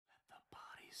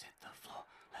bodies hit the floor.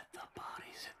 Let the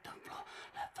bodies hit the floor.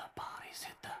 Let the bodies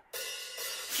hit the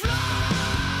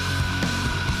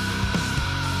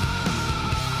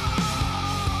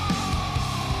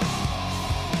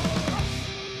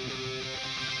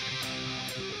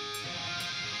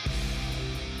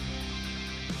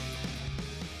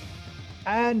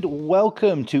And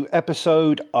welcome to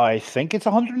episode, I think it's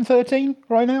 113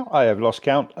 right now. I have lost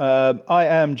count. I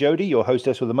am Jody, your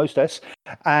hostess with the mostess.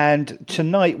 And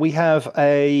tonight we have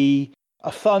a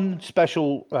fun,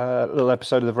 special little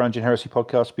episode of the Varangian Heresy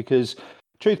podcast because,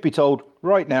 truth be told,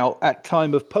 right now, at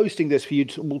time of posting this for you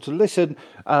all to listen,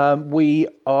 we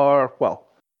are, well,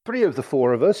 3 of the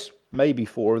 4 of us, maybe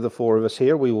 4 of the 4 of us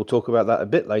here, we will talk about that a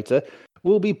bit later,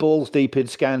 will be balls deep in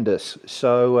Scandus.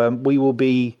 So we will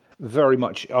be very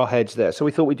much our heads there. So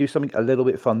we thought we'd do something a little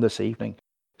bit fun this evening.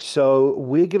 So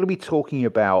we're going to be talking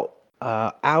about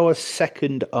our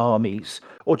second armies,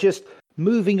 or just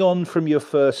moving on from your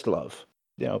first love,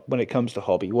 you know, when it comes to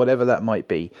hobby, whatever that might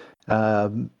be.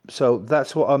 So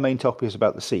that's what our main topic is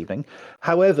about this evening.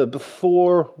 However,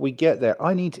 before we get there,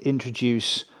 I need to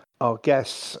introduce our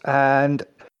guests, and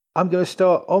I'm going to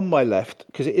start on my left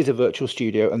because it is a virtual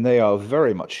studio and they are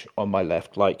very much on my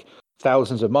left, like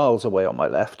thousands of miles away on my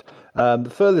left.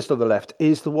 The furthest on the left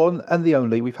is the one and the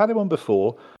only. We've had him on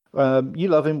before. You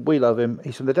love him. We love him.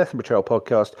 He's from the Death and Betrayal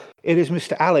podcast. It is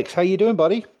Mr. Alex. How you doing,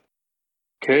 buddy?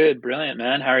 Good. Brilliant,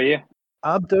 man. How are you?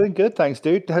 I'm doing good. Thanks,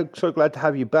 dude. So glad to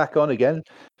have you back on again.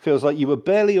 Feels like you were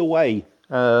barely away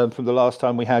from the last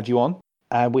time we had you on.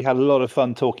 And we had a lot of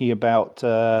fun talking about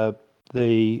the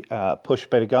Push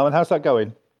Beta Garmin. How's that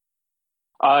going?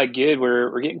 Good.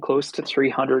 We're getting close to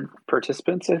 300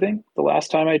 participants, I think, the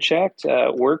last time I checked.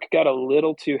 Work got a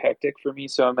little too hectic for me,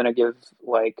 so I'm going to give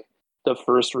like the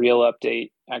first real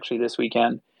update actually this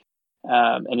weekend.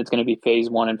 And it's going to be phase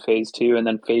 1 and phase 2, and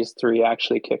then phase 3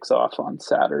 actually kicks off on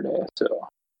Saturday. So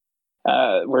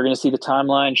we're going to see the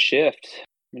timeline shift.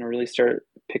 I'm going to really start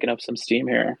picking up some steam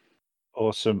here.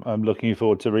 Awesome. I'm looking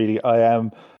forward to reading. I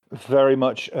am very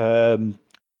much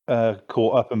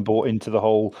caught up and bought into the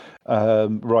whole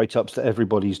write-ups that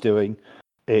everybody's doing.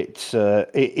 It's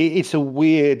a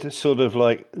weird sort of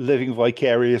like living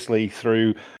vicariously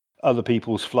through other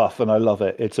people's fluff, and I love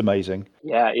it. It's amazing.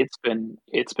 Yeah, it's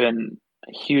been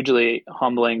hugely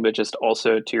humbling, but just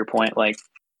also to your point, like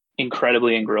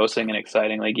incredibly engrossing and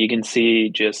exciting. Like you can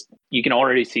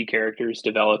already see characters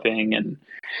developing, and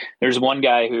there's one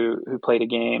guy who played a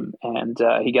game and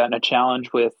he got in a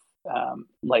challenge with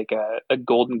like a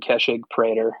golden Keshig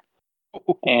praetor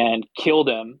and killed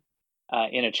him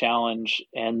in a challenge,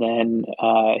 and then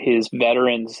his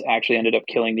veterans actually ended up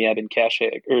killing the Ebon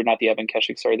Keshig, or not the Ebon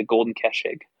Keshig, sorry, the golden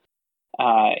Keshig.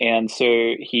 And so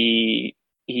he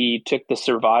took the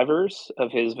survivors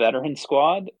of his veteran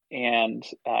squad and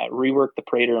reworked the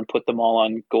praetor and put them all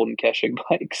on golden Keshig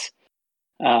bikes.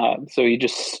 So he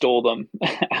just stole them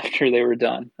after they were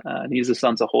done. And he's the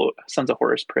Sons of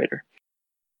Horus praetor.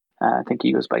 I think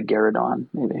he goes by Garadon,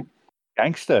 maybe.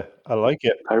 Gangster. I like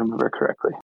it. If I remember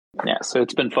correctly. Yeah, so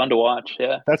it's been fun to watch,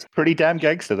 yeah. That's pretty damn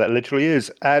gangster, that literally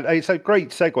is. And it's a great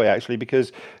segue, actually,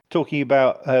 because talking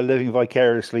about living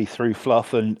vicariously through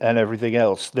fluff and everything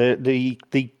else, the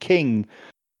king,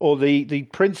 or the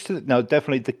prince,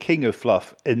 definitely the king of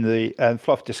fluff in the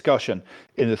fluff discussion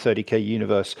in the 30k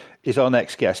universe is our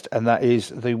next guest, and that is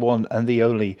the one and the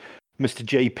only Mr.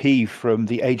 JP from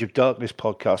the Age of Darkness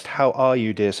podcast. How are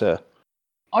you, dear sir?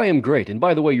 I am great, and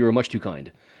by the way, you are much too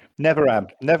kind. Never am.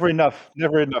 Never enough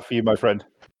for you, my friend.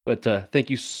 But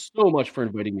thank you so much for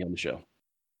inviting me on the show.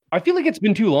 I feel like it's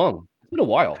been too long. It's been a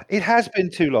while. It has been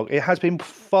too long. It has been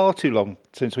far too long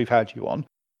since we've had you on.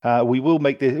 We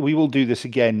will do this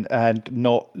again and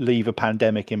not leave a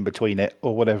pandemic in between it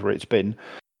or whatever it's been,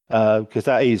 because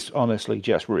that is honestly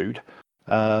just rude.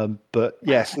 But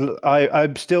yes,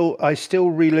 I still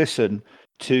re-listen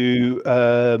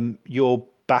to your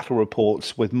battle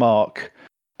reports with Mark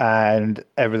and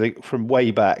everything from way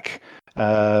back.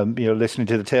 Listening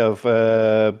to the tale of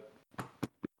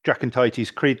Dracontites.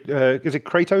 Is it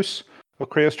Kratos or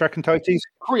Kreos Dracontites?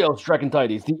 Kreos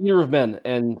Dracontites, the Eater of Men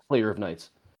and Slayer of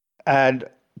Knights. And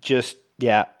just,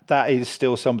 yeah, that is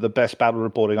still some of the best battle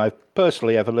reporting I've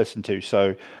personally ever listened to.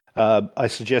 So I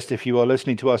suggest if you are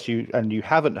listening to us and you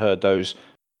haven't heard those,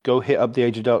 go hit up the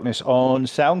Age of Darkness on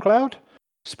SoundCloud,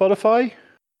 Spotify.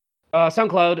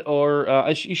 SoundCloud, or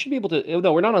you should be able to.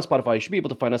 No, we're not on Spotify. You should be able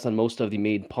to find us on most of the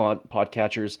main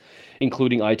podcatchers,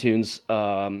 including iTunes.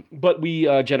 But we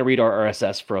generate our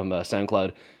RSS from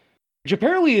SoundCloud, which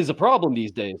apparently is a problem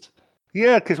these days.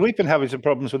 Yeah, because we've been having some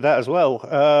problems with that as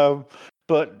well.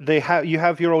 But you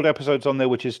have your old episodes on there,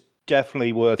 which is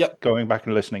definitely worth Yep. going back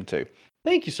and listening to.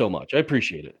 Thank you so much. I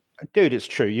appreciate it. Dude, it's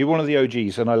true. You're one of the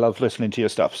OGs, and I love listening to your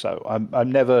stuff. So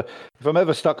I'm never, if I'm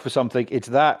ever stuck for something, it's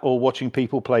that or watching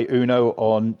people play Uno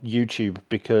on YouTube,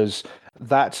 because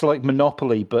that's like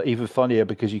Monopoly, but even funnier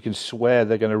because you can swear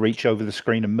they're going to reach over the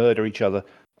screen and murder each other.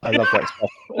 I love that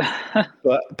stuff.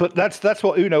 But that's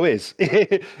what Uno is.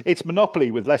 It's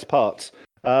Monopoly with less parts.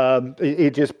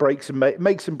 It just breaks and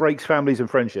makes and breaks families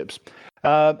and friendships.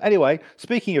 Anyway,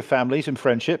 speaking of families and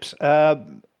friendships,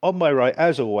 on my right,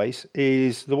 as always,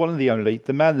 is the one and the only,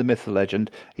 the man, the myth, the legend.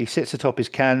 He sits atop his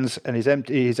cans and his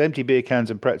empty beer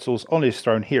cans and pretzels on his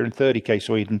throne here in 30k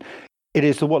Sweden. It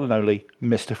is the one and only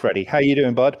Mr. Freddy. How you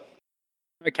doing, bud?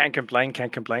 I can't complain.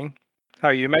 How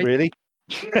are you, mate? Really?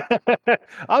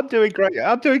 I'm doing great.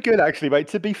 I'm doing good, actually, mate.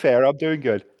 To be fair, I'm doing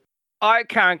good. I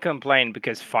can't complain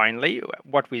because finally,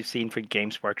 what we've seen for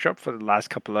Games Workshop for the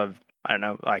last couple of,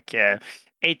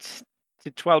 8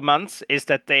 to 12 months is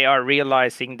that they are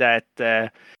realizing that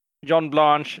John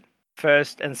Blanche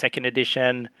first and second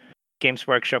edition Games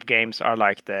Workshop games are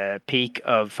like the peak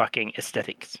of fucking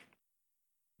aesthetics.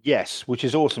 Yes, which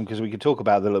is awesome because we can talk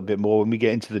about it a little bit more when we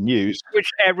get into the news. Which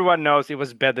everyone knows it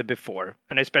was better before.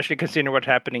 And especially considering what's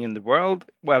happening in the world,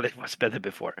 well, it was better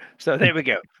before. So there we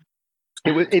go.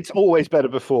 It's always better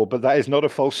before, but that is not a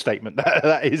false statement.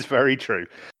 That is very true.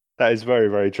 That is very,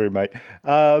 very true, mate.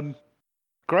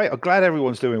 Great. I'm glad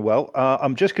everyone's doing well.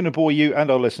 I'm just going to bore you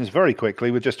and our listeners very quickly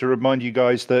with just to remind you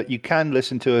guys that you can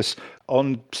listen to us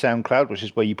on SoundCloud, which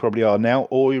is where you probably are now,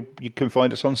 or you can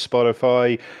find us on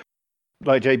Spotify.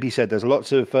 Like JB said, there's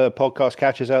lots of podcast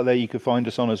catchers out there you can find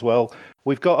us on as well.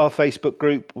 We've got our Facebook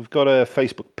group. We've got a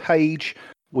Facebook page.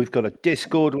 We've got a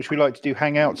Discord, which we like to do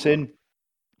hangouts in.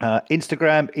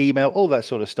 Instagram, email, all that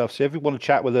sort of stuff. So if you want to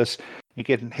chat with us, you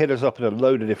can hit us up in a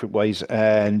load of different ways.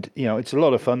 And, it's a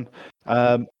lot of fun.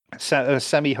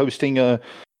 Sammy hosting a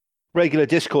regular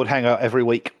Discord hangout every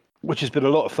week, which has been a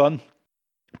lot of fun.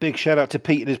 Big shout out to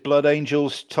Pete and his Blood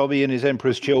Angels, Tommy and his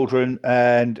Emperor's Children,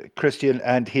 and Christian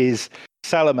and his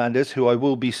Salamanders, who I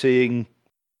will be seeing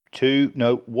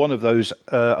one of those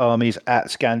armies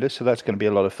at Scandus. So that's going to be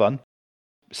a lot of fun.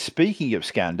 Speaking of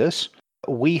Scandus,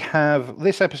 we have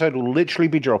this episode will literally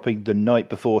be dropping the night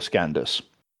before Scandus.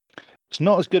 It's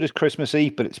not as good as Christmas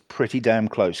Eve, but it's pretty damn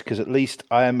close because at least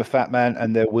I am a fat man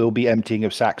and there will be emptying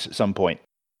of sacks at some point.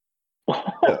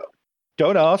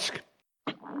 Don't ask.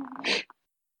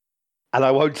 And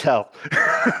I won't tell.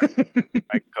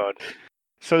 My God.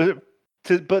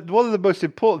 But one of the most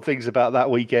important things about that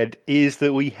weekend is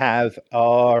that we have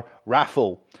our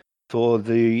raffle for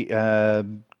the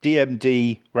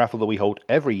DMD raffle that we hold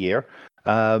every year.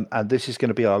 And this is going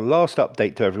to be our last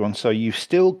update to everyone. So you've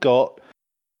still got,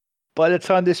 by the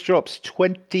time this drops,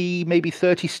 20, maybe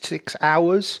 36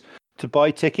 hours to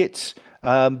buy tickets.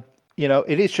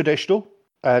 It is traditional.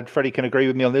 And Freddie can agree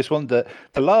with me on this one, that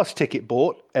the last ticket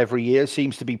bought every year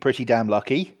seems to be pretty damn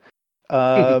lucky.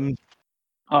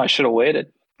 I should have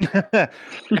waited.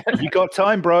 You got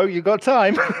time, bro. You got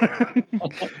time.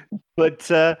 But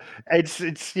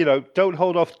it's don't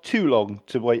hold off too long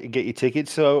to wait and get your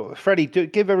tickets. So, Freddie,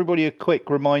 give everybody a quick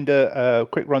reminder, a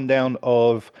quick rundown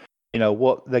of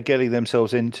what they're getting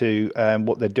themselves into and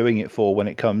what they're doing it for when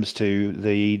it comes to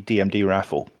the DMD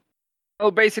raffle. Well,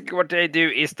 basically what they do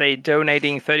is they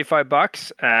donating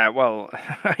 $35. Well,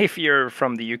 if you're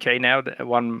from the UK now,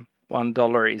 $1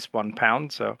 is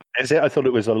 £1. So is it? I thought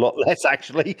it was a lot less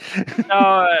actually.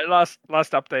 No, last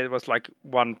update was like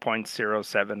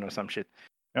 1.07 or some shit.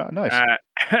 Oh, nice.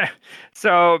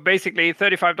 So basically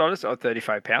 $35 or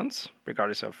 £35,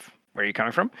 regardless of where you're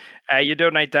coming from. You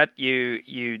donate that.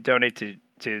 You donate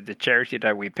to the charity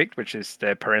that we picked, which is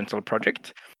the Parental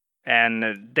Project.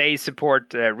 And they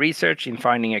support research in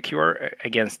finding a cure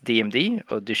against DMD,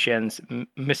 or Duchenne's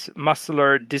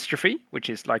muscular dystrophy,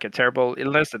 which is like a terrible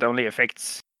illness that only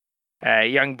affects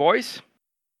young boys.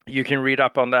 You can read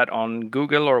up on that on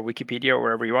Google or Wikipedia or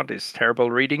wherever you want. It's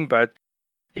terrible reading, but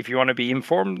if you want to be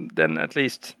informed, then at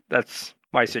least that's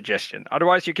my suggestion.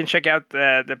 Otherwise, you can check out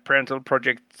the Parental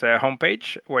Project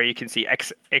homepage, where you can see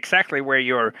exactly where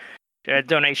your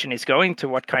donation is going to,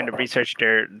 what kind of research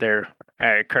they're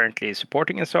currently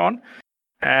supporting, and so on.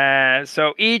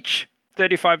 So each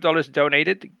 $35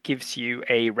 donated gives you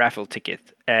a raffle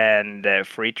ticket, and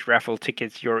for each raffle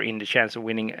ticket, you're in the chance of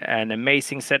winning an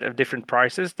amazing set of different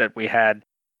prizes that we had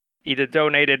either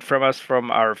donated from us,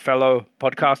 from our fellow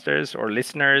podcasters or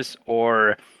listeners,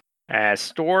 or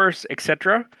stores,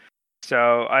 etc.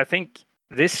 So I think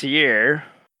this year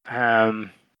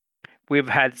we've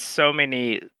had so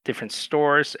many different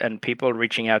stores and people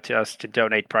reaching out to us to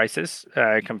donate prizes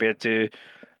compared to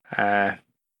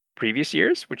previous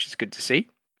years, which is good to see.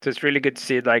 So it's really good to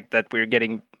see like that we're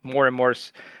getting more and more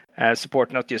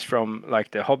support, not just from like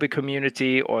the hobby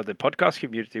community or the podcast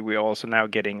community. We're also now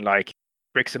getting like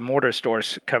bricks and mortar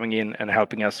stores coming in and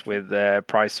helping us with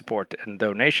prize support and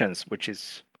donations, which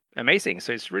is amazing.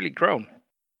 So it's really grown.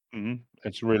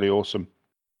 It's really awesome.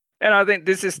 And I think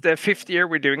this is the 5th year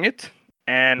we're doing it.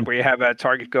 And we have a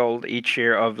target goal each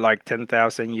year of like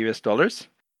 $10,000.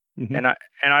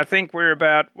 And I think we're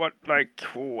about I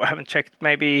haven't checked,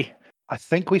 maybe. I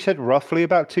think we said roughly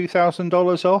about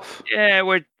 $2,000 off. Yeah,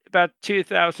 we're about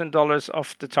 $2,000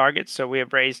 off the target. So we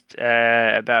have raised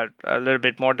about a little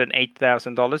bit more than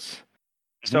 $8,000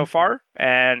 so far.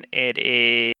 And it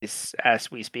is,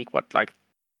 as we speak, like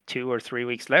 2 or 3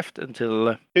 weeks left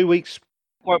until 2 weeks.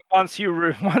 Well, once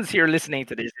you're listening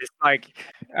to this, it's like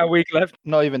a week left.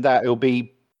 Not even that. It'll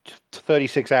be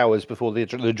 36 hours before the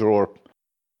draw.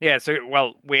 Yeah. So,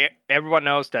 everyone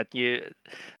knows that the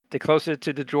closer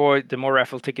to the draw, the more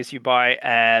raffle tickets you buy,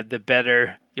 the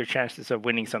better your chances of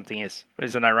winning something is.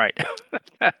 Isn't that right?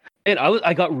 And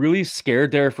I got really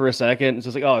scared there for a second. It's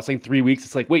just like, oh, it's like 3 weeks.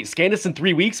 It's like, wait, scan this in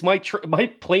 3 weeks? My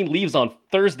plane leaves on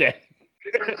Thursday.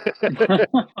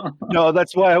 No,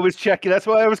 that's why I was checking. That's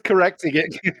why I was correcting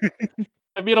it.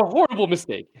 I made a horrible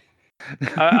mistake.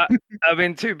 I've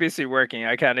been too busy working.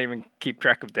 I can't even keep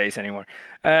track of days anymore.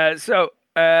 So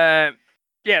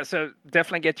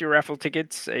definitely get your raffle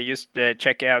tickets. Just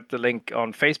check out the link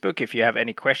on Facebook if you have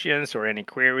any questions or any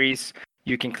queries.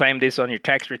 You can claim this on your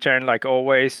tax return like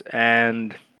always.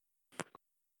 And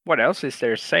what else is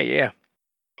there to say? Yeah.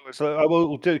 So I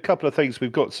will do a couple of things.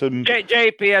 We've got some.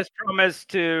 JP has promised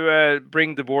to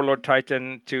bring the Warlord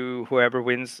Titan to whoever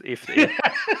wins if it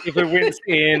wins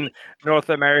in North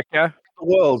America. The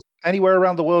world, anywhere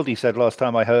around the world. He said last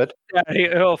time I heard. Yeah,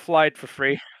 he'll fly it for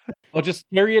free. I'll just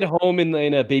carry it home in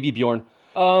a baby Bjorn.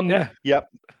 Yeah. Yep.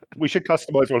 We should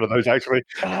customize one of those actually.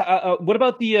 What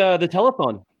about the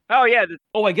telethon? Oh yeah.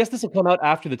 I guess this will come out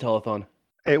after the telethon.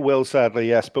 It will, sadly,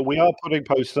 yes. But we are putting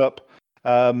posts up.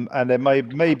 And there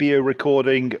may be a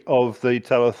recording of the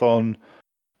telethon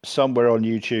somewhere on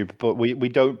YouTube, but we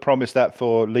don't promise that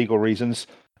for legal reasons,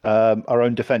 our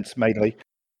own defense mainly.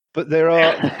 But there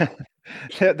are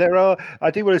there are.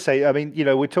 I do want to say, I mean,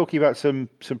 we're talking about some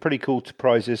pretty cool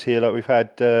prizes here. Like we've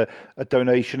had a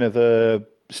donation of a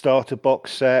starter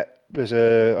box set. There's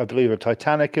I believe a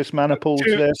Titanicus Maniples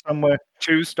there somewhere.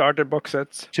 2 starter box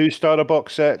sets. 2 starter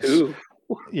box sets. Ooh.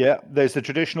 Yeah, there's the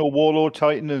traditional Warlord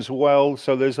Titan as well.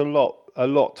 So there's a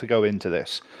lot to go into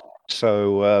this.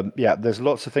 So there's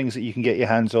lots of things that you can get your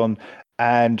hands on,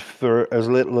 and for as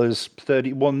little as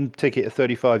 31 ticket at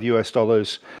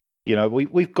 $35,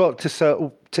 we've got to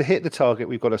sell to hit the target.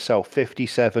 We've got to sell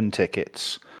 57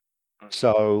 tickets.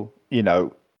 So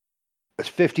there's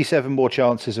 57 more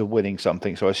chances of winning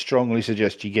something. So I strongly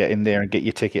suggest you get in there and get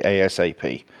your ticket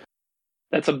ASAP.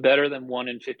 That's a better than 1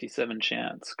 in 57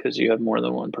 chance because you have more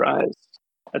than one prize.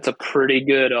 That's a pretty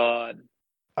good odd.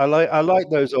 I like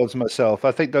those odds myself.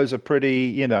 I think those are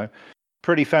pretty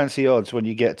fancy odds when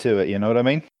you get to it. You know what I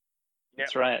mean?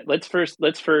 That's right. Let's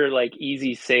for like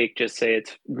easy sake just say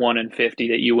it's 1 in 50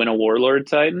 that you win a Warlord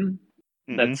Titan.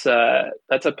 Mm-hmm.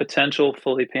 That's a potential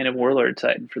fully painted Warlord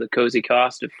Titan for the cozy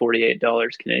cost of $48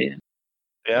 Canadian.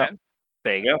 Yeah.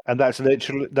 There you go. And that's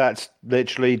literally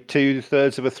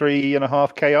 2/3 of a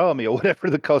 3.5K army or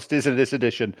whatever the cost is in this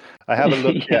edition. I have a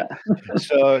look. Yeah.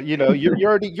 So you're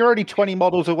already 20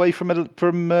 models away from an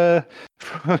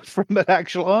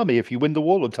actual army if you win the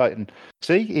Warlord Titan.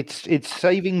 See, it's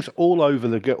savings all over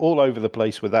the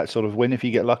place with that sort of win if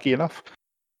you get lucky enough.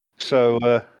 So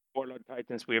Warlord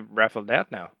Titans we've raffled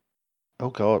out now. Oh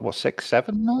God, what 6,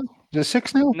 7 now? Is it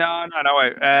 6 now? No.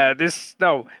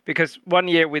 Because one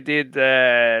year we did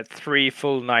 3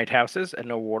 full Night Houses and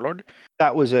no Warlord.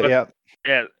 That was it. Yeah.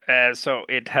 Yeah. So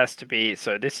it has to be.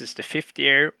 So this is the 5th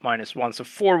year -1, so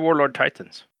 4 Warlord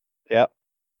Titans. Yeah.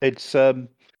 It's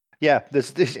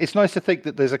It's nice to think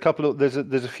that there's a couple of there's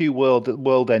a few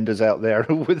world enders out there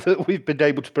that we've been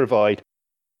able to provide.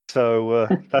 So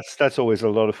that's always a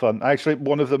lot of fun. Actually,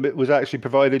 one of them was actually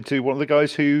provided to one of the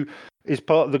guys who is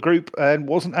part of the group and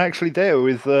wasn't actually there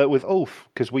with Ulf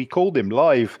because we called him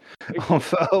live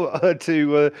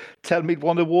to tell him he'd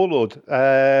won a Warlord.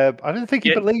 I don't think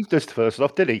he believed us first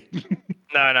off, did he?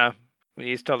 No.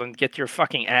 We just told him, get your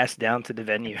fucking ass down to the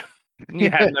venue.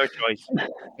 You had no choice.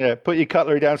 Yeah, put your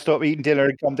cutlery down, stop eating dinner,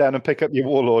 and come down and pick up your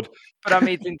Warlord. But I'm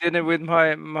eating dinner with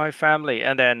my family,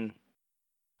 and then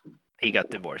he got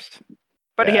divorced.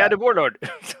 But he had a Warlord,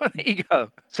 so there you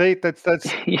go. See, that's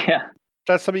yeah.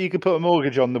 That's something you can put a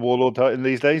mortgage on the Warlord Titan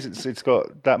these days. It's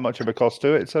got that much of a cost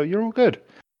to it, so you're all good.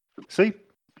 See,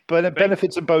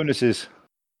 benefits and bonuses.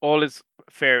 All is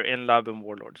fair in Love and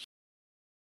Warlords.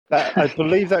 I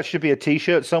believe that should be a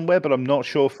T-shirt somewhere, but I'm not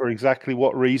sure for exactly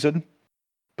what reason.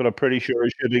 But I'm pretty sure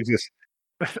it should exist.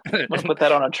 I'm gonna put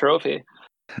that on a trophy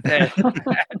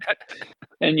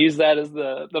and use that as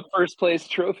the first place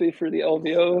trophy for the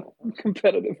LVO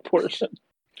competitive portion.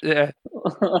 Yeah.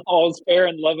 All's fair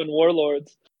in Love and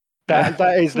Warlords. That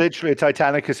is literally a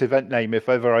Titanicus event name, if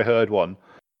ever I heard one.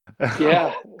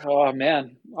 Yeah. Oh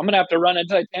man, I'm gonna have to run a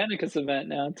Titanicus event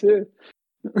now too.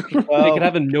 They could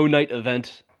have a no-night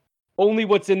event. Only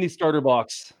what's in the starter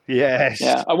box. Yes.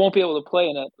 Yeah, I won't be able to play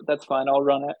in it, but that's fine. I'll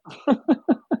run it.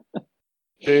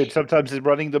 Dude, sometimes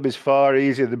running them is far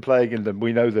easier than playing in them.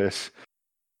 We know this.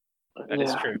 That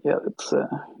is true. Yeah, it's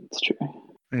true.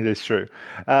 It is true.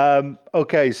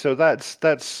 Okay, so that's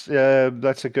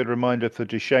a good reminder for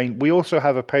Duchesne. We also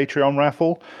have a Patreon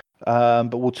raffle,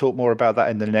 but we'll talk more about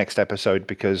that in the next episode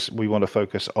because we want to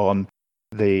focus on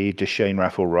the Duchesne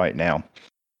raffle right now.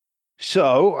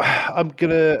 So I'm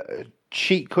gonna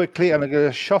cheat quickly and I'm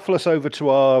gonna shuffle us over to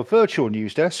our virtual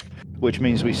news desk, which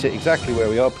means we sit exactly where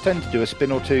we are, pretend to do a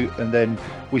spin or two, and then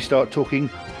we start talking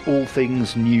all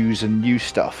things news and new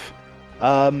stuff.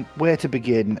 Where to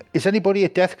begin? Is anybody a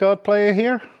Death Guard player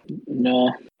here?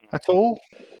 No. At all?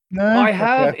 No. I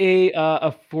have Okay.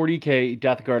 a 40k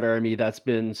Death Guard army that's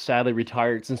been sadly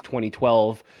retired since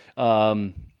 2012.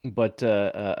 But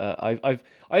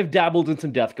I've dabbled in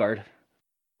some Death Guard.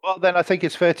 Well, then I think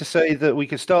it's fair to say that we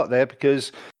can start there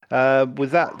because with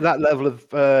that level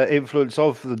of influence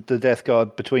of the Death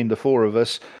Guard between the four of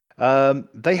us,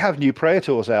 they have new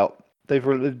Praetors out.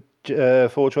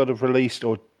 Forge World have released,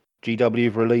 or GW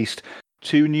have released,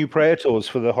 2 new Praetors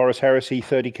for the Horus Heresy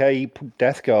 30k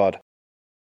Death Guard.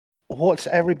 What's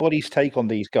everybody's take on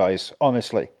these guys?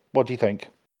 Honestly, what do you think?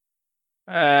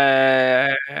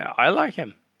 I like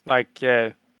him. Like,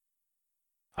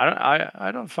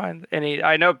 I don't find any.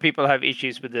 I know people have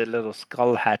issues with the little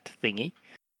skull hat thingy,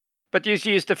 but just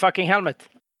use the fucking helmet.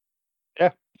 Yeah,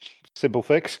 simple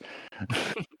fix.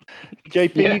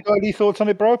 JP, you got any thoughts on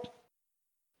it, bro?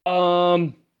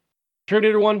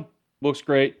 Terminator 1 looks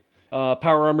great.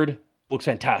 Power Armored looks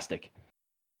fantastic.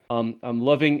 I'm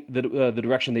loving the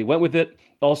direction they went with it.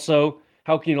 Also,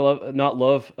 how can you not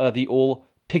love the old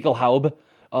Pickelhaube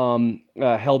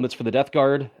helmets for the Death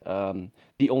Guard?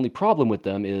 The only problem with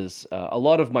them is a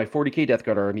lot of my 40k Death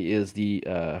Guard army is the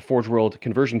Forge World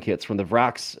conversion kits from the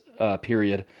Vrax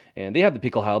period, and they have the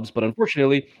Pickelhaubes, but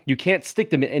unfortunately, you can't stick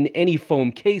them in any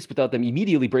foam case without them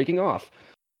immediately breaking off.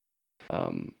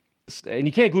 And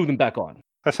you can't glue them back on.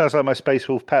 That sounds like my Space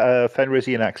Wolf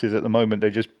Fenrisian axes at the moment.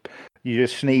 You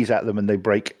just sneeze at them and they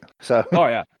break. So. Oh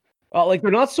yeah, like they're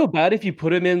not so bad if you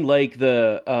put them in like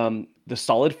the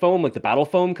solid foam, like the battle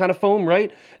foam kind of foam,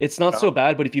 right? It's not so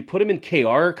bad, but if you put them in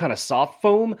KR kind of soft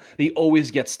foam, they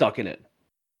always get stuck in it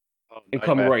and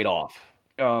come right off.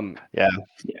 Yeah.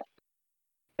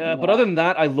 But other than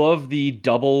that, I love the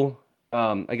double,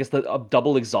 I guess the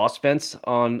double exhaust vents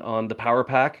on the power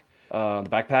pack, the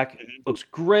backpack. Looks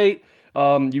great.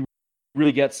 You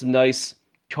really get some nice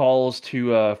calls to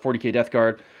 40k Death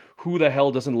Guard. Who the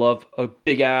hell doesn't love a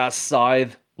big ass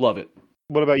scythe? Love it.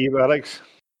 What about you, Alex?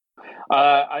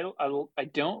 I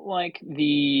don't like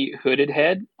the hooded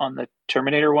head on the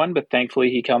Terminator one, but thankfully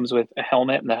he comes with a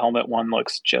helmet, and the helmet one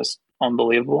looks just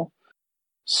unbelievable,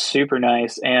 super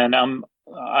nice. And I'm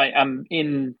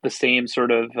in the same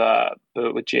sort of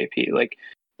boat with JP. Like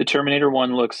the Terminator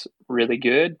one looks really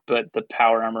good, but the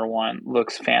Power Armor one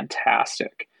looks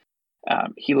fantastic.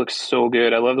 He looks so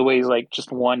good. I love the way he's like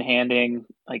just one-handing,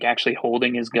 like actually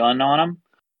holding his gun on him.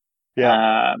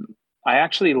 Yeah. I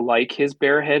actually like his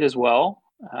bare head as well.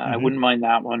 I wouldn't mind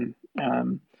that one.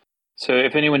 So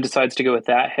if anyone decides to go with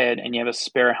that head and you have a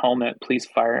spare helmet, please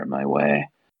fire it my way.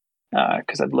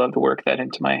 Because I'd love to work that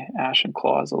into my Ashen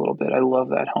Claws a little bit. I love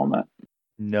that helmet.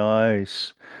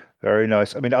 Nice. Very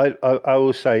nice. I mean, I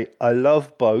will say I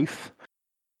love both.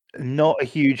 Not a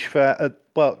huge fan.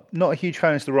 Well, not a huge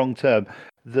fan is the wrong term.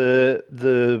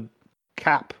 The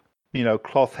cap,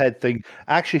 cloth head thing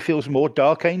actually feels more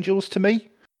Dark Angels to me.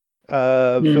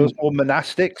 Feels more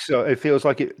monastic, so it feels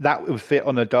like that would fit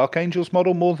on a Dark Angels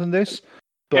model more than this.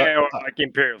 But, or like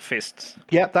Imperial Fists.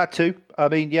 Yeah, that too. I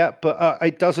mean, yeah, but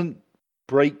it doesn't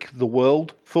break the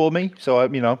world for me. So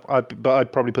but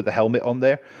I'd probably put the helmet on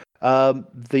there.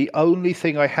 The only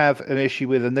thing I have an issue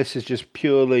with, and this is just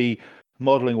purely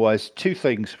modeling wise, 2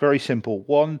 things, very simple.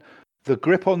 One, the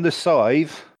grip on the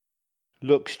scythe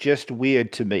looks just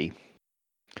weird to me.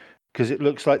 Because it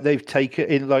looks like they've taken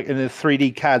in a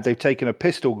 3D CAD, they've taken a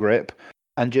pistol grip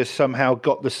and just somehow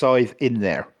got the scythe in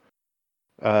there.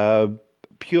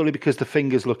 purely because the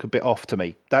fingers look a bit off to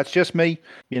me. That's just me.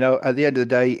 At the end of the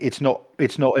day, it's not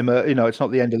it's not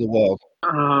the end of the world.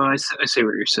 I see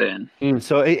what you're saying.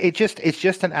 So it's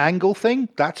just an angle thing.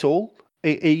 That's all.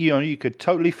 You could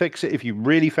totally fix it if you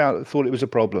really thought it was a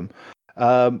problem.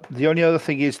 The only other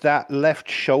thing is that left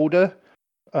shoulder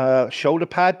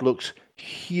pad looks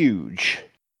huge,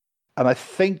 and I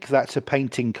think that's a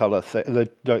painting color thing.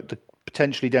 The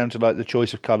potentially down to like the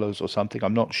choice of colors or something.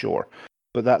 I'm not sure,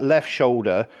 but that left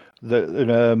shoulder,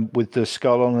 with the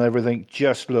skull on and everything,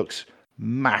 just looks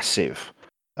massive.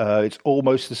 It's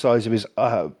almost the size of his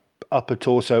upper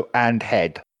torso and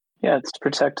head. Yeah, it's to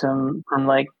protect him from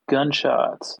like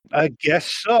gunshots. I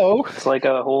guess so. It's like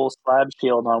a whole slab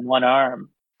shield on one arm.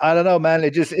 I don't know, man.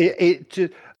 It just,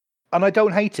 and I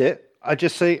don't hate it. I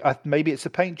just say maybe it's a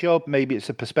paint job, maybe it's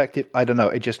a perspective. I don't know.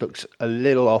 It just looks a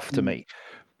little off to me.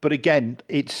 But again,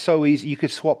 it's so easy. You could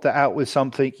swap that out with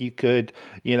something. You could,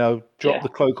 drop the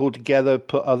cloak altogether,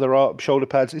 put other shoulder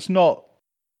pads. It's not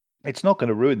going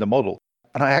to ruin the model.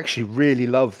 And I actually really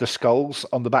love the skulls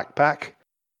on the backpack.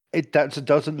 That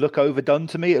doesn't look overdone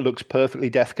to me. It looks perfectly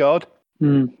Death Guard.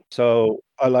 So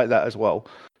I like that as well.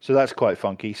 So that's quite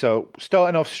funky. So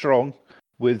starting off strong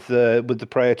with the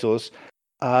Praetors,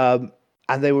 and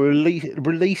they were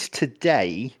released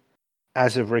today,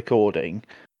 as of recording,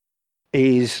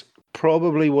 is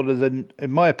probably one of the,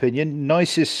 in my opinion,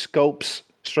 nicest sculpts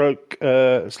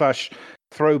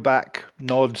 / throwback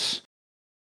nods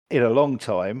in a long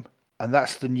time, and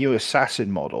that's the new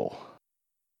Assassin model.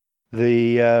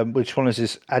 The which one is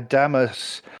this?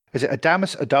 Adamus? Is it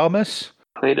Adamus?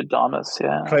 Clade Adamus,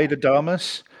 yeah. Clade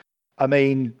Adamus. I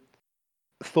mean,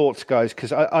 thoughts, guys?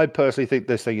 Because I personally think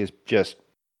this thing is just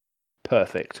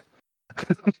perfect.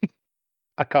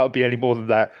 I can't be any more than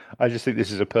that. I just think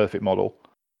this is a perfect model.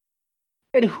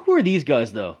 And who are these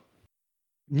guys, though?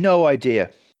 No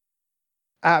idea.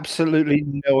 Absolutely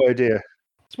no idea.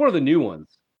 It's one of the new ones.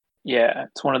 Yeah,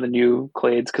 it's one of the new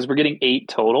clades because we're getting 8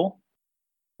 total.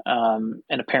 And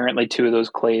apparently 2 of those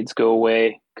clades go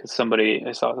away because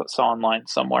I saw online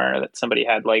somewhere that somebody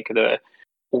had like the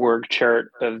org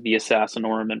chart of the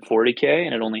Assassinorum in 40k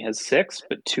and it only has 6,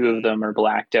 but 2 of them are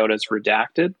blacked out as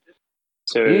redacted.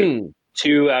 So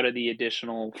 2 out of the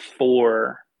additional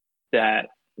 4 that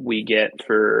we get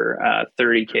for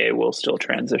 30k will still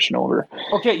transition over.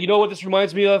 Okay, you know what this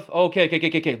reminds me of?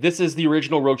 Okay. This is the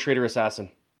original Rogue Trader Assassin.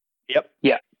 Yep.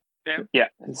 Yeah,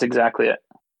 that's exactly it.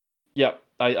 Yeah,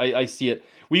 I see it.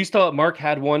 We used to, Mark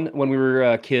had one when we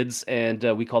were kids, and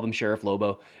we called him Sheriff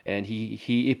Lobo, and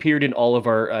he appeared in all of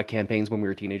our campaigns when we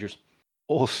were teenagers.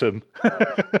 Awesome.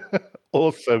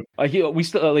 Awesome. We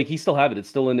still he still have it. It's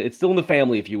still in the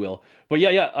family, if you will. But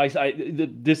yeah.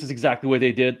 This is exactly what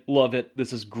they did. Love it.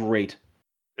 This is great.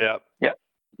 Yeah.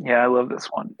 I love this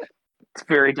one. It's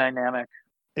very dynamic.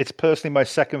 It's personally my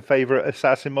second favorite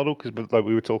assassin model because, like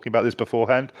we were talking about this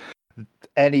beforehand,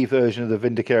 any version of the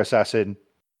Vindicare Assassin,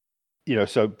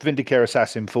 so Vindicare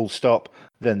Assassin full stop,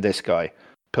 then this guy.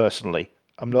 Personally,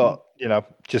 I'm not,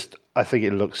 I think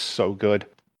it looks so good.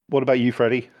 What about you,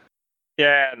 Freddie?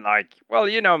 Yeah,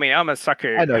 you know me, I'm a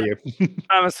sucker. I know you.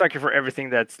 I'm a sucker for everything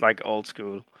that's like old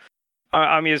school.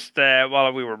 I'm just,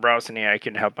 while we were browsing here, I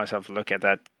couldn't help myself look at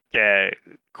that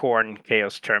Khorne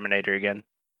Chaos Terminator again.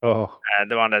 Oh.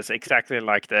 The one that's exactly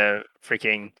like the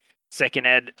freaking second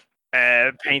ed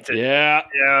painted. Yeah.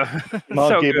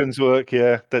 Mark So Gibbons' work,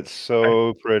 yeah. That's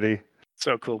so pretty.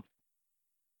 So cool.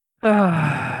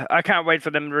 I can't wait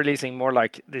for them releasing more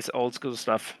like this old school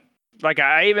stuff. Like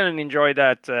I even enjoy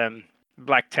that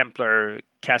Black Templar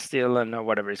Castile and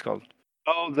whatever it's called.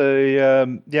 Oh,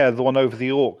 the one over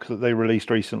the Orc that they released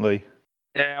recently.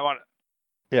 Yeah,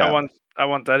 Yeah. I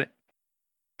want that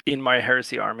in my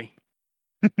heresy army.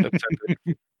 Looks so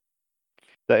good.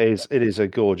 It is a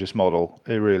gorgeous model.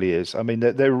 It really is. I mean,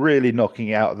 they're really knocking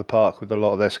it out of the park with a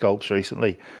lot of their sculpts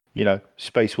recently.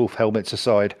 Space Wolf helmets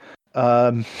aside.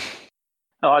 Oh,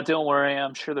 don't worry.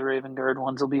 I'm sure the Raven Guard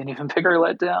ones will be an even bigger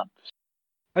letdown.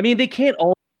 I mean, they can't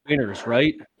all be winners,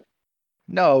 right?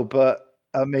 No, but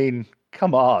I mean,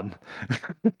 come on.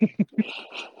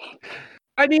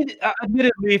 I mean,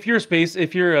 admittedly, if you're a Space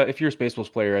Wolves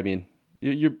player, I mean,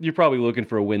 you're probably looking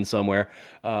for a win somewhere.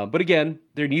 But again,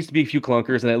 there needs to be a few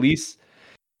clunkers, and at least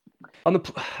on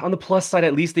the plus side,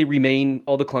 at least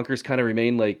all the clunkers kind of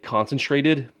remain like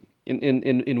concentrated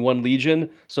in one legion,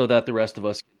 so that the rest of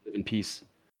us can live in peace.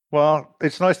 Well,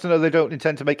 it's nice to know they don't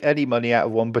intend to make any money out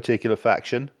of one particular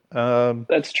faction.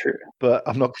 That's true. But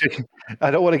I'm not. I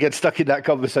don't want to get stuck in that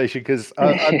conversation because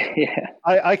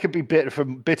I could be bitter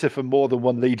for more than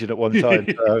one legion at one time.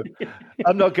 So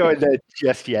I'm not going there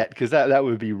just yet because that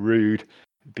would be rude.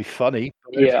 It'd be funny.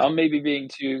 Yeah, I'm maybe being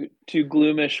too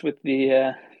gloomish with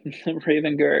the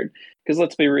Raven Guard, because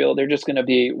let's be real, they're just going to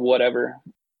be whatever.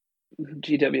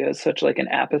 GW has such like an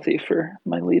apathy for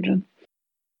my Legion.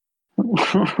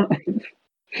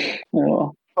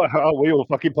 Oh, Are we all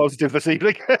fucking positive this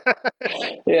evening?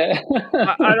 yeah.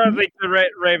 I don't think the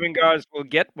Raven Guards will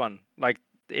get one. Like,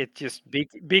 it's just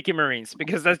Beaky Marines,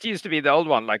 because that used to be the old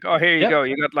one. Like, oh, here you Yep. go.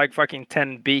 You got like fucking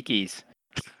 10 Beakies.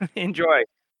 Enjoy.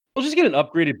 We'll just get an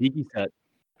upgraded Beaky set.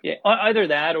 Yeah, either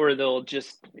that or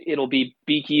it'll be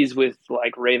beakies with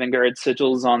like Raven Guard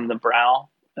sigils on the brow,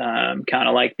 kind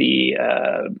of like the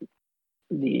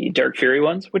Dark Fury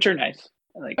ones, which are nice.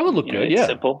 Like, That would look good, it's yeah.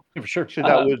 simple. Yeah, for sure.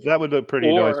 that would look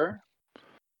pretty nice.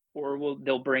 Or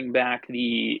they'll bring back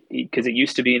because it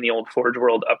used to be in the old Forge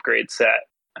World upgrade set.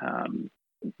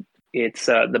 It's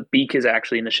the beak is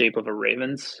actually in the shape of a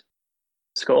raven's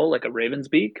skull, like a raven's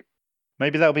beak.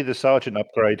 Maybe that'll be the Sergeant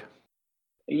upgrade.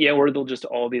 Yeah, or they'll just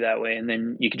all be that way, and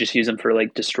then you could just use them for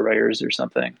like destroyers or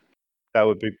something. That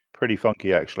would be pretty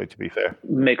funky, actually, to be fair.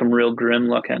 Make them real grim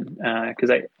looking.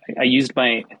 Because I used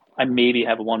I maybe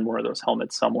have one more of those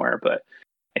helmets somewhere, but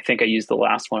I think I used the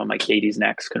last one on my Katie's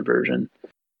Next conversion.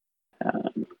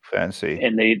 Fancy.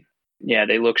 And they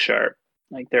look sharp.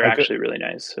 Like, they're actually really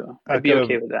nice. So I'd be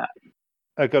okay with that.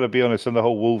 I got to be honest, on the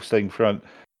whole Wolves thing front,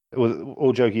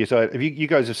 all joking aside, have you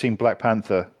guys have seen Black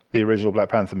Panther, the original Black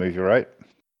Panther movie, right?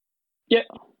 Yeah.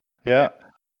 Yeah.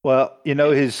 Well,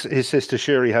 his sister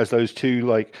Shuri has those two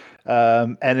like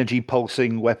energy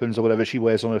pulsing weapons or whatever she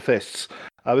wears on her fists.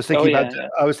 I was thinking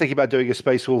about doing a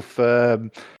Space Wolf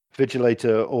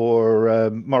Vigilator or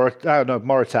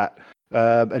Moritat,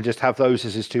 and just have those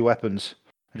as his two weapons,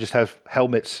 and just have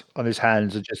helmets on his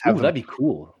hands and just have them. That'd be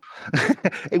cool.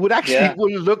 It would actually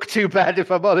wouldn't look too bad,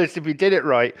 if I'm honest, if he did it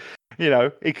right.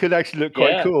 It could actually look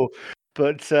quite cool.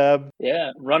 But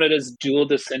run it as dual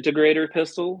disintegrator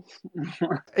pistols.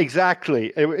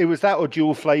 Exactly. It was that or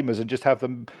dual flamers, and just have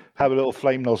a little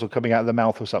flame nozzle coming out of the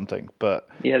mouth or something. But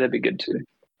yeah, that'd be good too.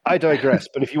 I digress.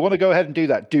 But if you want to go ahead and do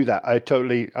that, do that.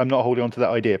 I'm not holding on to that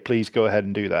idea. Please go ahead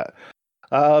and do that.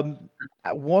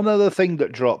 One other thing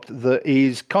that dropped that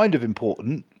is kind of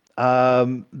important,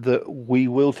 that we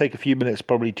will take a few minutes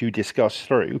probably to discuss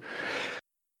through.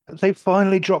 They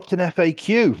finally dropped an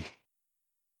FAQ.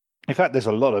 In fact, there's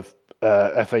a lot of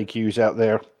FAQs out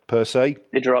there, per se.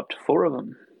 They dropped 4 of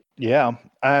them. Yeah,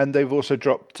 and they've also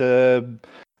dropped the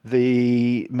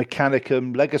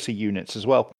Mechanicum Legacy units as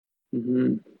well,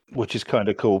 which is kind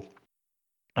of cool.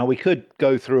 Now, we could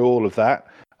go through all of that,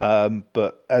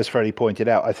 but as Freddie pointed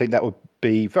out, I think that would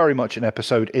be very much an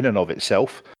episode in and of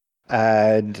itself.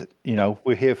 And,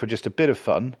 we're here for just a bit of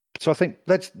fun. So I think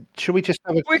should we just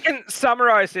have We can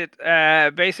summarize it.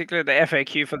 Basically, the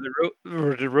FAQ for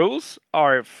the rules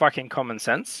are fucking common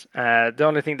sense. The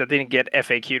only thing that didn't get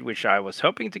FAQ'd, which I was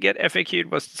hoping to get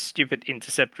FAQ'd, was the stupid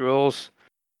intercept rules.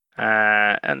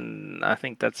 And I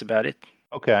think that's about it.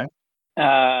 Okay.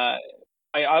 I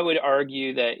would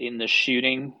argue that in the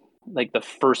shooting, like the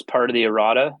first part of the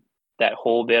errata, that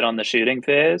whole bit on the shooting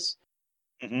phase,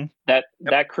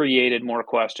 that created more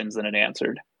questions than it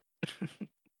answered.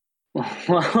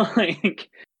 Like,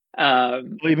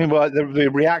 you mean by the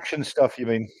reaction stuff? You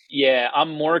mean? Yeah,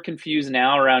 I'm more confused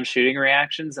now around shooting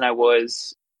reactions than I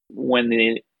was when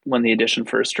the edition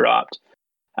first dropped.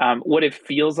 What it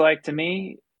feels like to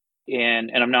me,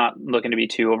 and I'm not looking to be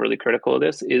too overly critical of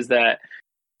this, is that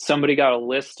somebody got a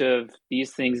list of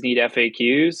these things need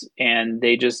FAQs, and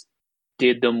they just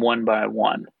did them one by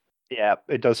one. Yeah,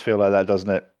 it does feel like that, doesn't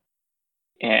it?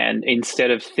 And instead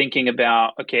of thinking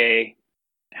about, okay,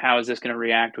 how is this going to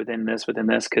react within this?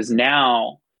 Because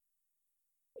now,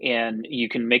 and you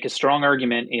can make a strong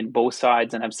argument in both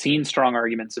sides, and I've seen strong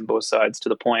arguments in both sides to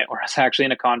the point where I was actually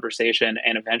in a conversation,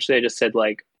 and eventually I just said,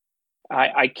 like,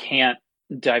 I can't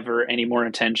divert any more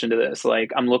attention to this.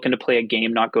 Like, I'm looking to play a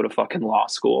game, not go to fucking law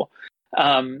school.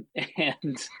 And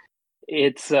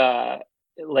it's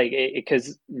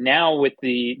because now with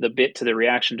the bit to the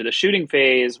reaction to the shooting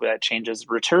phase, that changes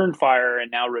return fire,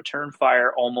 and now return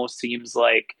fire almost seems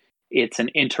like it's an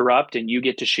interrupt and you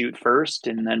get to shoot first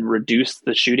and then reduce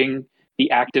the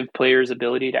active player's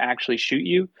ability to actually shoot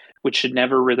you, which should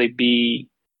never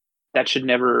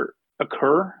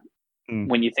occur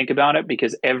when you think about it,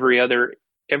 because every other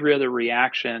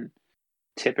reaction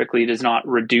typically does not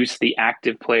reduce the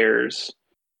active player's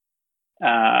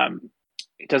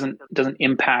it doesn't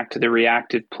impact the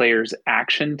reactive player's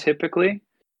action typically.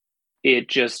 It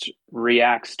just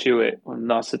reacts to it, and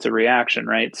thus it's a reaction,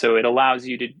 right? So it allows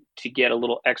you to get a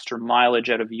little extra mileage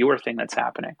out of your thing that's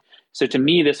happening. So to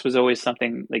me, this was always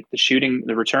something like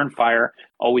the return fire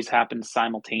always happened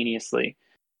simultaneously.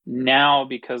 Now,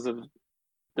 because of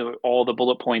all the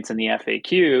bullet points in the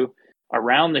FAQ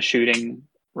around the shooting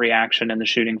reaction and the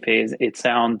shooting phase, it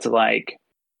sounds like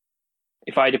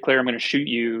if I declare I'm going to shoot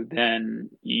you, then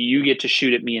you get to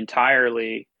shoot at me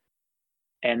entirely,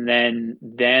 and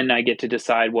then I get to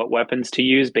decide what weapons to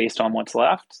use based on what's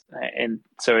left. And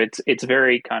so it's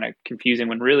very kind of confusing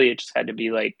when really it just had to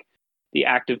be like the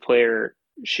active player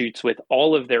shoots with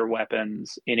all of their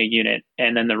weapons in a unit,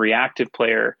 and then the reactive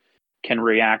player can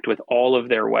react with all of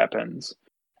their weapons,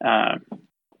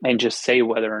 and just say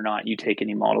whether or not you take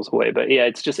any models away. But yeah,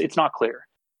 it's not clear.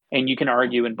 And you can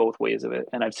argue in both ways of it.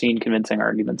 And I've seen convincing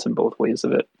arguments in both ways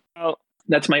of it. Well,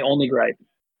 that's my only gripe.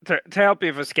 To help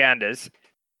you for this,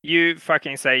 you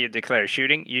fucking say you declare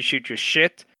shooting, you shoot your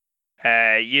shit,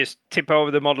 you tip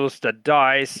over the models that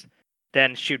dies,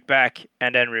 then shoot back,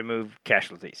 and then remove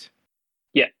casualties.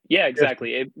 Yeah,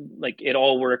 exactly. It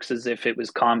all works as if it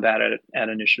was combat at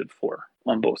Initiative 4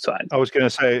 on both sides. I was going to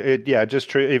say,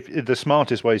 if the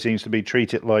smartest way seems to be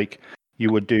treat it like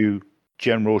you would do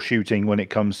general shooting when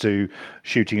it comes to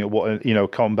shooting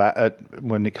at combat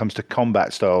when it comes to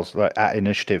combat styles like at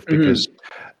Initiative, because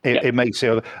it makes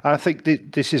it. I think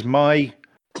this is my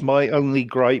only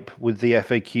gripe with the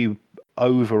FAQ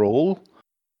overall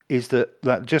is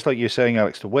that just like you're saying,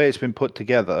 Alex, the way it's been put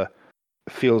together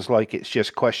feels like it's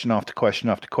just question after question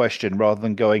after question rather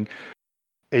than going.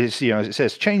 As it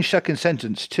says, change second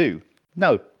sentence too.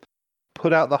 No,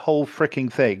 put out the whole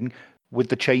freaking thing with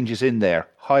the changes in there.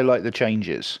 Highlight the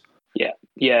changes.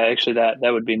 Yeah. Actually, that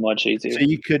would be much easier. So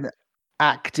you can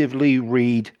actively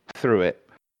read through it,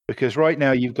 because right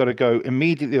now you've got to go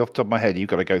immediately off the top of my head. You've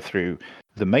got to go through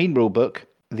the main rule book,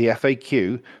 the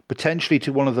FAQ, potentially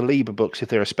to one of the Liber books if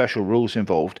there are special rules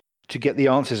involved, to get the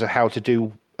answers of how to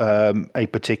do a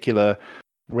particular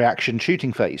reaction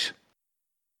shooting phase.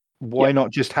 Why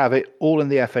not just have it all in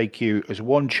the FAQ as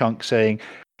one chunk saying,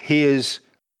 here's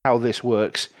how this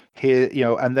works here,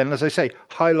 and then, as I say,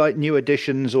 highlight new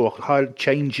additions or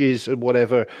changes or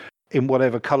whatever in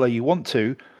whatever color you want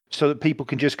to, so that people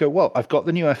can just go, well, I've got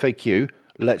the new FAQ.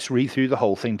 Let's read through the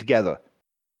whole thing together.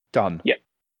 Done. Yeah.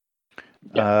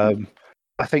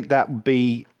 I think that would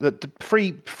be the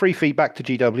free feedback to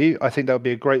GW. I think that would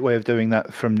be a great way of doing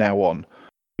that from now on,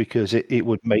 because it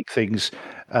would make things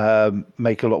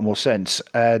make a lot more sense.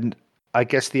 And I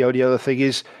guess the only other thing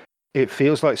is, it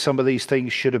feels like some of these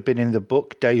things should have been in the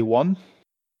book day one.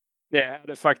 Yeah, how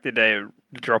the fuck did they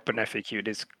drop an FAQ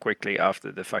this quickly after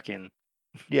the fucking...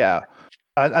 Yeah.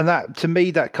 And that, to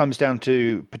me, that comes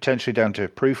potentially down to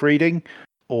proofreading,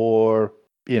 or,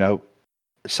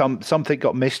 something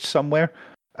got missed somewhere.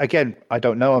 Again, I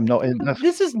don't know. I'm not in.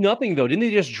 This is nothing, though. Didn't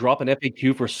they just drop an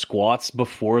FAQ for squats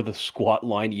before the squat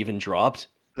line even dropped?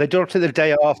 They dropped it the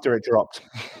day after it dropped.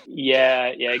 Yeah.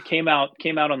 It came out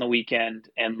on the weekend,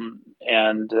 and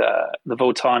the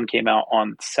Votann came out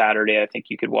on Saturday. I think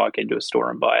you could walk into a store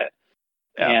and buy it.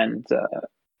 Yeah.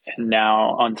 And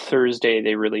now on Thursday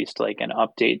they released like an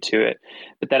update to it.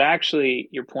 But that actually,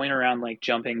 your point around like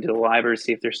jumping to the library to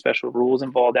see if there's special rules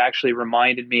involved actually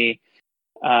reminded me.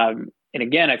 And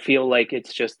again, I feel like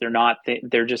it's just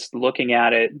they're just looking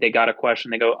at it. They got a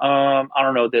question. They go, I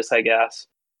don't know this, I guess,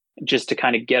 just to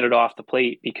kind of get it off the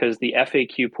plate, because the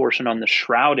FAQ portion on the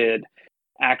Shrouded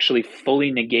actually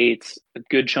fully negates a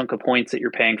good chunk of points that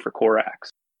you're paying for Corax.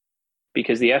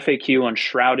 Because the FAQ on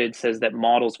Shrouded says that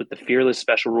models with the Fearless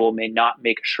special rule may not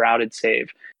make a Shrouded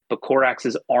save, but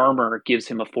Corax's armor gives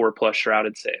him a 4+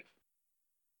 Shrouded save.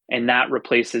 And that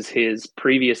replaces his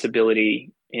previous ability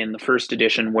in the first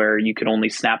edition where you could only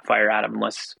snap fire at him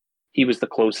unless he was the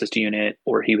closest unit,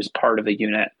 or he was part of a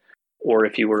unit, or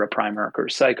if you were a Primarch or a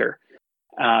Psyker.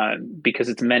 Because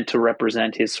it's meant to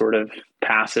represent his sort of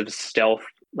passive stealth,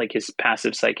 like his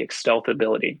passive psychic stealth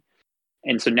ability.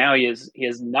 And so now he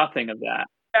has nothing of that.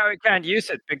 Now he can't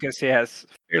use it because he has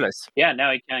Fearless. Yeah,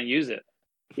 now he can't use it.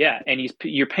 Yeah, and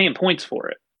you're paying points for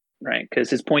it, right?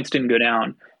 Because his points didn't go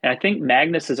down. And I think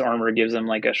Magnus's armor gives him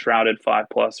like a Shrouded 5+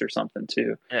 or something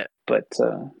too. Yeah. But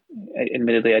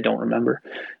admittedly, I don't remember.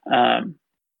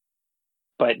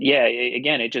 But yeah,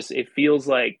 again, it feels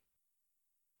like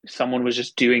someone was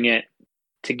just doing it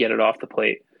to get it off the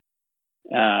plate.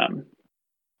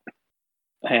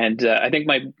 And I think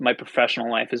my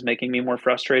professional life is making me more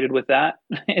frustrated with that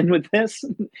and with this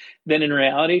than in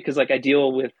reality. Because like I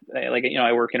deal with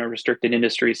I work in a restricted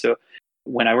industry, so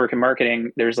when I work in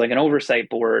marketing, there's like an oversight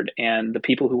board, and the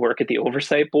people who work at the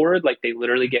oversight board, like they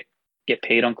literally get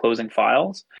paid on closing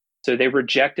files. So they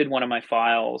rejected one of my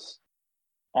files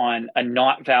on a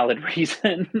not valid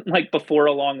reason, like before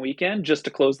a long weekend, just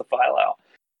to close the file out,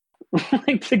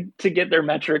 like to get their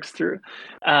metrics through.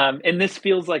 And this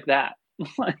feels like that.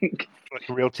 Like, Like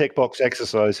a real tick box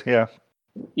exercise. Yeah.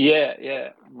 yeah.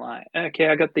 I'm like, okay,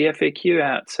 I got the FAQ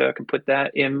out, so I can put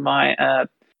that in my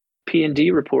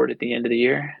P&D report at the end of the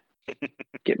year.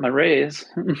 Get my raise.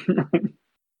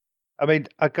 I mean,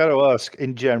 I got to ask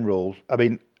in general. I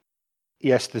mean,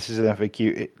 yes, this is an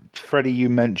FAQ. Freddie, you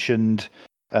mentioned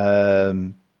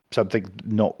something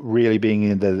not really being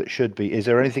in there that should be. Is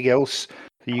there anything else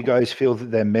that you guys feel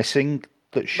that they're missing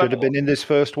that should have been in this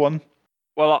first one?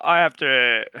 Well, I have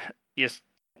to just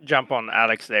jump on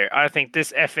Alex there. I think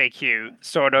this FAQ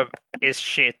sort of is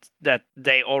shit that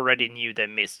they already knew they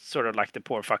missed, sort of like the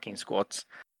poor fucking squats.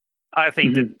 I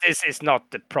think that this is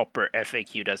not the proper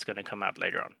FAQ that's going to come out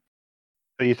later on.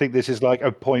 So you think this is like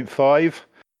a 0.5?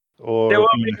 Or There will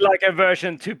be like a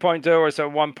version 2.0 or so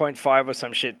 1.5 or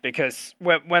some shit, because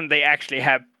when they actually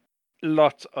have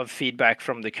lots of feedback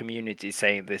from the community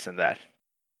saying this and that,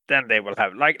 then they will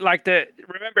have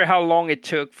remember how long it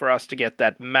took for us to get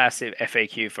that massive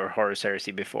FAQ for Horus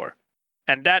Heresy before,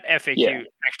 and that FAQ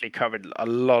actually covered a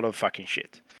lot of fucking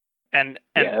shit. And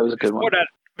it was a good one.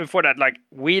 Before that, like,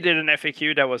 we did an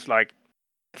FAQ that was like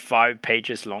 5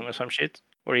 pages long or some shit,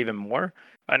 or even more.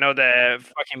 I know the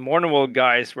fucking Mournival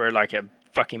guys were like a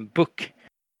fucking book.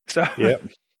 So yeah.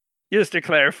 Just to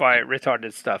clarify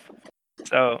retarded stuff.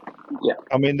 So yeah,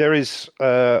 I mean, there is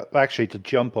actually, to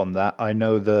jump on that, I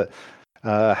know that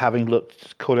having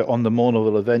caught it on the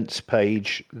Mournival events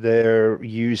page, they're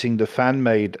using the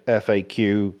fan-made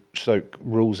FAQ, so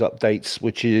rules updates,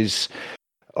 which is,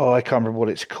 I can't remember what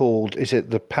it's called. Is it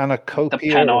the Panacopia? The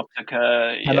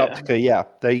Panoptica. Panoptica, yeah.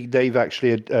 They've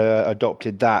actually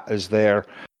adopted that as their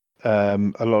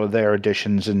a lot of their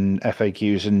additions and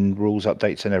FAQs and rules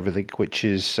updates and everything, which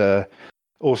is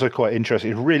also quite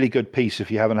interesting. It's a really good piece if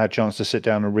you haven't had a chance to sit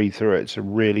down and read through it. It's a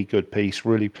really good piece.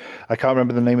 Really, I can't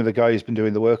remember the name of the guy who's been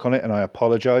doing the work on it, and I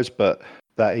apologize, but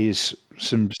that is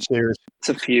some serious. It's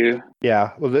a few.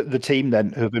 Yeah, well, the team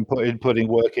then who've been putting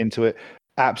work into it.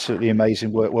 Absolutely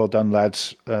amazing work. Well done,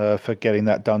 lads, for getting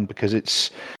that done, because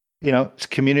it's, it's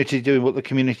community doing what the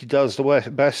community does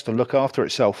the best to look after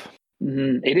itself.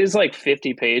 Mm-hmm. It is like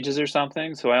 50 pages or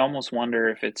something. So I almost wonder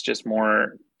if it's just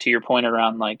more to your point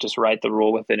around like just write the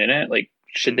rule with it in it. Like,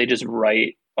 should they just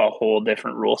write a whole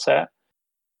different rule set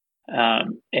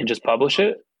and just publish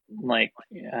it? Like,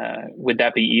 would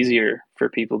that be easier for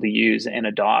people to use and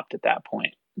adopt at that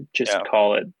point? Just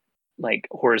call it like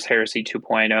Horus Heresy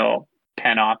 2.0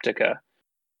 Panoptica,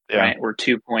 right? Or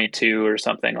 2.2 or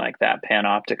something like that,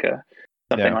 Panoptica,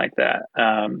 something like that.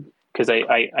 Because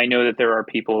I know that there are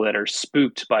people that are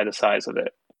spooked by the size of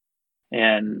it,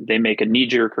 and they make a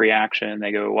knee-jerk reaction.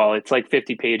 They go, well, it's like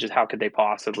 50 pages. How could they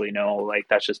possibly know? Like,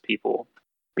 that's just people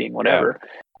being whatever.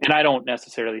 Yeah. And I don't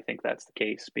necessarily think that's the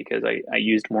case, because I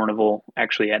used Mournival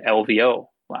actually at LVO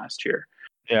last year.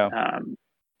 Yeah.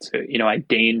 So, I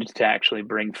deigned to actually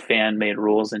bring fan-made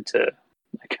rules into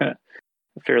like a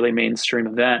fairly mainstream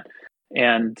event.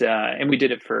 And we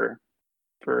did it for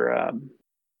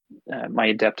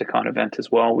my Adepticon event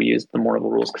as well. We used the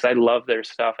Mournival rules because I love their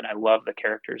stuff and I love the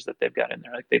characters that they've got in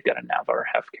there. Like, they've got a Navar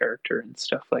Hef character and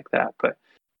stuff like that. But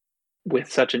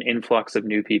with such an influx of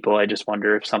new people, I just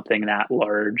wonder if something that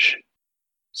large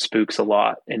spooks a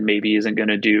lot and maybe isn't going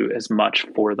to do as much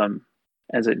for them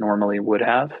as it normally would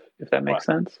have, if that makes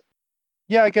sense.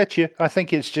 Yeah, I get you. I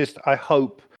think I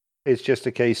hope it's just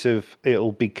a case of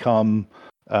it'll become,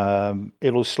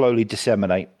 it'll slowly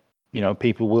disseminate.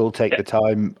 People will take the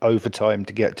time over time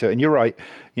to get to it. And you're right,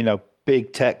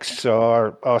 big texts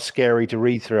are scary to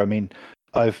read through. I mean,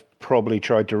 I've probably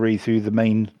tried to read through the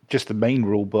main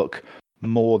rule book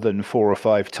more than 4 or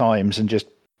 5 times, and just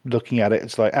looking at it,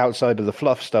 it's like, outside of the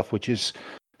fluff stuff, which is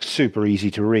super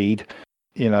easy to read,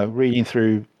 reading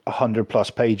through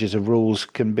 100+ pages of rules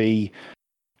can be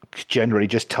generally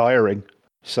just tiring.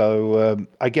 So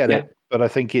I get it, but I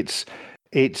think it's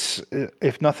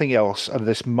if nothing else, and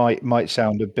this might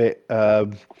sound a bit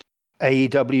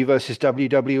AEW versus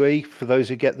WWE for those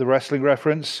who get the wrestling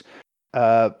reference.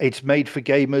 It's made for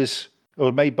gamers,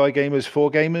 or made by gamers for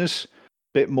gamers,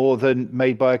 bit more than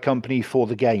made by a company for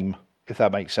the game, if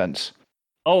that makes sense.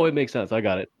 Oh, it makes sense. I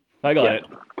got it. It.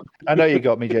 I know you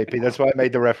got me, JP. That's why I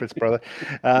made the reference, brother.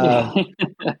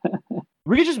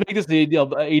 We could just make this the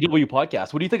AEW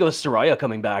podcast. What do you think of Saraya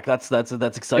coming back? That's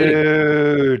exciting.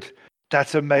 Dude,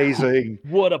 that's amazing.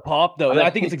 What a pop, though. I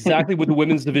think it's exactly what the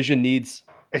women's division needs.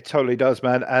 It totally does,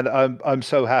 man, and I'm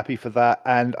so happy for that.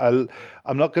 And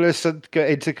I'm not going to get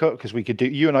into because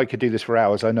you and I could do this for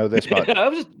hours. I know this much.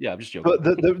 I'm just joking. But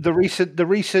the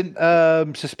recent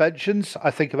suspensions,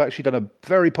 I think, have actually done a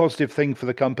very positive thing for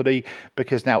the company,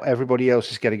 because now everybody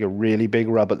else is getting a really big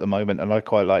rub at the moment, and I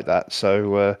quite like that.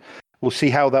 So we'll see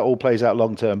how that all plays out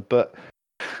long term. But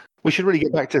we should really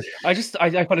get back to. I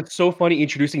find it so funny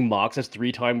introducing Mox as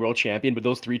 3-time world champion, but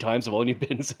those 3 times have only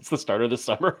been since the start of the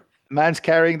summer. Man's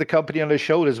carrying the company on his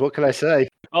shoulders. What can I say?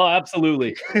 Oh,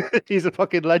 absolutely. He's a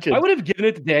fucking legend. I would have given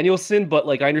it to Danielson, but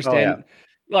like I understand.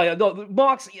 Like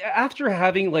Mox, after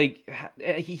having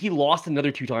he lost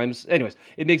another 2 times. Anyways,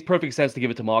 it makes perfect sense to give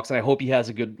it to Mox, and I hope he has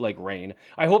a good reign.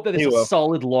 I hope that it's a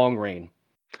solid long reign.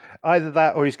 Either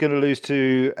that, or he's going to lose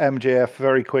to MJF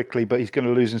very quickly, but he's going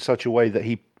to lose in such a way that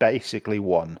he basically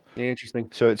won. Interesting.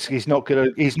 So he's not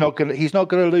going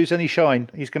to lose any shine.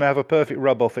 He's going to have a perfect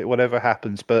rub off it, whatever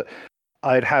happens. But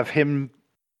I'd have him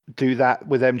do that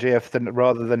with MJF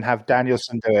rather than have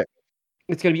Danielson do it.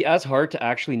 It's going to be as hard to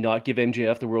actually not give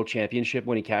MJF the world championship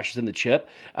when he cashes in the chip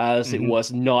as it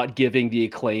was not giving the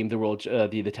Acclaim the world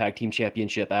the tag team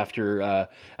championship after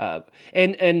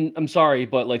and I'm sorry,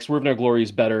 but like Swerve in Our Glory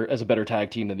is better as a better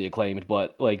tag team than the Acclaimed,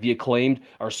 but like the Acclaimed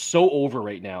are so over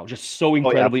right now, just so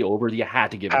incredibly over that you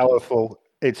had to give powerful.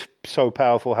 It's so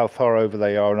powerful how far over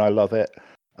they are, and I love it.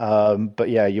 But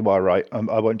yeah, you are right.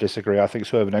 I won't disagree. I think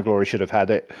Swerve in Our Glory should have had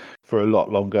it for a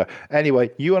lot longer. Anyway,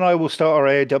 you and I will start our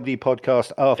AEW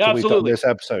podcast after we've done this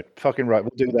episode. Fucking right,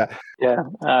 we'll do that.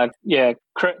 Yeah.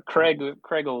 Craig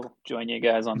will join you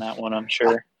guys on that one, I'm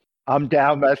sure. I'm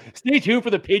down, man. Stay tuned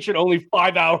for the patron-only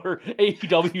 5-hour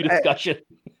AEW discussion.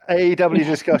 AEW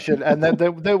discussion, and then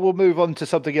we'll move on to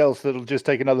something else that'll just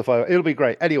take another 5 hours. It'll be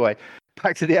great. Anyway,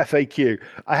 back to the FAQ.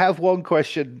 I have a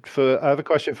question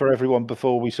for everyone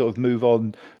before we sort of move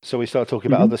on, so we start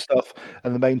talking about other stuff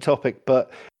and the main topic.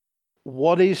 But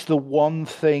what is the one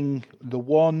thing, the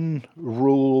one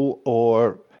rule,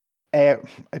 or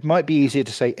it might be easier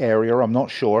to say area, I'm not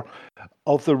sure,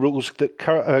 of the rules that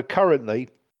currently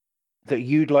that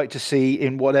you'd like to see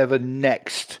in whatever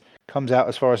next comes out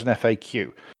as far as an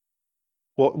FAQ?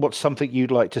 What's something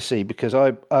you'd like to see? Because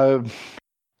I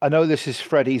know this is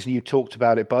Freddie's and you talked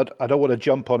about it, Bud. I don't want to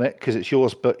jump on it because it's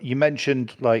yours, but you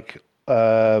mentioned what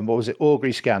was it?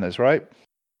 Augury scanners, right?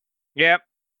 Yep.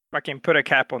 Fucking put a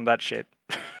cap on that shit.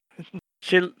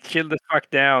 chill the fuck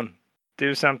down.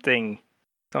 Do something.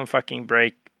 Don't fucking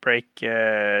break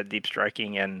deep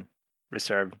striking and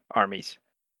reserve armies.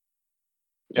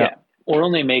 Yeah. Or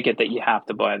only make it that you have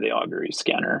to buy the augury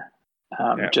scanner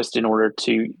just in order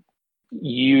to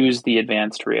use the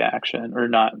advanced reaction, or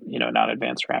not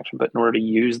advanced reaction, but in order to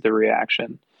use the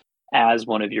reaction as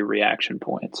one of your reaction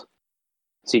points.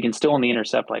 So you can still only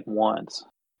intercept like once,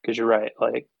 because you're right,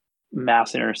 like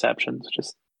mass interceptions,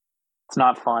 just it's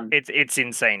not fun. It's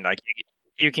insane. Like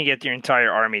you can get your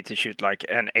entire army to shoot like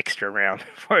an extra round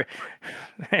for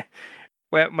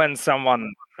when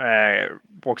someone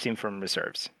walks in from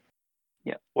reserves.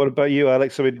 Yeah. What about you,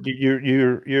 Alex? I mean,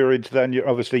 you're into that, and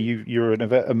you're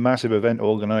a massive event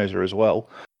organizer as well.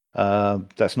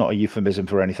 That's not a euphemism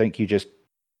for anything. You just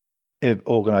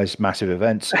organize massive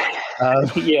events.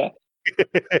 Yeah.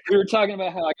 We were talking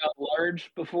about how I got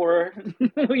large before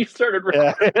we started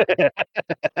recording.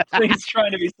 He's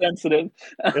trying to be sensitive.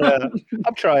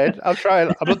 I'm trying. I'm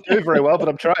not doing very well, but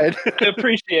I'm trying. I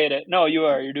appreciate it. No, you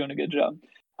are. You're doing a good job.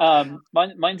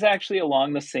 Mine's actually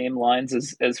along the same lines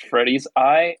as Freddie's.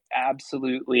 I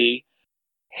absolutely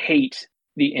hate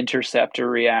the interceptor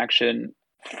reaction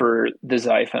for the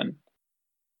Xiphon.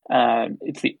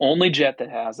 It's the only jet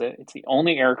that has it. It's the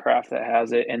only aircraft that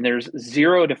has it, and there's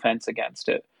zero defense against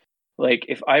it. Like,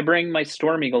 if I bring my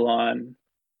Storm Eagle on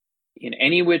in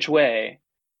any which way,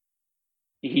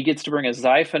 he gets to bring a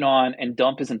Xiphon on and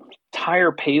dump his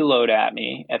entire payload at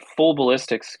me at full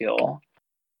ballistic skill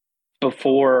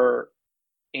before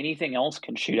anything else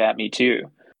can shoot at me too.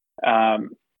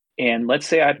 And let's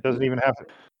say it doesn't even happen.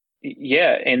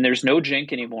 Yeah, and there's no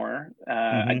Jink anymore.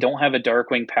 I don't have a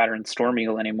Darkwing pattern Storm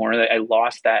Eagle anymore. I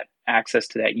lost that access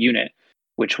to that unit,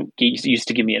 which used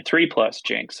to give me a 3+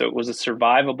 Jink. So it was a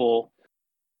survivable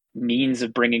means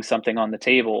of bringing something on the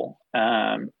table.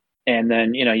 And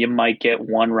then, you might get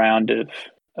one round of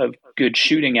good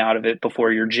shooting out of it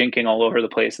before you're jinking all over the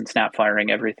place and snap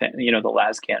firing everything, the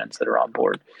las cannons that are on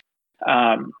board.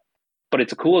 But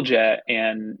it's a cool jet,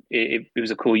 and it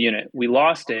was a cool unit. We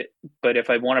lost it, but if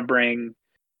I want to bring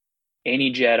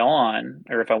any jet on,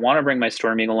 or if I want to bring my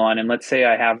Storm Eagle on, and let's say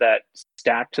I have that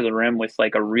stacked to the rim with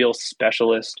like a real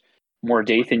specialist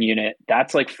Mordathan unit,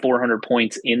 that's like 400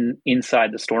 points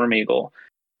inside the Storm Eagle.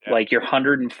 Yeah. Like your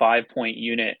 105 point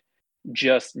unit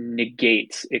just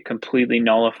negates, it completely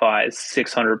nullifies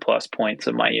 600+ points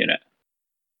of my unit,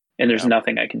 and there's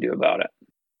nothing I can do about it.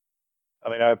 I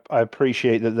mean, I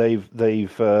appreciate that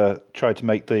they've tried to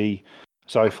make the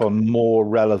Xiphon more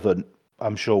relevant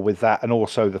I'm sure with that, and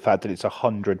also the fact that it's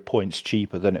 100 points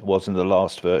cheaper than it was in the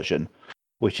last version,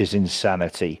 which is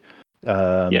insanity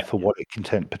for what it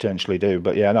can potentially do.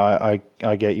 But yeah, no,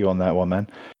 I get you on that one, man.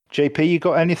 JP, you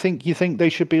got anything you think they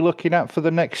should be looking at for the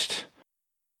next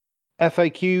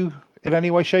FAQ in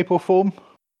any way, shape, or form?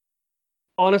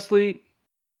 Honestly,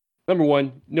 number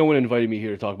one, no one invited me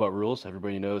here to talk about rules.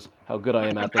 Everybody knows how good I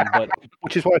am at them. But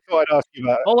which is why I thought I'd ask you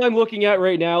about it. All I'm looking at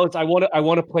right now is I want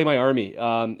to play my army,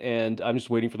 and I'm just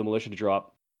waiting for the militia to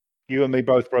drop. You and me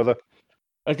both, brother.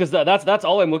 Because that's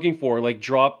all I'm looking for. Like,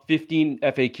 drop 15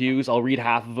 FAQs. I'll read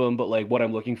half of them, but like what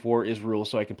I'm looking for is rules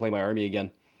so I can play my army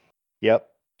again.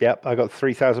 Yep, I got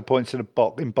 3,000 points in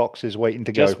boxes waiting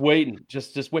to go. Just waiting,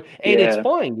 just wait, and it's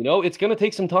fine. You know, it's gonna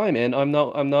take some time, and I'm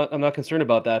not concerned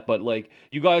about that. But like,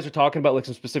 you guys are talking about like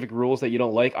some specific rules that you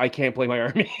don't like. I can't play my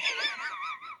army.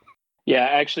 Yeah,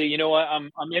 actually, you know what?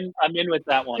 I'm in with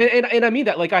that one. And I mean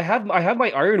that. Like, I have my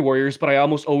Iron Warriors, but I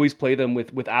almost always play them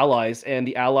with allies, and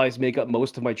the allies make up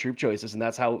most of my troop choices, and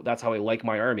that's how I like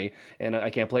my army. And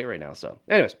I can't play it right now. So,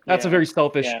 anyways, that's a very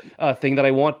selfish thing that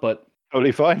I want, but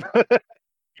totally fine.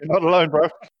 You're not alone, bro.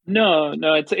 No,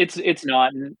 it's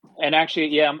not, and actually,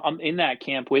 yeah, I'm in that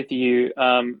camp with you.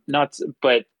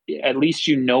 But at least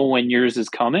you know when yours is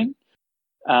coming.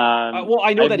 Well,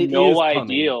 I know that it is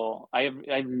coming. I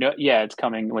have no, it's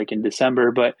coming like in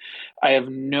December, but I have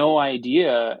no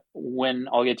idea when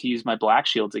I'll get to use my Black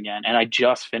Shields again, and I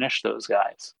just finished those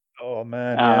guys. Oh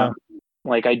man, yeah.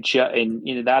 Like and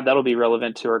you know that'll be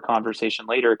relevant to our conversation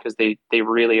later because they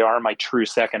really are my true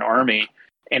second army.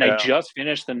 And I just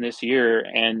finished them this year,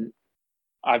 and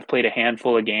I've played a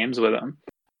handful of games with them.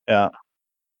 Yeah.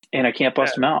 And I can't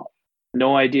bust them out.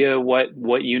 No idea what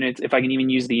units, if I can even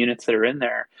use the units that are in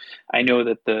there. I know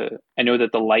that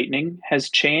the lightning has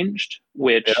changed,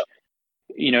 which,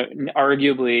 you know,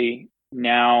 arguably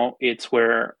now it's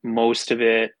where most of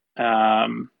it,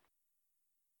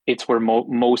 it's where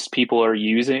most people are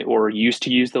using or used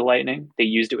to use the lightning. They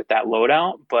used it with that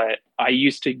loadout, but I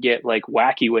used to get like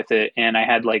wacky with it, and I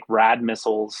had like rad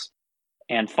missiles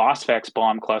and Phosphex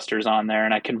bomb clusters on there,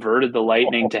 and I converted the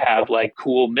lightning to have like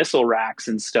cool missile racks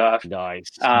and stuff. Nice.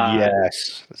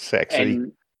 Yes, sexy.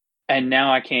 And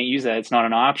now I can't use that. It's not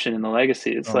an option in the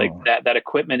Legacy. It's like that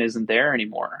equipment isn't there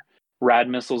anymore. Rad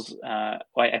missiles,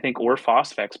 I think, or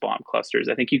Phosphex bomb clusters.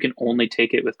 I think you can only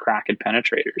take it with Kraken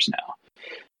penetrators now.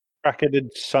 Kraken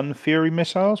Sun Fury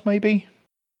missiles, maybe?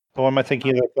 Or am I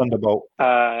thinking of the Thunderbolt?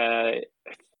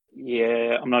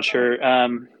 Yeah, I'm not sure.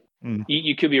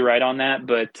 You could be right on that,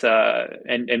 but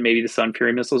and maybe the Sun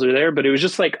Fury missiles are there, but it was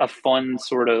just like a fun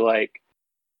sort of like,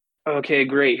 okay,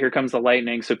 great, here comes the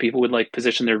lightning. So people would like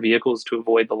position their vehicles to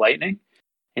avoid the lightning.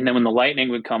 And then when the lightning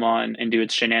would come on and do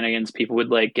its shenanigans, people would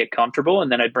like get comfortable.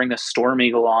 And then I'd bring the Storm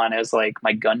Eagle on as like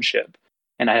my gunship.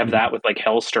 And I have that with like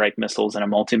Hellstrike missiles and a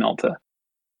multi-melta.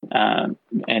 And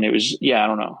it was, I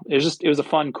don't know. It was a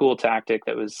fun, cool tactic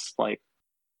that was like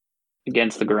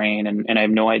against the grain. And I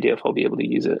have no idea if I'll be able to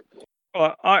use it.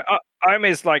 Well, I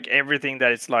miss like everything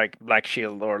that is like Black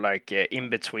Shield or like in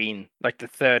between, like the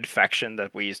third faction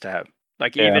that we used to have.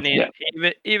 Like even in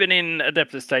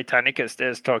Adeptus Titanicus,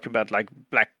 there's talking about like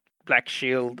Black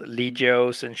Shield,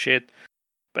 Legios and shit.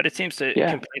 But it seems to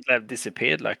completely have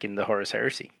disappeared, like in the Horus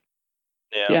Heresy.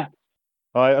 Yeah.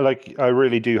 I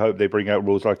really do hope they bring out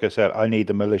rules. Like I said, I need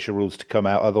the militia rules to come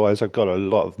out. Otherwise, I've got a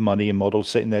lot of money and models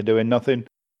sitting there doing nothing,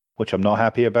 which I'm not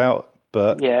happy about.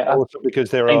 But also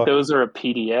because I think those are a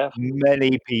PDF.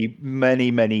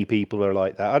 Many people are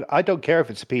like that. I don't care if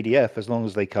it's a PDF as long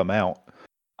as they come out.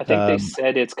 I think they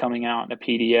said it's coming out in a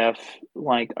PDF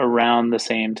like around the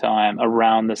same time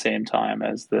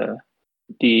as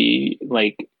the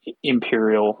like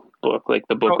Imperial book, like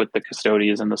the book with the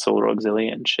Custodians and the Solar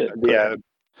Auxilia and shit.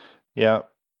 Yeah.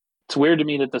 It's weird to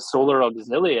me that the Solar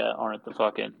Auxilia aren't the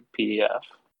fucking PDF.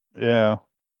 Yeah.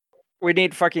 We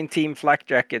need fucking Team Flak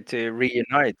Jacket to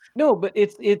reunite. No, but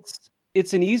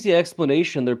it's an easy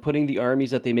explanation. They're putting the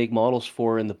armies that they make models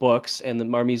for in the books, and the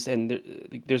armies, and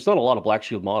there's not a lot of Black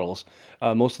Shield models.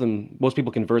 Most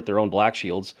people convert their own Black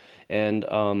Shields, and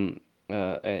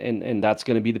that's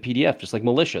going to be the PDF, just like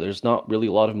militia. There's not really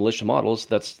a lot of militia models.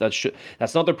 That's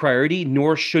not their priority,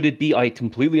 nor should it be. I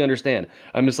completely understand.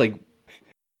 I'm just like,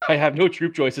 I have no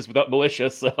troop choices without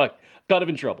militia, so I'm kind of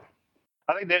in trouble.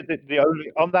 I think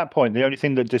the only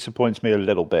thing that disappoints me a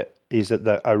little bit is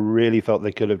that I really felt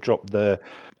they could have dropped a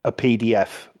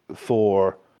PDF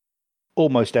for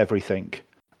almost everything.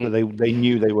 They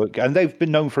knew they were, and they've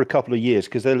been known for a couple of years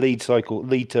because their lead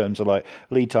times are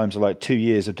like 2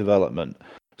 years of development.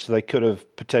 So they could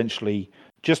have potentially,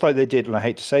 just like they did, and I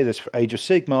hate to say this, for Age of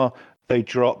Sigmar, they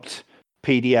dropped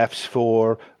PDFs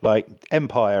for like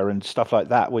Empire and stuff like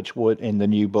that, which would in the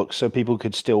new book, so people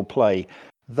could still play.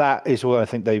 That is where I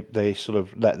think they sort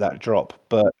of let that drop.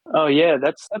 But Oh yeah,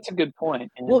 that's a good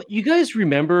point. Yeah. Well, you guys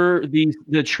remember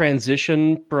the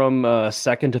transition from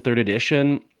second to third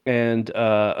edition, and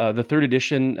the third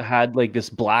edition had like this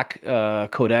black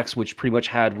codex, which pretty much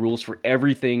had rules for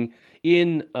everything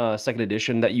in second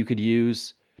edition that you could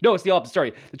use. No, it's the opposite.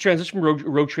 Sorry, the transition from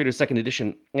Rogue Trader to second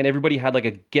edition, and everybody had like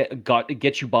a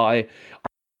get you by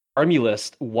army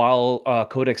list while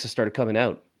codexes started coming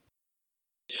out.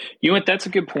 You know what? That's a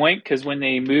good point, because when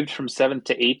they moved from 7th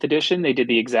to 8th edition, they did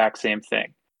the exact same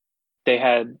thing. They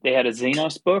had a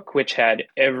Xenos book which had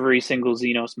every single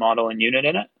Xenos model and unit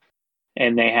in it,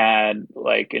 and they had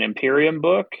like an Imperium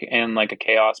book and like a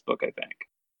Chaos book, I think.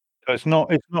 it's not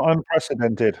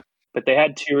unprecedented. But they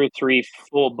had 2 or 3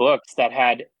 full books that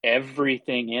had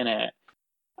everything in it.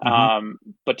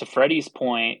 But to Freddie's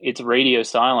point, it's radio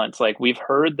silence. Like, we've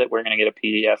heard that we're going to get a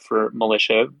PDF for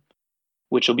Militia,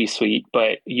 which will be sweet,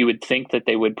 but you would think that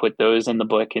they would put those in the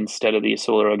book instead of the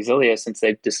Solar Auxilia, since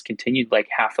they've discontinued like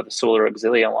half of the Solar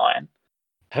Auxilia line.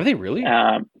 Have they really?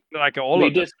 Like all They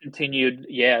of them. discontinued,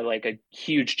 like a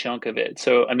huge chunk of it.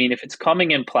 So, I mean, if it's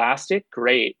coming in plastic,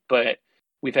 great, but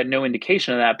we've had no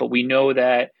indication of that. But we know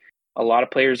that a lot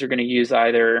of players are going to use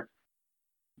either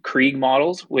Krieg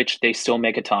models, which they still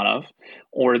make a ton of,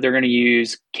 or they're going to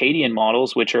use Cadian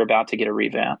models, which are about to get a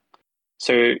revamp.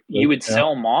 So you would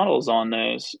sell models on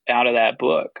those out of that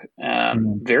book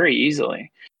very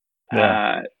easily.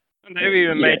 Yeah. They've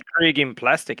even made Krieg in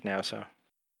plastic now, so.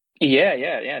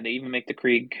 Yeah. They even make the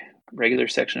Krieg regular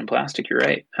section in plastic. You're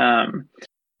right.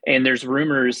 And there's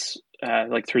rumors,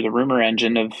 like through the rumor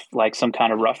engine, of like some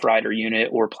kind of Rough Rider unit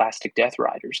or Plastic Death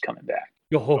Riders coming back.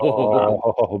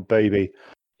 Oh, baby.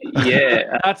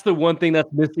 Yeah. That's the one thing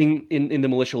that's missing in the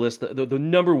militia list. The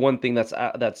number one thing that's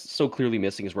so clearly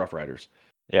missing is Rough Riders.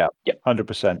 Yeah. Yep.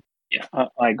 100%. Yeah,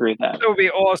 I agree with that. It would be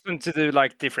awesome to do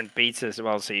like different beats as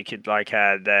well. So you could like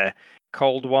have the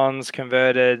cold ones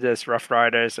converted as Rough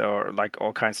Riders, or like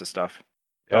all kinds of stuff.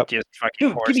 Not just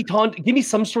fucking Dude, give me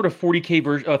some sort of 40K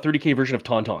version, 30K version of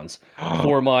Tauntauns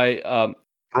for my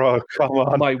Bro, come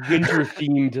on. my winter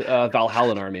themed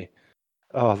Valhallan army.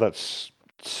 Oh, that's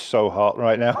so hot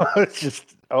right now. It's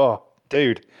just, oh,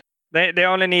 dude. They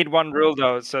only need one rule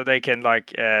though, so they can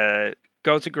like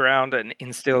go to ground and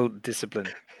instill discipline.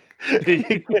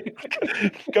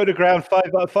 Go to ground,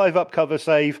 5 up cover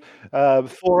save,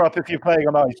 4 up if you're playing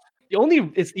on ice.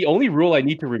 It's the only rule I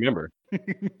need to remember.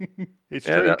 It's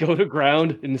Yeah, true. Go to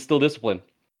ground and instill discipline.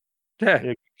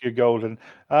 Yeah. You're golden.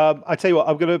 I tell you what,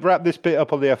 I'm going to wrap this bit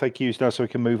up on the FAQs now so we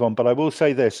can move on. But I will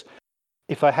say this: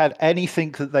 if I had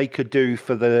anything that they could do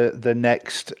for the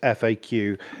next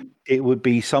FAQ, it would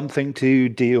be something to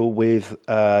deal with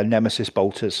Nemesis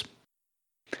bolters.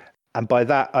 And by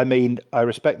that, I mean, I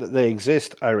respect that they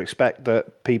exist. I respect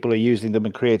that people are using them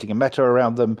and creating a meta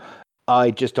around them.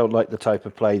 I just don't like the type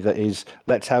of play that is,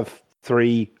 let's have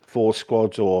 3-4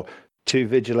 squads or 2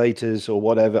 vigilators or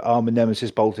whatever, armored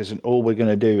Nemesis bolters, and all we're going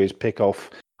to do is pick off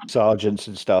sergeants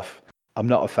and stuff. I'm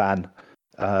not a fan.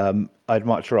 I'd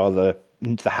much rather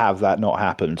to have that not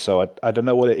happen. So I don't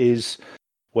know what it is,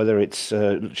 whether it's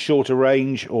shorter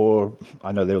range or,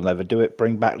 I know they'll never do it,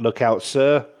 bring back Lookout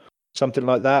Sir. Something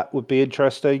like that would be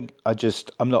interesting.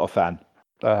 I'm not a fan.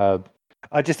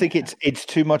 I just think it's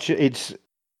too much.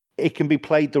 It can be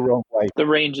played the wrong way. The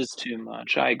range is too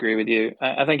much. I agree with you.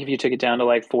 I think if you took it down to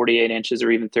like 48 inches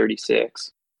or even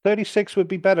 36. 36 would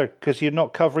be better because you're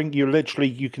not covering.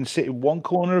 You can sit in one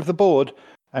corner of the board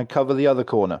and cover the other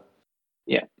corner.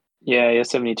 Yeah.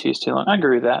 72 is too long. I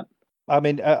agree with that. I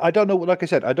mean, I don't know. Like I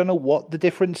said, I don't know what the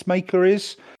difference maker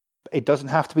is. It doesn't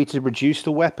have to be to reduce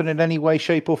the weapon in any way,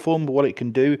 shape, or form, what it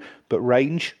can do. But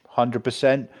range,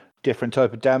 100%. Different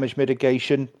type of damage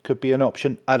mitigation could be an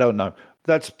option. I don't know.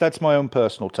 That's my own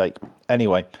personal take.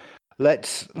 Anyway,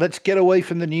 let's get away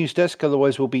from the news desk.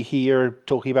 Otherwise, we'll be here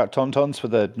talking about Tauntauns for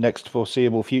the next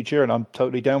foreseeable future, and I'm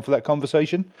totally down for that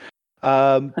conversation.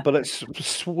 But let's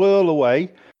swirl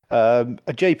away.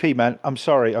 JP, man, I'm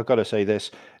sorry, I've got to say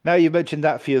this. Now you mentioned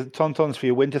that for your Tauntauns for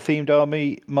your winter-themed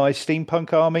army, my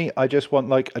steampunk army, I just want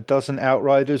like a dozen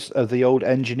outriders of the old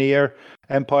Empire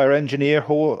Engineer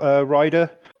rider.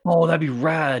 Oh, that'd be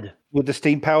rad. With the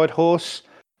steam-powered horse.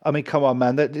 I mean, come on,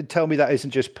 man. Tell me that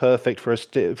isn't just perfect for a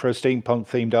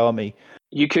steampunk-themed army.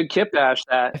 You could kit bash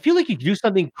that. I feel like you could do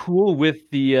something cool with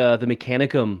the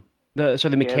Mechanicum The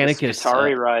Mechanicus.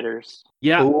 Skitarii riders.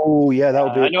 Yeah. Oh, yeah, that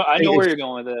would be. I know where you're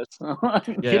going with this.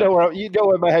 Yeah. You know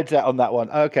where my head's at on that one.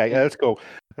 Okay, yeah, that's cool.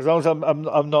 As long as I'm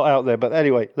not out there. But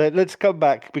anyway, let's come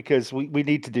back because we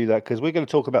need to do that because we're going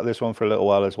to talk about this one for a little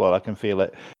while as well. I can feel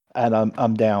it, and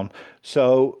I'm down.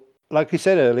 So, like we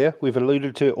said earlier, we've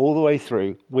alluded to it all the way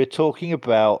through. We're talking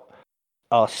about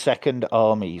our second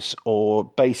armies, or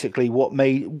basically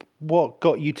what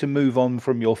got you to move on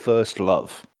from your first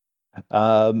love.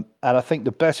 And I think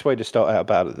the best way to start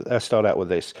out with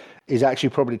this is actually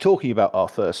probably talking about our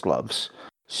first loves.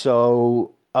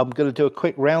 So I'm going to do a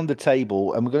quick round the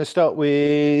table, and we're going to start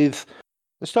with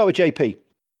JP.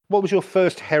 What was your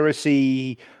first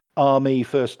heresy army,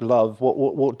 first love?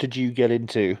 What did you get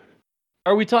into?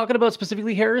 Are we talking about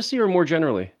specifically heresy or more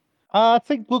generally? I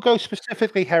think we'll go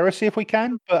specifically heresy if we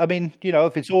can, but I mean,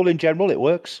 if it's all in general, it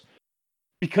works.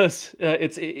 Because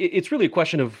it's really a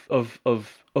question of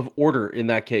order in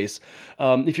that case.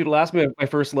 If you'd asked me my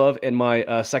first love and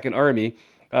my second army,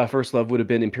 first love would have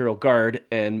been Imperial Guard,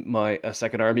 and my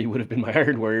second army would have been my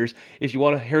Iron Warriors. If you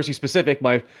want a heresy specific,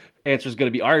 my answer is going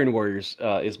to be Iron Warriors.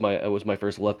 Was my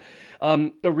first love.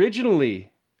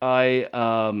 Originally,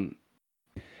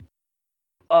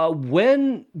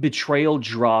 when Betrayal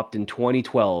dropped in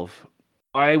 2012,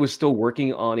 I was still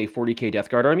working on a 40k Death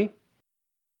Guard army.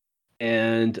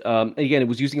 And again, it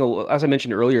was using, as I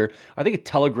mentioned earlier, I think it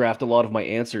telegraphed a lot of my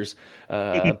answers.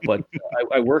 But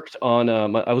I worked on,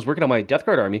 I was working on my Death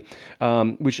Guard army,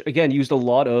 which again used a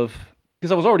lot of,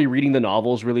 because I was already reading the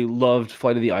novels, really loved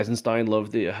Flight of the Eisenstein,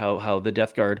 loved how the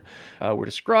Death Guard were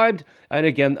described. And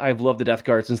again, I've loved the Death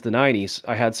Guard since the 90s.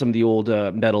 I had some of the old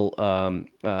metal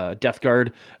Death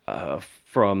Guard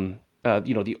from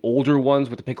the older ones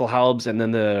with the Pickelhaubes, and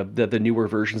then the newer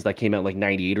versions that came out like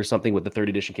 98 or something with the 3rd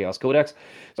edition Chaos Codex.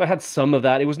 So I had some of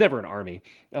that. It was never an army.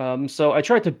 So I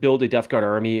tried to build a Death Guard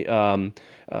army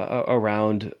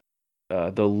around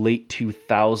the late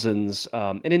 2000s.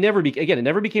 And it never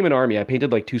became an army. I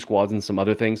painted like 2 squads and some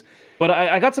other things. But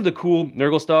I got some of the cool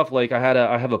Nurgle stuff. Like I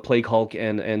have a Plague Hulk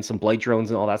and some Blight drones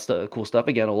and all that cool stuff.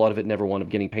 Again, a lot of it never wound up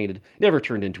getting painted. Never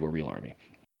turned into a real army.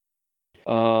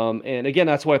 And again,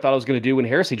 that's what I thought I was going to do when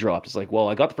Heresy dropped. It's like, well,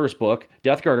 I got the first book,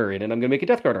 Death Guard are in, and I'm going to make a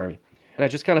Death Guard army. And I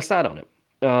just kind of sat on it.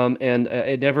 And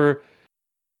it never,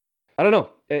 I don't know,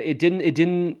 it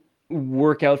didn't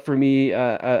work out for me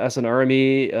as an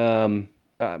army. I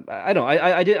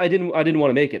didn't want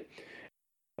to make it.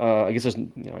 I guess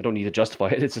I don't need to justify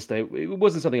it. It's just that it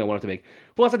wasn't something I wanted to make.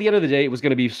 Plus, at the end of the day, it was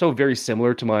going to be so very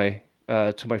similar to my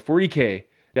 40k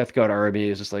Death Guard army.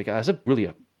 It's just like, is it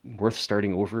really worth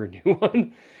starting over a new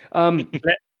one?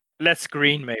 Let's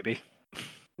green maybe.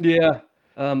 Yeah.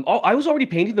 I was already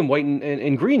painting them white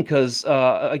and green because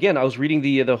again, I was reading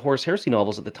the Horus Heresy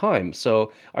novels at the time,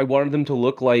 so I wanted them to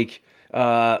look like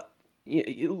they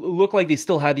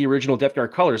still had the original Death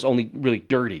Guard colors, only really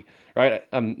dirty, right?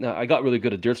 I got really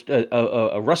good at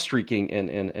rust streaking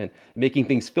and making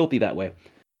things filthy that way.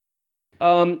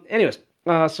 Anyways.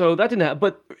 So that didn't happen.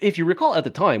 But if you recall, at the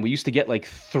time, we used to get like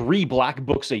 3 black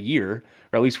books a year,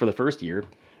 or at least for the first year,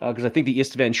 because I think the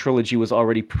Istvan trilogy was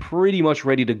already pretty much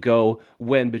ready to go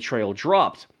when Betrayal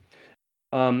dropped.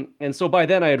 And so by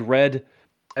then I had read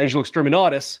Angelo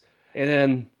Exterminatus, and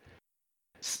then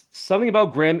something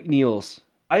about Graham McNeil's.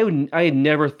 I had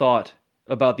never thought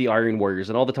about the Iron Warriors,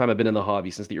 and all the time I've been in the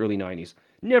hobby since the early 90s.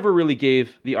 Never really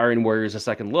gave the Iron Warriors a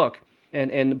second look.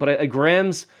 But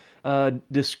Graham's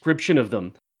description of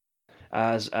them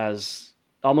as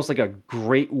almost like a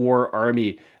Great War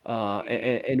army,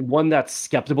 and one that's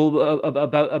skeptical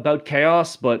about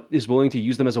chaos, but is willing to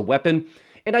use them as a weapon.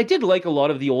 And I did like a lot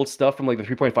of the old stuff from like the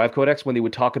 3.5 Codex when they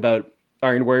would talk about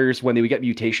Iron Warriors. When they would get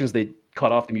mutations, they'd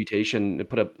cut off the mutation and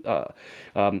put a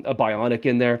bionic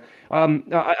in there. I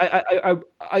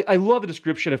love the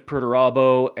description of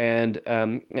Perturabo and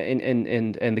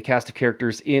the cast of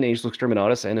characters in Angelo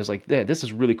Exterminatus, and it's like, yeah, this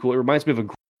is really cool. It reminds me of a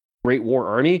Great War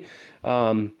army,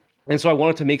 and so I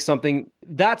wanted to make something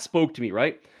that spoke to me,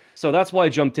 right? So that's why I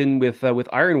jumped in with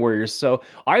Iron Warriors. So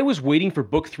I was waiting for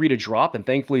Book 3 to drop, and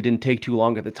thankfully it didn't take too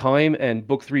long at the time. And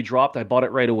Book 3 dropped. I bought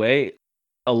it right away,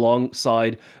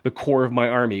 alongside the core of my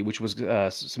army, which was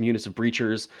some units of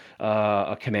breachers,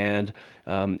 a command,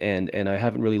 and I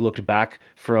haven't really looked back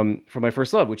from my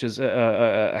first love, which is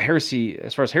a heresy,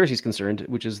 as far as heresy is concerned,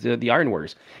 which is the Iron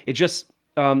Warriors. It just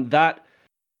that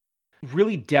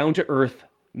really down to earth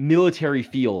military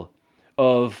feel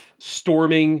of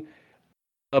storming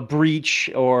a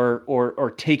breach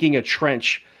or taking a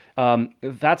trench.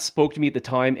 That spoke to me at the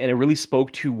time, and it really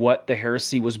spoke to what the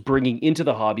Heresy was bringing into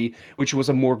the hobby, which was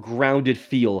a more grounded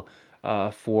feel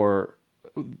for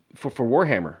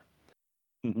Warhammer.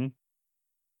 Mm-hmm.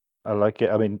 I like it.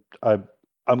 I mean, I'm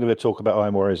going to talk about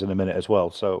Iron Warriors in a minute as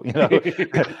well. So I thought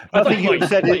you might. I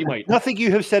thought you might. Nothing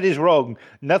you have said is wrong.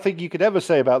 Nothing you could ever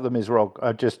say about them is wrong.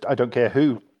 I don't care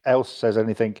who else says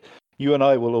anything. You and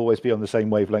I will always be on the same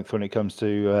wavelength when it comes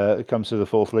to the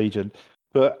Fourth Legion.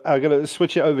 But I'm going to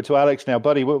switch it over to Alex now,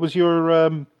 buddy. What was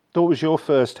your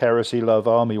first Heresy love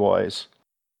army wise?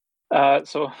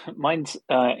 So mine's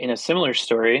in a similar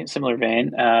story, similar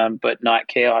vein, but not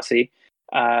chaosy.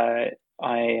 Well,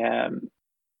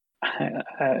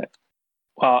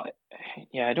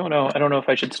 yeah, I don't know. I don't know if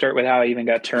I should start with how I even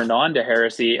got turned on to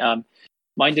Heresy.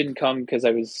 Mine didn't come because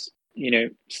I was,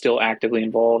 still actively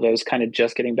involved. I was kind of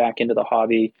just getting back into the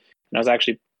hobby, and I was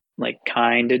actually like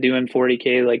kind of doing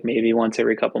 40K, like maybe once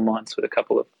every couple months with a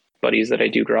couple of buddies that I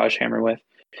do Garage Hammer with.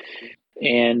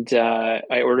 And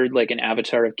I ordered like an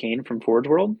Avatar of Khaine from Forge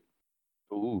World.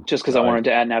 Ooh, just because I wanted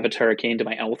to add an Avatar of Khaine to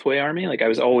my Elfway army. Like I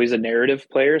was always a narrative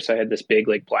player, so I had this big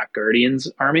like Black Guardians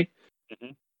army,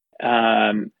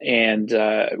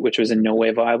 which was in no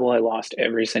way viable. I lost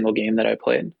every single game that I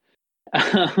played,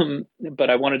 but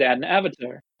I wanted to add an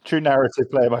Avatar. True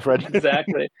narrative player, my friend.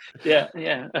 Exactly. Yeah.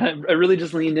 I really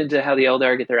just leaned into how the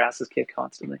Eldar get their asses kicked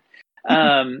constantly.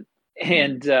 But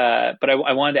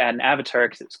I wanted to add an Avatar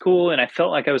because it was cool, and I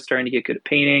felt like I was starting to get good at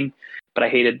painting, but I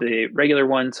hated the regular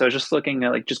one. So I was just looking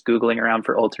at just Googling around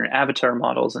for alternate Avatar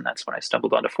models, and that's when I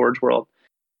stumbled onto Forge World.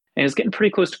 And it was getting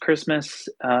pretty close to Christmas.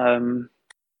 Must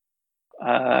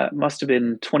have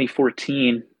been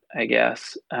 2014, I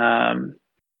guess.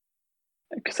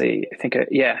 Because I think,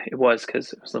 it was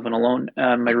because I was living alone.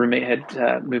 My roommate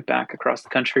had moved back across the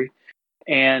country.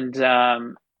 And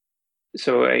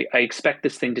so I expect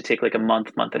this thing to take like a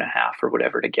month and a half or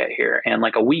whatever to get here. And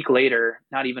like a week later,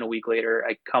 not even a week later,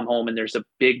 I come home and there's a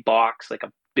big box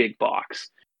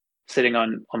sitting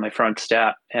on my front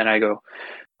step. And I go,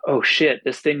 oh shit,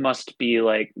 this thing must be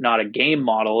like not a game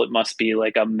model. It must be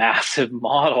like a massive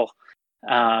model.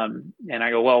 And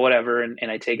I go, well, whatever. And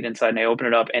I take it inside and I open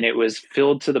it up and it was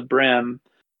filled to the brim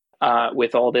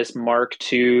with all this Mark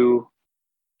II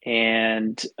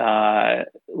and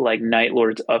like Night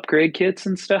Lord's upgrade kits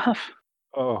and stuff.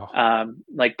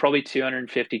 Like probably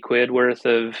 250 quid worth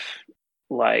of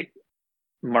like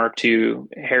Mark II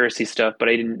Heresy stuff, but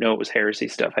I didn't know it was Heresy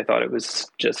stuff. I thought it was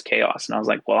just Chaos. And I was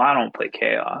like, well, I don't play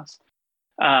Chaos.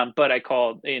 But I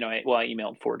called, I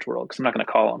emailed Forge World because I'm not going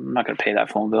to call them. I'm not going to pay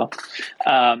that phone bill.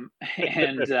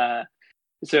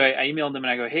 So I emailed them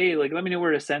and I go, hey, like, let me know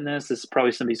where to send this. This is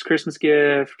probably somebody's Christmas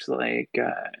gift. Like,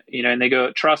 and they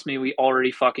go, trust me, we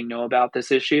already fucking know about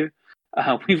this issue.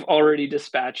 We've already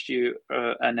dispatched you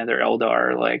another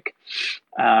Eldar. Like,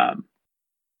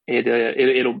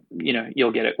 it'll,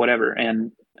 you'll get it, whatever.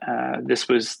 And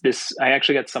this, I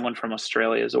actually got someone from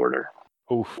Australia's order.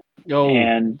 Oof. Oh.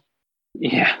 And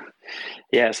yeah.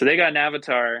 So they got an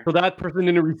Avatar. So that person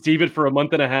didn't receive it for a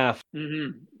month and a half.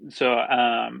 Mm-hmm. So,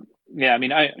 I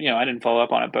mean, I didn't follow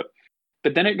up on it, but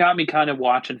then it got me kind of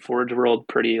watching Forge World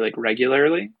pretty like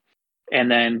regularly.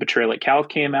 And then Betrayal at Calth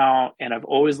came out, and I've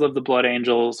always loved the Blood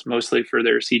Angels, mostly for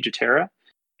their Siege of Terra,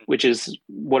 which is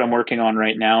what I'm working on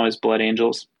right now is Blood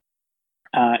Angels.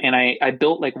 And I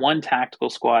built like one tactical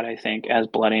squad, I think, as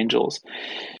Blood Angels,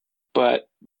 but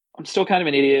I'm still kind of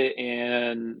an idiot,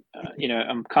 and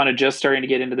I'm kind of just starting to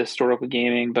get into the historical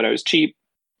gaming, but I was cheap,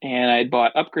 and I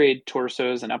bought upgrade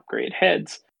torsos and upgrade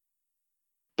heads,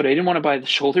 but I didn't want to buy the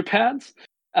shoulder pads,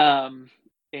 and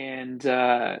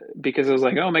because I was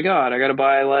like, oh my god, I got to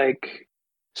buy like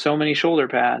so many shoulder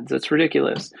pads, that's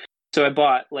ridiculous. So I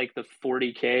bought like the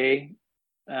 40K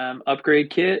upgrade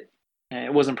kit, and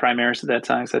it wasn't Primaris at that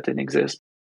time, because that didn't exist.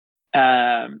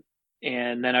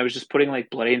 And then I was just putting like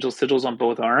Blood Angel sigils on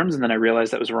both arms, and then I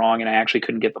realized that was wrong, and I actually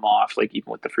couldn't get them off, like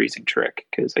even with the freezing trick,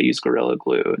 because I used Gorilla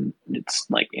Glue and it's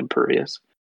like impervious.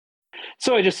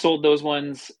 So I just sold those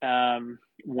ones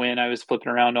when I was flipping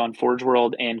around on Forge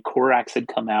World, and Corax had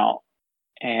come out,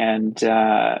 and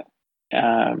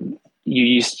when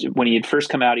he had first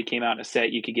come out, he came out in a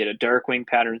set. You could get a Darkwing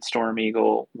patterned Storm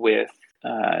Eagle with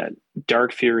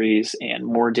Dark Furies and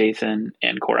Mordathan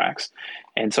and Corax.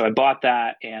 And so I bought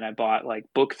that, and I bought like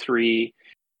book 3,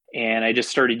 and I just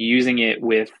started using it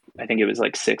with, I think it was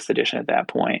like 6th edition at that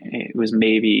point. It was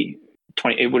maybe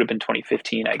it would have been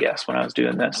 2015, I guess, when I was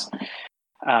doing this.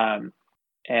 And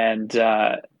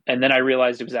then I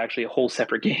realized it was actually a whole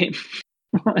separate game.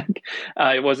 Like,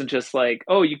 it wasn't just like,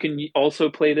 oh, you can also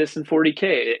play this in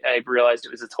 40K. I realized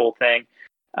it was its whole thing.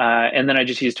 And then I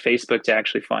just used Facebook to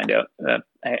actually find out.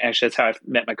 Actually, that's how I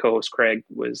met my co-host Craig,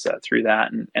 was through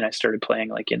that, and I started playing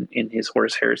like in his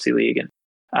Horus Heresy League. And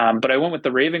but I went with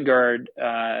the Raven Guard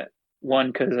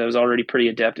one because I was already pretty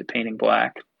adept at painting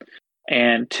black,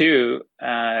 and two,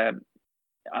 I've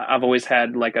always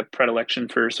had like a predilection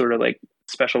for sort of like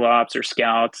special ops or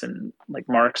scouts and like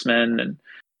marksmen,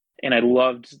 and I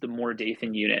loved the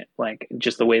Mordathan unit, like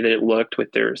just the way that it looked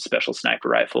with their special sniper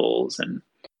rifles and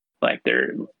like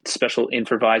their special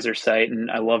improviser sight. And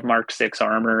I love Mark 6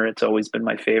 armor. It's always been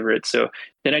my favorite. So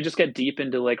then I just got deep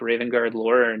into like Raven Guard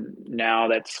lore, and now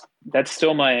that's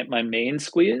still my main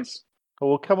squeeze.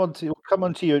 Well, we'll come on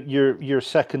to your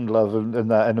second love and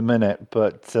that in a minute,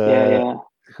 but Yeah.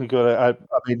 we got. I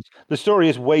mean, the story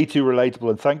is way too relatable,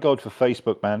 and thank God for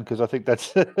Facebook, man, because I think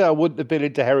that's I wouldn't have been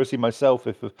into heresy myself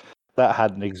if that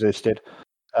hadn't existed.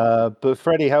 But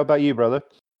Freddie, how about you, brother?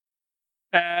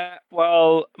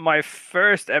 Well, my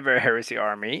first ever heresy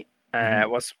army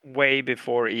was way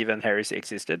before even heresy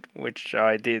existed, which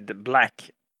I did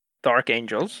Black Dark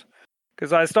Angels,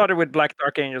 because I started with Black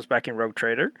Dark Angels back in Rogue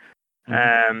Trader.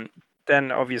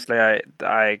 Then obviously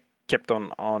I kept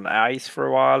on ice for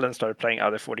a while and started playing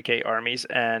other 40k armies,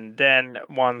 and then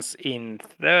once in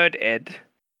third ed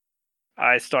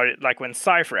I started, like when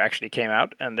Cypher actually came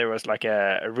out and there was like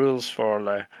a rules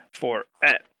for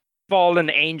fallen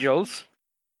angels.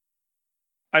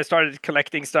 I started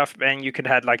collecting stuff, and you could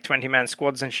have like 20-man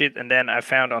squads and shit, and then I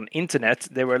found on internet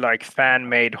there were like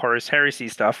fan-made Horus Heresy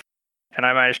stuff, and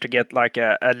I managed to get like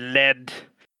a lead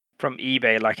from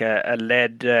eBay, like a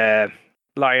lead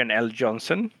Lion L.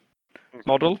 Johnson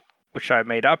model, which I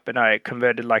made up, and I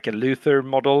converted like a Luther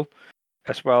model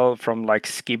as well from like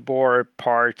Skibor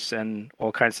parts and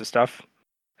all kinds of stuff.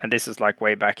 And this is like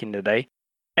way back in the day.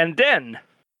 And then,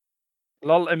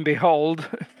 lol and behold,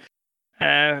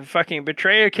 fucking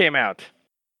Betrayer came out.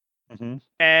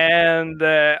 And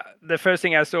the first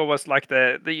thing I saw was like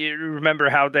the you remember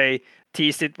how they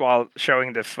teased it while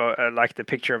showing the like the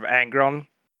picture of Angron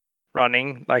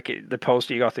running, like the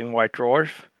poster you got in White Dwarf.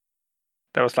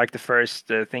 That was like the first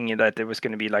thing that there was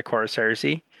going to be like Horus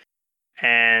Heresy.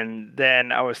 And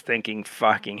then I was thinking,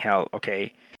 fucking hell,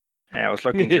 okay. And I was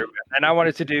looking through it, and I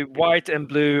wanted to do white and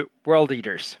blue World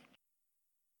Eaters.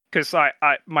 Because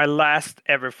my last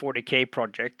ever 40k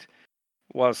project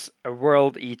was a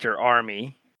World Eater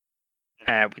army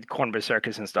with Khorne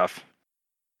Berserkers and stuff.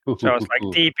 So I was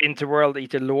like deep into World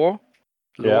Eater lore.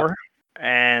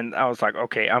 And I was like,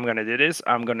 okay, I'm going to do this.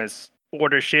 I'm going to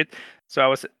order shit. So I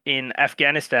was in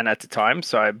Afghanistan at the time.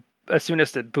 So as soon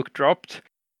as the book dropped,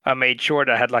 I made sure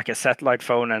that I had like a satellite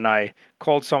phone, and I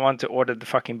called someone to order the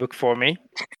fucking book for me.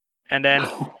 And then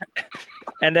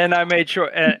I made sure,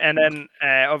 and then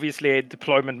obviously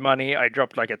deployment money, I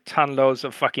dropped like a ton loads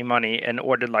of fucking money and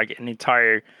ordered like an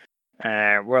entire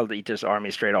World Eaters army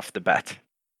straight off the bat.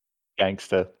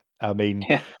 Gangster. I mean,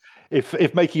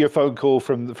 if making a phone call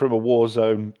from a war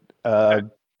zone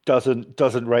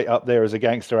doesn't rate up there as a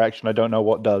gangster action, I don't know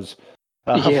what does.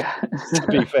 To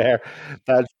be fair,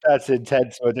 that's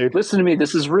intense, my dude. Listen to me.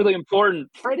 This is really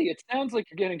important, Freddie. It sounds like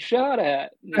you're getting shot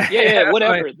at. Yeah,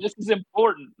 whatever. Right. This is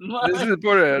important. This is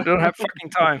important. I don't have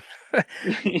fucking time.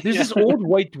 There's this old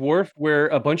White Dwarf where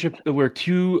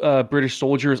two British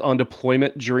soldiers on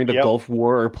deployment during the Gulf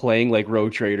War are playing like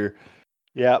Rogue Trader.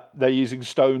 Yeah, they're using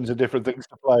stones and different things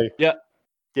to play. Yeah.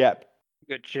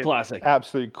 Good shit. Classic.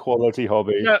 Absolute quality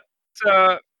hobby. Yeah.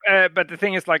 So, but the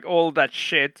thing is, like all that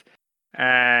shit.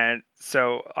 And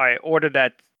so I ordered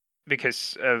that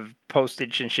because of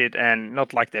postage and shit, and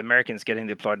not like the Americans getting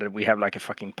deployed that we have like a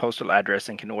fucking postal address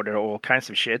and can order all kinds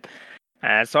of shit.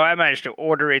 So I managed to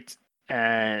order it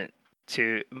to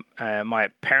my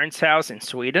parents' house in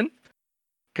Sweden,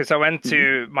 because I went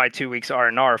to my 2 weeks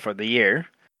R&R for the year.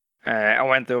 I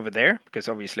went over there because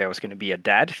obviously I was going to be a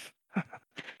dad.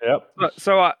 Yep.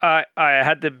 So I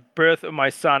had the birth of my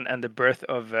son and the birth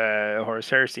of Horus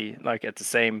Heresy like at the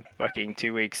same fucking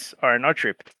 2 weeks R&R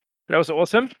trip. That was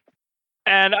awesome.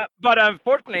 And but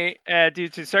unfortunately, due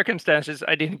to circumstances,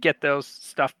 I didn't get those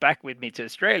stuff back with me to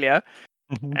Australia.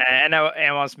 And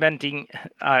I was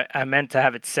I meant to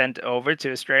have it sent over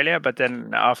to Australia, but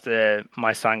then after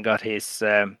my son got his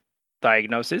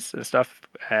diagnosis and stuff,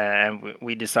 and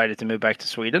we decided to move back to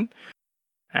Sweden.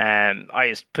 And I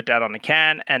just put that on a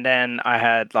can, and then I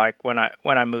had like when I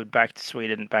moved back to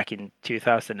Sweden back in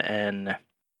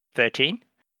 2013,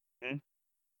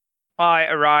 I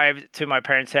arrived to my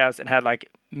parents' house and had like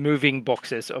moving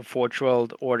boxes of Forge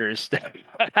World orders that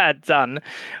I had done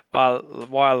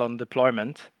while on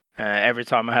deployment. Every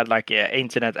time I had like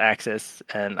internet access,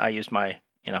 and I used my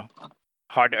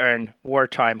hard-earned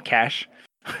wartime cash.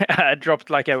 I dropped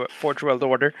like a Forge World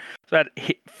order, so I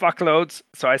had fuckloads.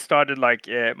 So I started like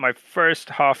my first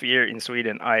half year in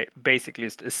Sweden. I basically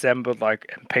just assembled and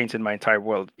painted my entire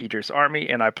World Eaters army,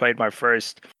 and I played my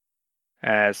first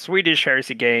Swedish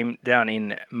heresy game down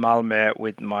in Malmö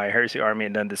with my heresy army,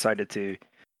 and then decided to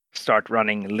start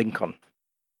running Lincoln.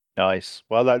 Nice.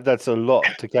 Well, that's a lot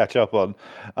to catch up on.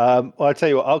 Well, I tell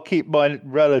you what, I'll keep mine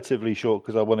relatively short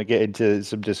because I want to get into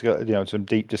some some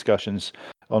deep discussions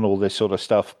on all this sort of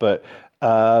stuff. But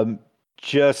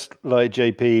just like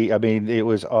JP, I mean, it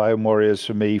was Iron Warriors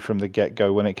for me from the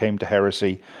get-go when it came to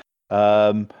heresy.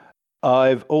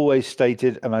 I've always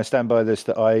stated, and I stand by this,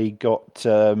 that I got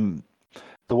the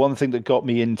one thing that got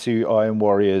me into Iron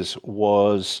Warriors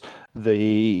was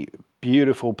the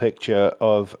beautiful picture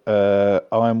of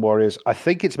Iron Warriors. I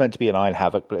think it's meant to be an Iron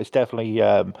Havoc, but it's definitely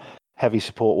heavy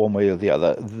support one way or the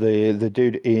other. The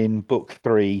dude in book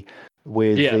 3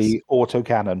 with the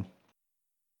autocannon.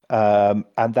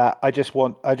 And that I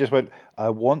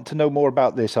want to know more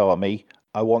about this army.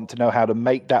 I want to know how to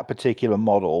make that particular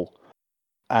model.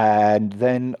 And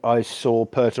then I saw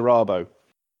the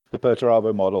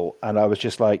Perturabo model, and I was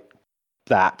just like,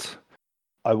 that.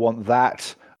 I want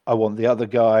that. I want the other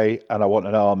guy, and I want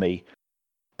an army.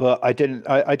 But I didn't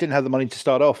have the money to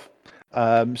start off.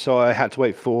 So I had to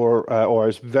wait or I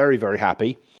was very, very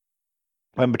happy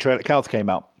when Betrayal at Calth came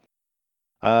out.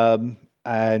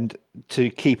 And to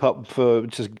keep up to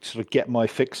sort of get my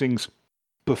fixings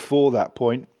before that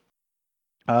point,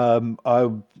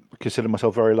 I consider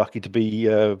myself very lucky to be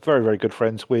very, very good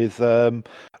friends with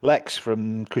Lex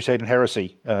from Crusade and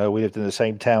Heresy. We lived in the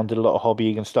same town, did a lot of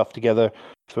hobbying and stuff together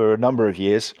for a number of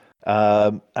years.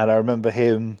 And I remember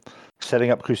him setting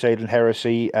up Crusade and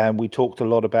Heresy, and we talked a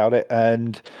lot about it.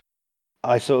 And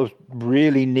I sort of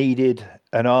really needed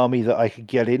an army that I could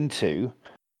get into.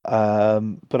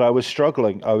 But I was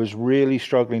struggling. I was really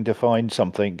struggling to find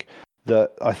something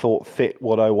that I thought fit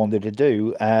what I wanted to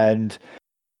do. And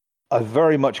I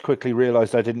very much quickly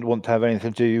realized I didn't want to have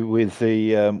anything to do with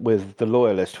the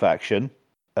Loyalist faction,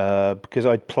 because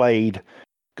I'd played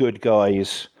good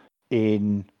guys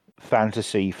in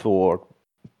fantasy for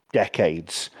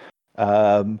decades.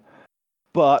 But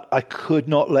I could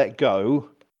not let go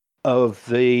of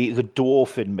the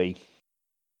dwarf in me,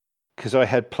 because I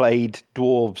had played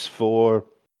dwarves for,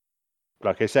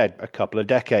 like I said, a couple of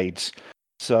decades.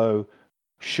 So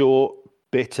short,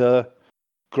 bitter,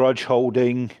 grudge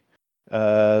holding,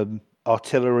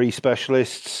 artillery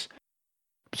specialists.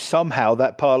 Somehow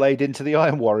that parlayed into the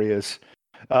Iron Warriors.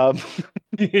 And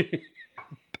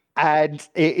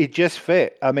it just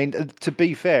fit. I mean, to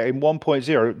be fair, in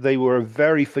 1.0, they were a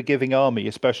very forgiving army,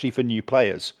 especially for new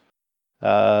players.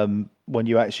 When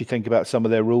you actually think about some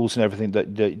of their rules and everything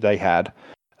that they had,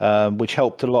 which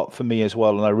helped a lot for me as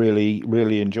well, and I really,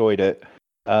 really enjoyed it.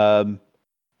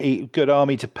 Good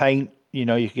army to paint, you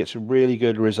could get some really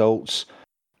good results.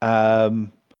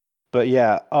 But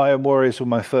yeah, Iron Warriors were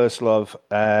my first love,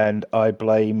 and I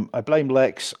blame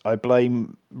Lex, I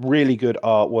blame really good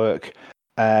artwork,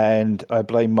 and I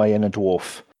blame my inner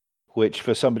dwarf, which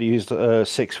for somebody who's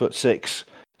 6'6"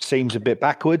 seems a bit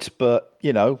backwards, but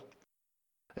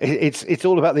it's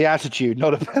all about the attitude,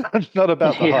 not about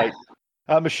the height.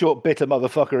 I'm a short, bitter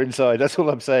motherfucker inside. That's all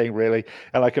I'm saying, really,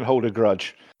 and I can hold a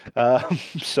grudge.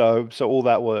 So all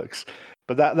that works.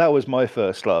 But that was my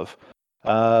first love.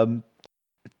 Whoever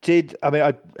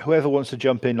wants to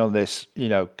jump in on this,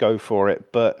 go for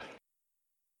it. But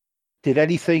did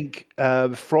anything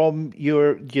from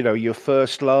your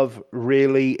first love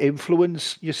really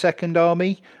influence your second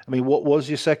army? I mean, what is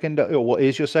your second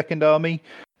army?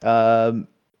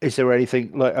 Is there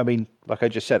anything like I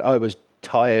just said, I was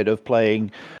tired of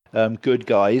playing good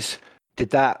guys.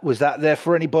 Was that there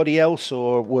for anybody else,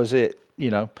 or was it?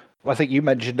 I think you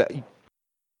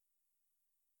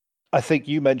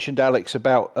mentioned Alex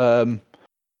about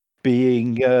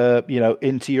being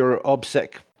into your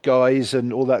OBSEC guys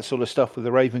and all that sort of stuff with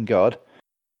the Raven Guard.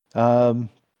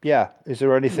 Is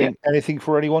there anything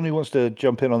for anyone who wants to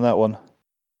jump in on that one?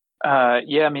 I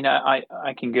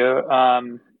can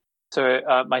go. So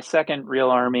my second real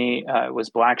army was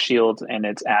Black Shield, and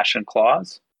it's Ashen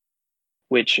Claws,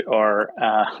 which are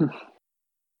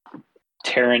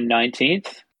Terran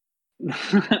 19th.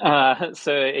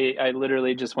 So I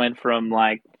literally just went from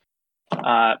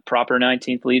proper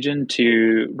 19th Legion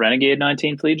to Renegade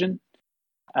 19th Legion.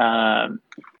 And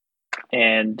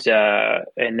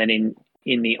then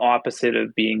in the opposite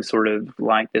of being sort of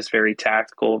like this very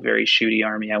tactical, very shooty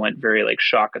army, I went very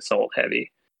shock assault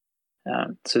heavy.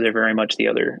 So they're very much the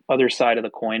other side of the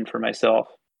coin for myself.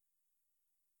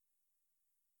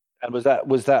 And was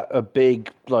that a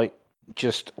big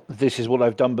just this is what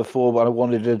I've done before, but I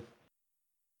wanted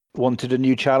a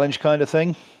new challenge kind of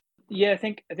thing? Yeah, I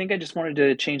think I just wanted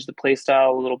to change the play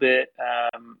style a little bit.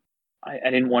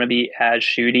 I didn't want to be as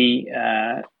shooty.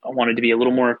 I wanted to be a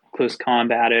little more close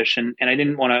combatish, and I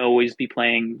didn't want to always be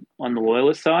playing on the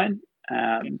loyalist side.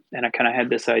 And I kind of had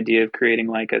this idea of creating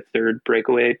like a third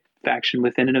breakaway faction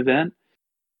within an event.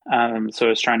 So I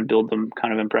was trying to build them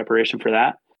kind of in preparation for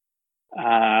that.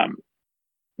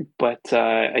 But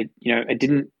I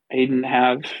didn't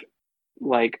have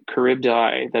like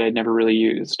Charybdii that I'd never really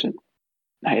used.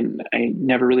 I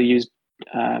never really used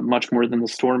much more than the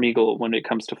Storm Eagle when it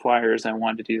comes to flyers. I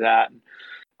wanted to do that,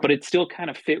 but it still kind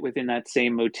of fit within that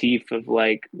same motif of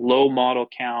like low model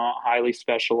count, highly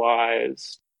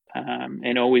specialized,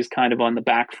 and always kind of on the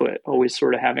back foot, always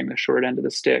sort of having the short end of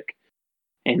the stick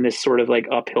in this sort of like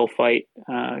uphill fight.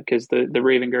 Because the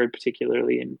Raven Guard,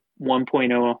 particularly in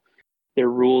 1.0, their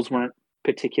rules weren't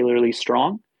particularly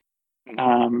strong.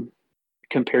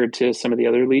 Compared to some of the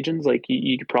other legions, like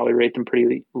you could probably rate them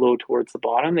pretty low towards the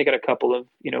bottom. They got a couple of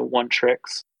one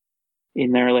tricks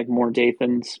in there, like more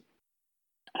Dathans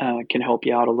can help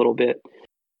you out a little bit.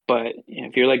 But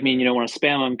if you're like me and you don't want to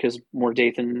spam them because more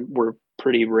Dathan were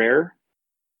pretty rare,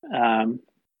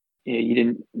 you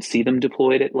didn't see them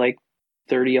deployed at like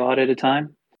 30 odd at a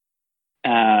time.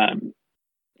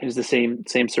 It was the same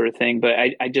sort of thing. But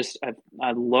I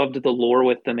loved the lore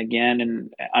with them again,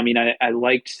 and I mean I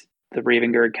liked the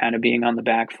Raven Guard kind of being on the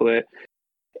back foot.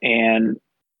 And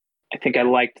I think I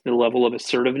liked the level of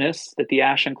assertiveness that the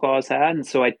Ashen Claws had. And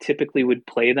so I typically would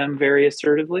play them very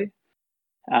assertively,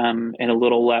 and a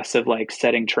little less of like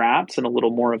setting traps and a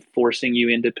little more of forcing you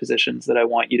into positions that I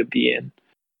want you to be in,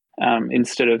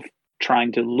 instead of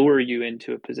trying to lure you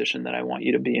into a position that I want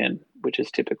you to be in, which is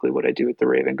typically what I do with the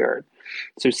Raven Guard.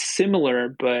 So similar,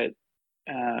 but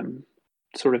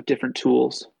sort of different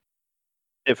tools.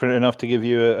 Different enough to give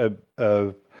you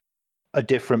a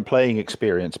different playing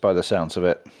experience by the sounds of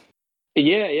it.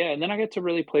 Yeah. And then I get to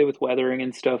really play with weathering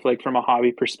and stuff. Like from a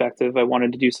hobby perspective, I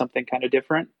wanted to do something kind of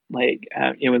different. Like,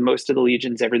 with most of the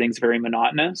legions, everything's very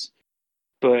monotonous.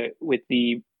 But with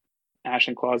the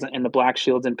Ashen Claws and the Black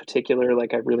Shields in particular,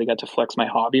 like I really got to flex my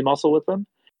hobby muscle with them.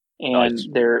 And Nice.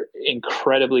 They're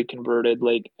incredibly converted.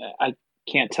 Like I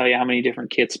can't tell you how many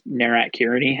different kits Nerat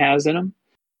Tyranny has in them.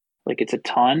 Like it's a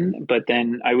ton, but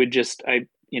then I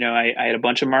had a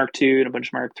bunch of Mark II and a bunch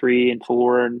of Mark III and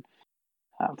 4 and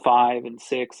 5 and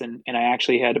 6, and I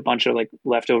actually had a bunch of like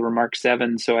leftover Mark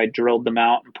 7, so I drilled them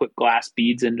out and put glass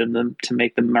beads into them to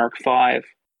make them Mark 5,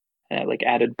 and like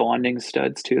added bonding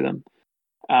studs to them.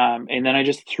 And then I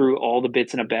just threw all the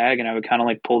bits in a bag, and I would kind of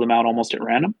like pull them out almost at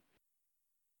random.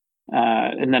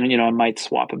 And then I might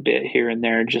swap a bit here and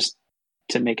there just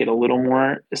to make it a little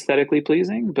more aesthetically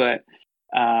pleasing, but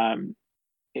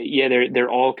they're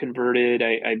all converted.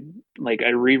 I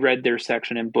reread their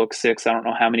section in book 6 I don't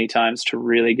know how many times to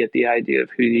really get the idea of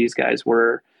who these guys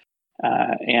were,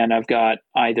 and I've got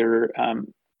either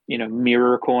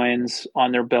mirror coins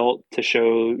on their belt to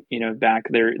show back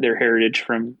their heritage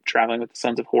from traveling with the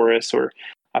Sons of Horus, or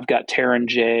I've got Terran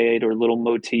Jade or little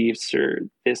motifs or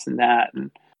this and that,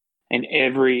 and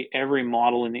every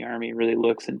model in the army really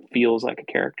looks and feels like a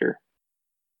character.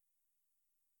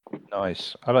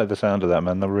 Nice. I like the sound of that,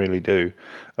 man. I really do.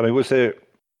 I mean, was there,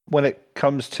 when it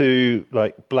comes to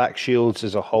like Black Shields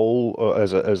as a whole, or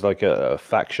as like a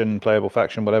faction, playable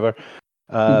faction, whatever,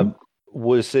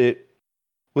 was it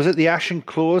the Ashen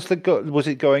Claws that was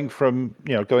it going from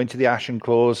going to the Ashen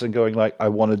Claws and going like I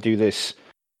want to do this,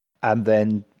 and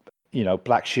then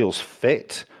Black Shields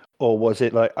fit, or was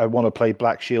it like I want to play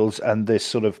Black Shields and this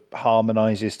sort of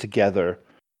harmonizes together?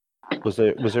 Was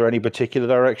there any particular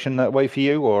direction that way for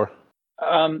you, or?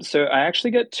 So I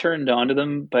actually got turned on to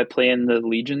them by playing the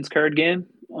Legions card game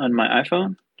on my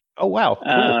iPhone. Oh wow!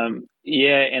 Cool.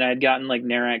 Yeah, and I'd gotten like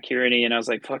Nerat Tyranny, and I was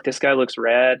like, "Fuck, this guy looks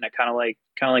rad," and I kind of like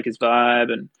his vibe,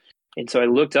 and so I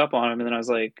looked up on him, and then I was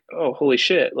like, "Oh, holy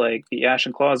shit! Like the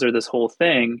Ashen Claws are this whole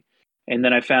thing." And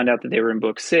then I found out that they were in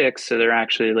book 6, so they're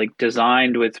actually like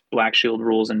designed with Black Shield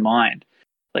rules in mind.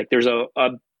 Like there's a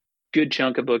good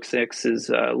chunk of book 6's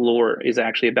lore is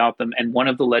actually about them, and one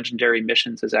of the legendary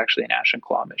missions is actually an Ashen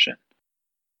Claw mission.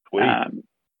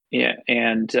 Yeah,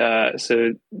 and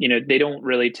so they don't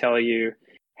really tell you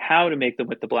how to make them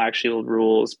with the Black Shield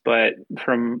rules, but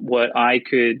from what I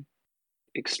could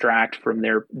extract from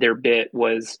their bit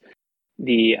was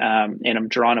the and I'm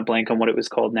drawing a blank on what it was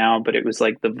called now, but it was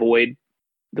like the void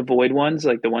ones,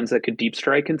 like the ones that could deep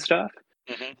strike and stuff.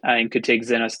 And could take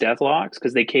Xenos Deathlocks,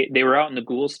 because they were out in the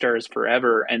Ghoul Stars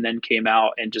forever, and then came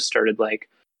out and just started like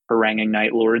haranguing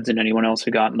Night Lords and anyone else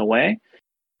who got in the way.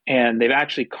 And they've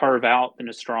actually carved out the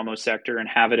Nostromo sector and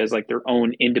have it as like their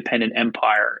own independent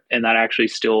empire, and that actually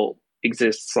still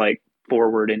exists like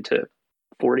forward into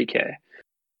 40K.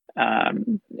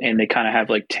 and they kind of have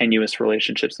like tenuous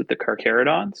relationships with the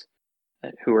Carcharodons,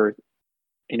 who are,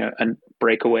 a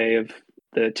breakaway of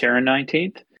the Terran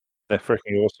 19th. They're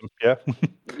freaking awesome.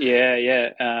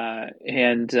 Yeah.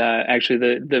 And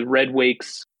actually, the Red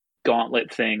Wake's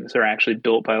gauntlet things are actually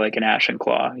built by like an Ashen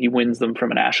Claw. He wins them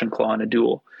from an Ashen Claw in a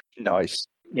duel. Nice.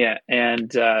 Yeah,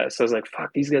 and so I was like,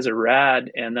 "Fuck, these guys are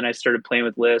rad." And then I started playing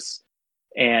with Liss,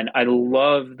 and I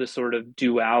love the sort of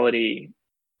duality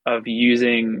of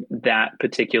using that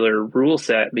particular rule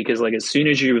set, because like as soon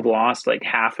as you've lost like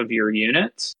half of your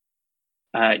units,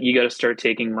 you got to start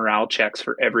taking morale checks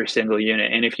for every single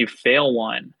unit, and if you fail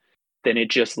one, then it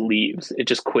just leaves. It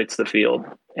just quits the field,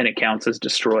 and it counts as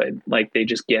destroyed. Like they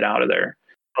just get out of there.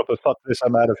 Proper fuck this,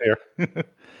 I'm out of here.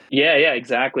 Yeah,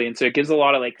 exactly. And so it gives a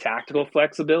lot of like tactical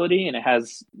flexibility, and it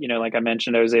has, like I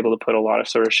mentioned, I was able to put a lot of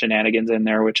sort of shenanigans in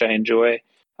there, which I enjoy.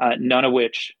 None of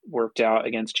which worked out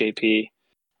against JP,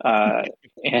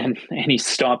 and he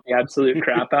stomped the absolute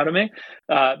crap out of me.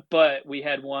 But we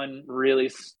had one really,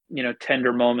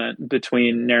 tender moment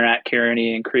between Nerat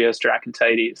Kearney and Krios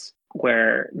Dracontides,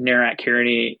 where Nerat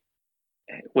Kearney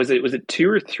was it 2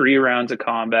 or 3 rounds of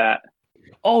combat?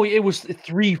 Oh, it was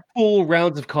 3 full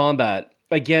rounds of combat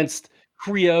against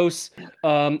Krios,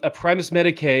 a Primus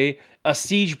Medicae, a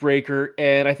Siege Breaker,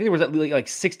 and I think there was like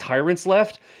 6 Tyrants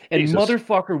left. And Jesus.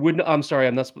 Motherfucker wouldn't. I'm sorry,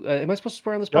 I'm not. Am I supposed to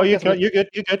swear on this podcast? No, you're good.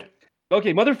 You're good.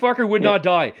 Okay, motherfucker would not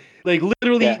die. Like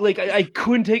literally, like I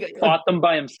couldn't take. Fought them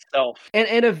by himself. And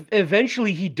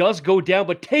eventually he does go down,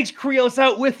 but takes Krios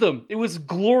out with him. It was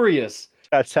glorious.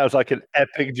 That sounds like an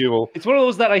epic duel. It's one of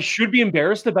those that I should be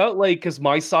embarrassed about, like, because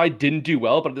my side didn't do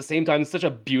well, but at the same time, it's such a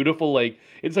beautiful, like,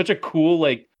 it's such a cool,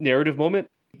 like, narrative moment.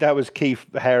 That was Keith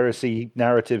Heresy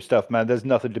narrative stuff, man. There's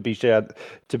nothing to be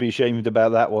ashamed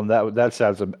about that one. That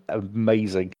sounds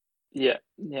amazing. Yeah.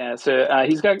 So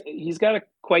he's got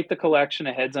quite the collection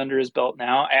of heads under his belt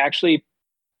now. I actually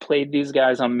played these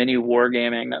guys on Mini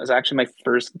Wargaming. That was actually my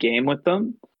first game with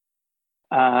them,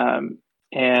 and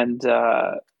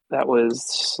that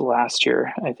was last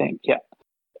year, I think. Yeah,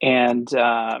 and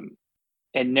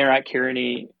Nerat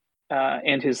Kearney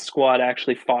and his squad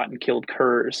actually fought and killed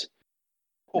Kurz,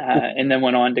 and then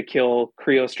went on to kill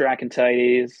Krios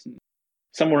Dracontides.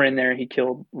 Somewhere in there, he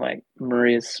killed like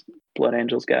Maria's Blood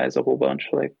Angels guys, a whole bunch.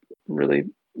 Like really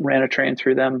ran a train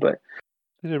through them. But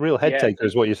he's a real head taker,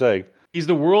 is what you're saying. He's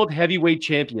the world heavyweight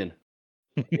champion.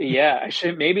 Yeah, I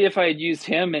should. Maybe if I had used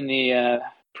him in the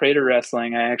Praetor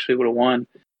wrestling, I actually would have won.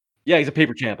 Yeah, he's a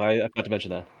paper champ. I forgot to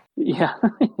mention that. Yeah,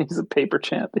 he's a paper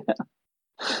champ. Yeah.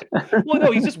 Well,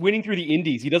 no, he's just winning through the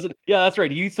indies. He doesn't. Yeah, that's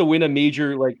right. He used to win a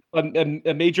major, like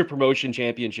a major promotion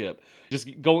championship. Just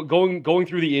going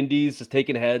through the indies, just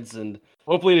taking heads, and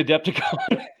hopefully an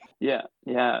Adepticon. Yeah.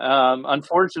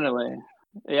 Unfortunately,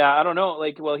 yeah, I don't know.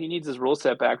 Like, well, he needs his rule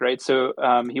set back, right? So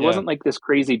he wasn't like this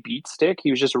crazy beat stick.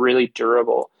 He was just really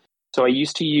durable. So I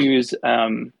used to use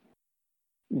the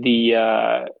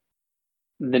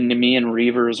Nemean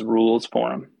Reavers rules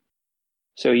for him.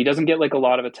 So he doesn't get like a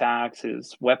lot of attacks.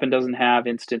 His weapon doesn't have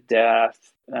instant death,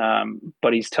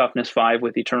 but he's toughness 5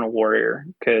 with Eternal Warrior,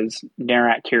 because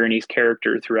Nerat Kearney's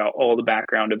character throughout all the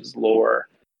background of his lore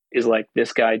is like,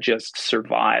 this guy just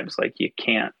survives. Like you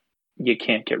can't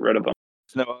get rid of him.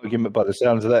 There's no argument by the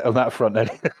sounds of that on that front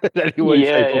anyway.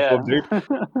 Shape or form, dude.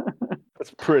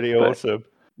 That's pretty awesome.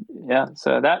 Yeah,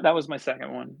 so that was my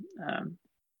second one.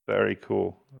 Very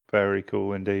cool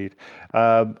indeed.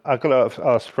 I've got to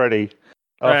ask Freddie,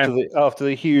 after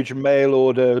the huge mail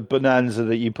order bonanza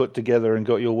that you put together and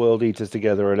got your World Eaters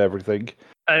together and everything.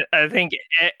 I think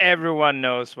everyone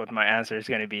knows what my answer is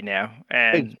going to be now.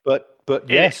 And but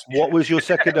yes, what was your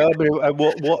second army?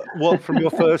 What from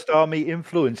your first army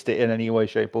influenced it in any way,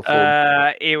 shape, or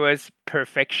form? It was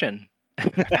perfection.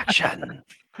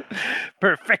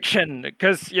 Perfection,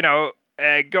 because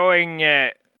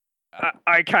going.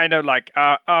 I kind of like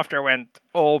after I went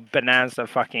all bonanza,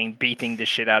 fucking beating the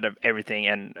shit out of everything,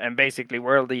 and basically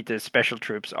World Eaters special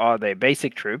troops are the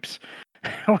basic troops,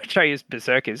 which I used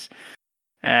Berserkers.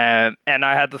 And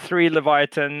I had the 3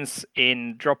 Leviathans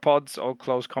in drop pods, all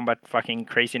close combat fucking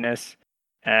craziness.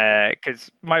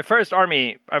 Because my first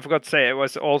army, I forgot to say, it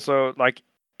was also like,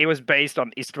 it was based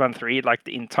on Istvan 3, like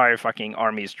the entire fucking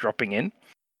army is dropping in.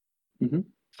 Mm-hmm.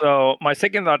 So my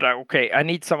second thought, okay, I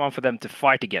need someone for them to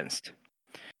fight against.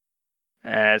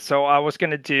 So I was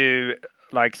going to do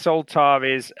like Soul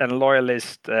Tavis and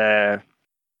Loyalist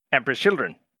Emperor's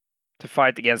Children to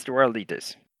fight against the World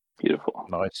Eaters. Beautiful.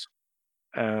 Nice.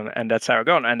 And that's how I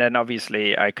gone. And then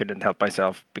obviously I couldn't help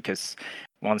myself, because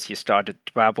once you started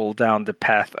to travel down the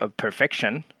path of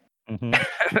perfection,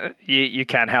 Mhm. You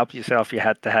can't help yourself. You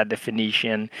had to have the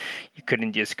Phoenician. You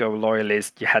couldn't just go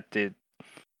loyalist. You had to,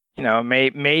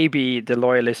 maybe the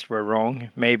loyalists were wrong.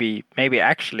 Maybe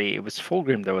actually it was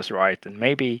Fulgrim that was right, and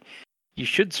maybe you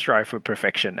should strive for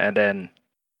perfection. And then,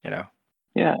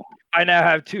 Yeah. I now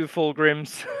have 2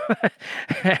 Fulgrims,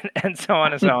 and so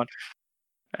on and so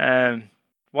on.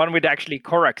 One with actually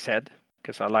Korak's head,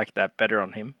 because I like that better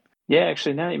on him. Yeah,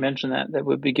 actually, now you mention that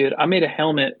would be good. I made a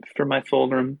helmet for my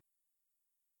Fulgrim,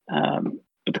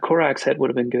 but the Korax head would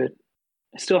have been good.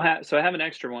 I have an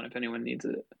extra one if anyone needs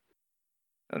it.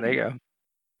 And there you go.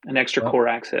 An extra Well.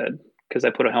 Korax head, because I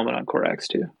put a helmet on Korax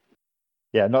too.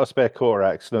 Yeah, not a spare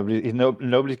Korax.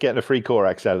 Nobody's getting a free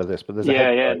Korax out of this, but there's a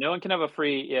head Yeah. type. No one can have a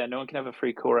free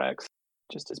Korax.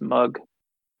 Just his mug.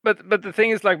 But the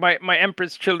thing is, like, my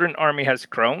Emperor's Children army has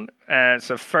grown.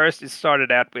 So first it started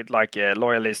out with like a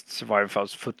loyalist survival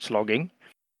foot slogging,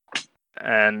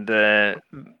 and a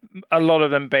lot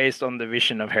of them based on the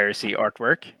Vision of Heresy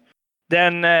artwork.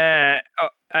 Then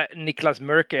Niklas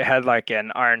Mörke had like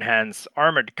an Iron Hands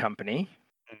armored company,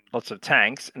 lots of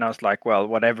tanks, and I was like, well,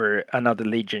 whatever another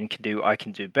Legion can do, I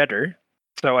can do better.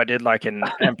 So I did like an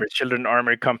Emperor's Children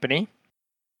armored company,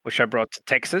 which I brought to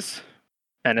Texas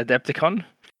and Adepticon.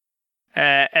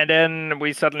 And then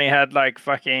we suddenly had like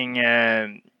fucking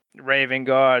Raven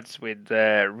Guards with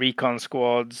recon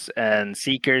squads and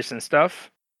Seekers and stuff.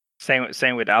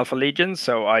 Same with Alpha Legions.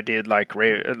 So I did like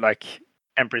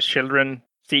Emperor's Children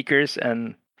Seekers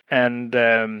and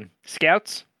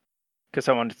Scouts, because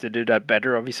I wanted to do that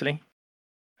better, obviously.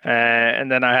 And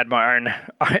then I had my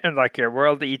iron like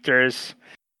World Eaters,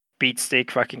 Beat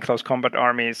Stick, fucking close combat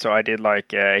armies. So I did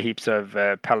like heaps of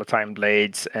Palatine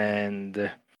Blades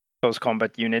and close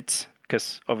combat units,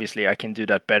 because obviously I can do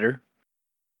that better,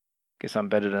 because I'm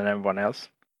better than everyone else.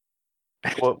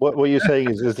 What you're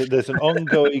saying is that there's an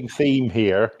ongoing theme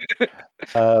here,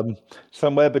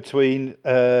 somewhere between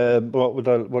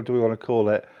what do we want to call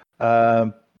it?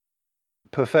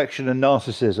 Perfection and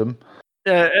narcissism.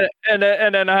 And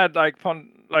then I had like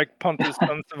Pontus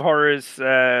Sons of Horrors,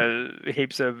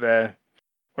 heaps of, or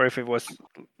if it was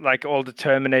like all the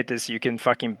Terminators you can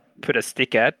fucking put a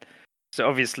stick at. So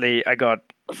obviously I got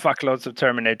fuckloads of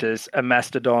Terminators, a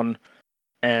Mastodon,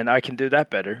 and I can do that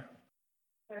better.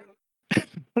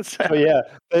 So yeah,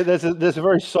 there's a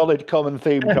very solid common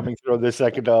theme coming through on this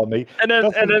second army. And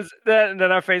then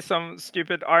I faced some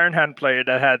stupid Iron Hand player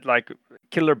that had like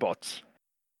killer bots.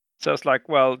 So it's like,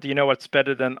 well, do you know what's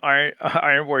better than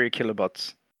Iron Warrior killer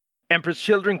bots? Emperor's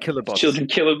Children killer bots. Children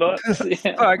killer bots.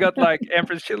 Yeah. So I got like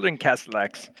Emperor's Children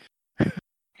Castellax.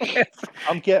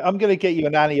 I'm gonna get you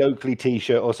an Annie Oakley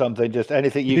T-shirt or something. Just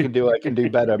anything you can do, I can do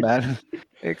better, man.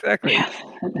 Exactly.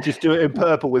 Just do it in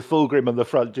purple with Fulgrim on the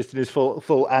front, just in his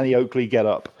full Annie Oakley get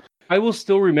up. I will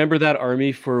still remember that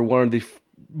army for one of the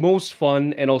most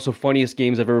fun and also funniest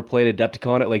games I've ever played at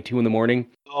Adepticon at like 2 a.m.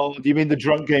 Oh, do you mean the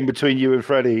drunk game between you and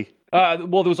Freddie? Well,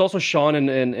 there was also Sean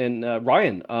and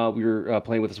Ryan we were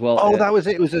playing with as well. Oh, that was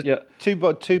it. It was a yeah.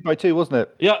 2x2, wasn't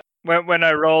it? Yeah. When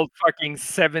I rolled fucking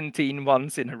 17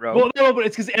 ones in a row. Well, no, but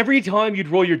it's because every time you'd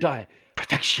roll your die,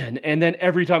 perfection, and then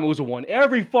every time it was a 1.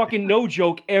 Every fucking, no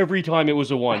joke, every time it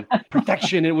was a 1.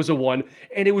 Perfection, it was a 1.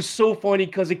 And it was so funny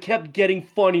because it kept getting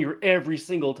funnier every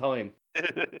single time.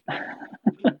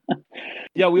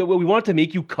 Yeah, we wanted to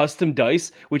make you custom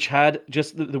dice, which had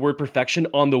just the word perfection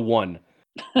on the 1.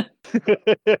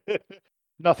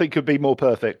 Nothing could be more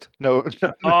perfect. No.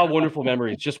 Wonderful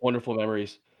memories. Just wonderful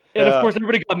memories. And of course,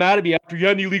 everybody got mad at me after you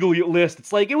had an illegal list.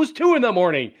 It's like, it was 2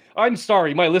 a.m. I'm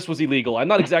sorry, my list was illegal. I'm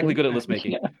not exactly good at list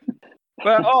making.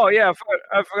 But I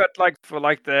forgot like for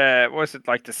like the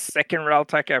the second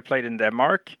Realtech I played in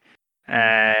Denmark.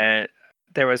 There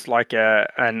was like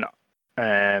an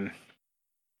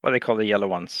what do they call the yellow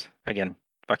ones again?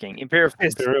 Fucking Imperial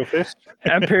Fist. Imperial Fist.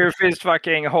 Imperial Fist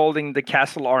fucking holding the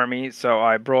castle army. So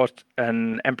I brought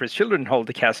an Emperor's Children hold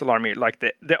the castle army, like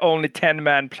the only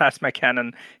 10-man plasma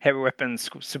cannon heavy weapons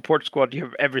support squad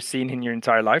you've ever seen in your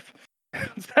entire life.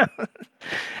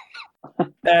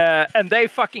 And they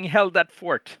fucking held that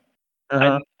fort.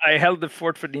 I held the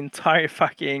fort for the entire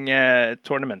fucking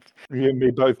tournament. You and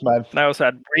me both, man. And I also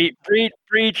had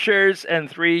breachers and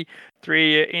three,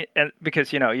 and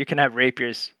because you can have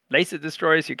rapiers, laser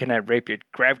destroyers. You can have rapier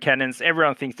grav cannons.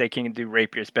 Everyone thinks they can do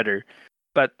rapiers better,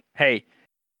 but hey,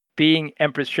 being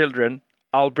Emperor's Children,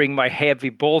 I'll bring my heavy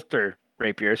bolter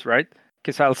rapiers, right?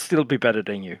 Because I'll still be better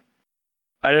than you.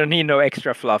 I don't need no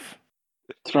extra fluff.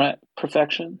 That's right.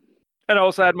 Perfection. And I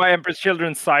also had my Emperor's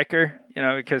Children Psyker,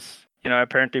 because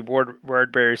apparently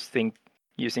word bearers think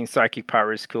using psychic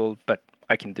power is cool, but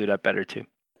I can do that better too.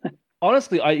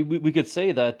 honestly, we could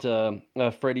say that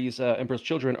Freddy's Emperor's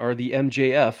Children are the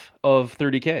MJF of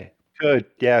 30K. Good.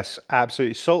 Yes,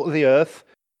 absolutely. Salt of the earth,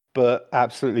 but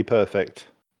absolutely perfect.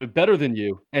 Better than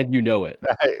you, and you know it.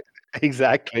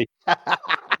 Exactly.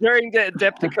 During the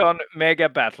Adepticon Mega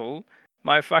Battle,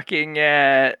 my fucking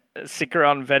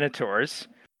Sikaron Venators,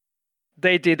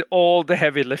 they did all the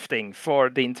heavy lifting for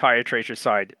the entire treasure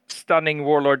side. Stunning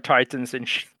Warlord Titans and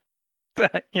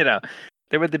you know,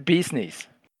 they were the bee's knees.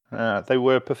 They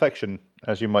were perfection,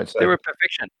 as you might say. They were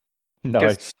perfection.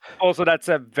 Nice. Also, that's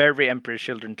a very Emperor's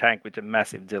Children tank with a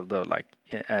massive dildo, like,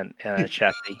 and a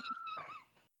chassis.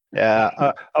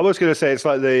 Yeah, I was going to say it's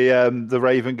like the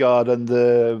Raven Guard and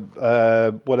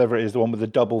the whatever it is, the one with the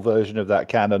double version of that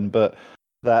cannon, but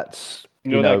that's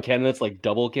You know that cannon that's like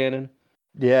double cannon?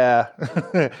 yeah,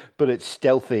 but it's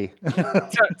stealthy.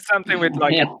 Something with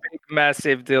like a big,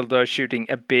 massive dildo shooting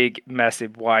a big,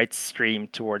 massive white stream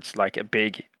towards like a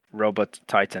big robot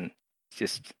titan. It's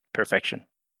just perfection.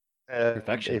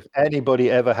 Perfection. If anybody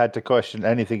ever had to question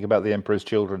anything about the Emperor's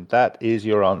Children, that is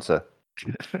your answer.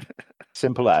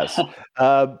 Simple as.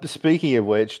 Speaking of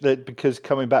which, because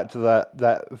coming back to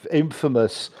that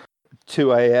infamous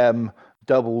 2 a.m.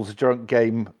 doubles drunk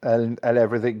game and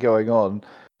everything going on,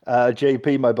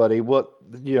 JP, my buddy, we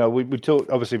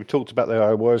talked about the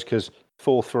Iron Warriors because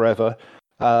fourth forever.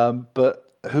 But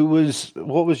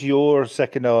what was your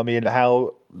second army, and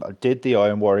how did the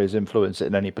Iron Warriors influence it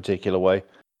in any particular way?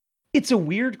 It's a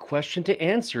weird question to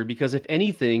answer because, if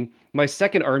anything, my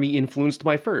second army influenced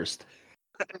my first.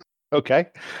 Okay.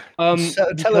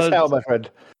 Tell us how, my friend.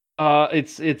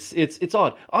 It's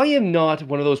odd. I am not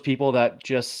one of those people that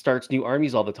just starts new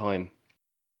armies all the time.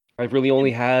 I've really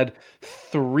only had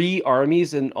 3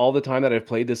 armies in all the time that I've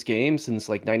played this game since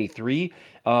like 93.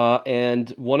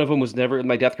 And one of them was never,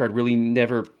 my Death Guard really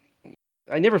never,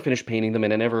 I never finished painting them,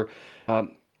 and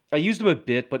I used them a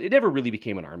bit, but it never really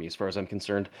became an army as far as I'm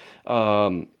concerned,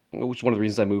 which is one of the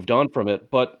reasons I moved on from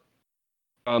it. But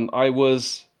I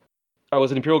was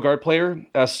an Imperial Guard player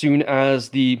as soon as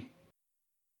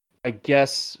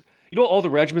all the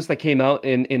regiments that came out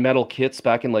in metal kits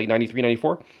back in like 93,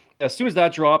 94. As soon as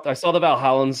that dropped, I saw the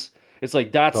Valhallans. It's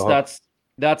like, that's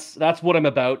what I'm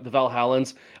about, the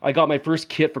Valhallans. I got my first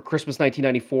kit for Christmas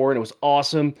 1994, and it was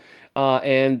awesome.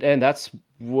 And that's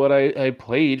what I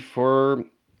played for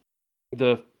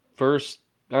the first,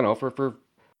 I don't know, for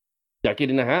decade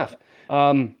and a half.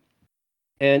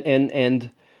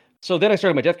 And so then I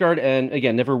started my Death Guard, and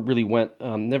again, never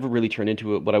really turned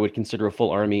into what I would consider a full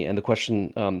army. And the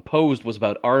question posed was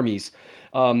about armies.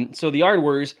 So the Iron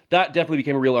Warriors, that definitely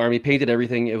became a real army. Painted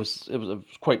everything. I was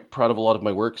quite proud of a lot of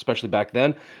my work, especially back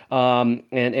then.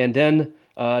 And then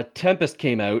Tempest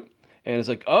came out, and it's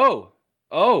like, oh,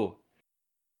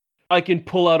 I can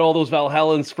pull out all those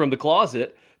Valhallans from the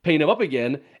closet, paint them up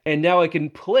again, and now I can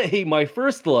play my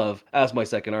first love as my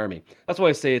second army. That's why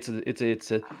I say it's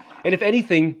a. And if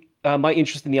anything, my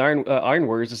interest in the Iron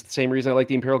Warriors is the same reason I like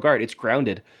the Imperial Guard. It's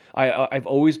grounded. I've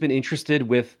always been interested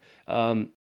with, you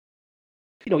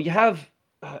have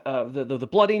the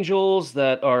Blood Angels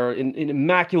that are in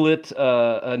immaculate,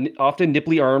 often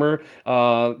nipply armor,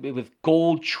 with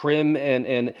gold trim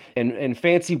and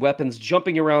fancy weapons,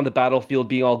 jumping around the battlefield,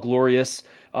 being all glorious.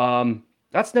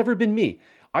 That's never been me.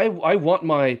 I want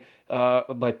my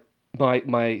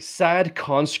sad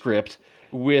conscript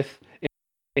with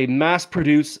a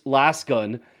mass-produced last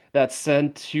gun that's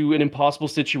sent to an impossible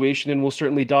situation and will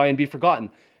certainly die and be forgotten.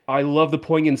 I love the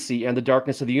poignancy and the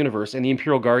darkness of the universe, and the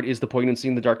Imperial Guard is the poignancy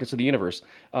and the darkness of the universe.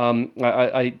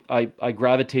 I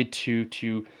gravitate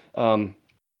to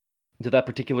that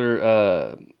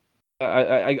particular.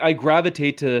 I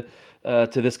gravitate to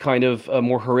this kind of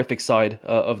more horrific side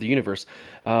of the universe.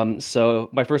 So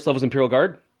my first love was Imperial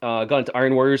Guard. Got into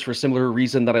Iron Warriors for a similar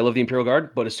reason that I love the Imperial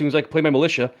Guard. But as soon as I could play my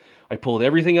militia, I pulled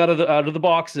everything out of the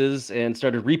boxes and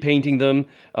started repainting them,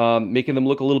 making them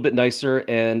look a little bit nicer,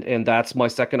 and that's my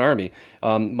second army,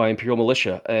 my Imperial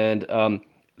Militia. And I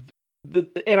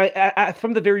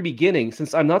from the very beginning,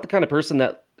 since I'm not the kind of person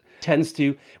that tends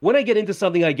to, when I get into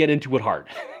something, I get into it hard.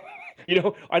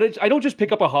 I don't just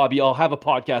pick up a hobby. I'll have a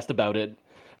podcast about it.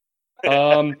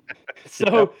 If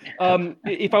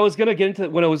I was going to get into,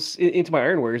 when I was into my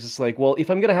Iron Warriors, it's like, well, if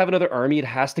I'm going to have another army, it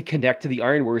has to connect to the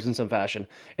Iron Warriors in some fashion.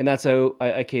 And that's how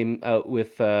I came out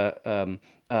with Krios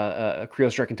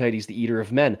Dracontides, the Eater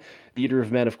of Men. The Eater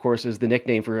of Men, of course, is the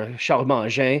nickname for Charles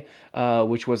Mangin,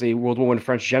 which was a World War I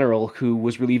French general who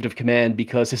was relieved of command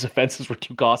because his offenses were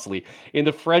too costly. In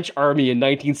the French army in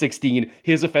 1916,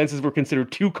 his offenses were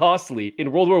considered too costly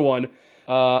in World War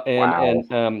I,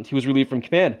 and he was relieved from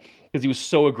command because he was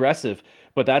so aggressive.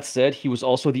 But that said, he was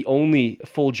also the only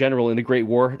full general in the Great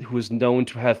War who was known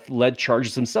to have led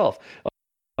charges himself,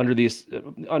 under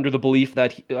the belief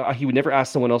that he would never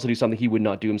ask someone else to do something he would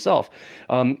not do himself.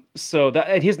 So that,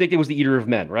 and his nickname was the Eater of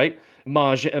Men, right?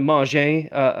 Manger, in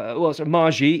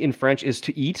French is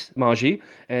to eat, manger,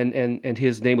 and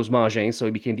his name was Manger, so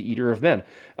he became the Eater of Men.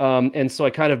 And so I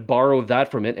kind of borrowed that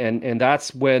from it, and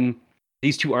that's when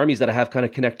these two armies that I have kind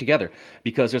of connect together,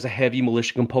 because there's a heavy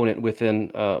militia component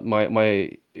within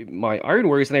my Iron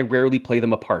Warriors, and I rarely play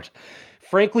them apart.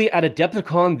 Frankly, at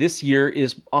Adepticon this year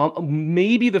is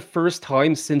maybe the first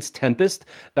time since Tempest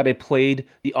that I played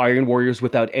the Iron Warriors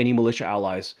without any militia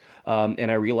allies. And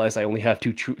I realized I only have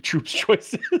two troops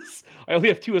choices. I only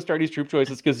have two Astartes troop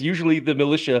choices because usually the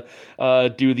militia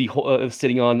do the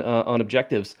sitting on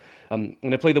objectives. And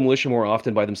I play the militia more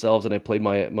often by themselves than I played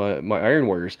my Iron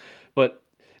Warriors. But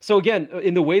so again,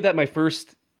 in the way that my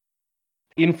first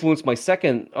influenced my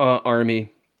second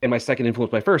army and my second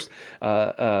influenced my first,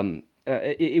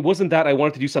 it wasn't that I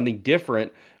wanted to do something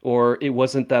different, or it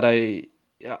wasn't that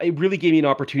it really gave me an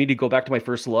opportunity to go back to my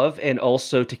first love and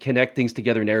also to connect things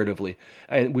together narratively,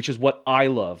 which is what I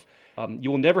love. You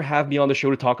will never have me on the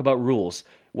show to talk about rules.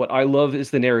 What I love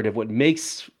is the narrative. What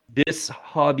makes this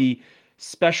hobby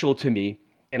special to me,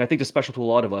 and I think it's special to a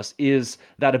lot of us, is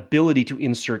that ability to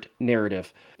insert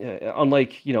narrative.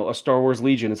 Unlike, a Star Wars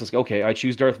Legion, it's like, okay, I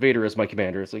choose Darth Vader as my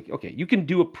commander. It's like, okay, you can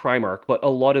do a Primarch, but a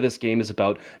lot of this game is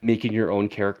about making your own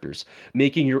characters,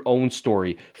 making your own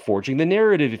story, forging the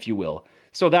narrative, if you will.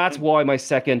 So that's why my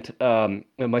second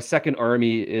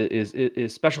army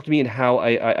is special to me, and how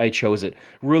I chose it.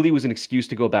 Really was an excuse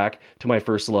to go back to my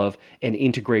first love and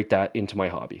integrate that into my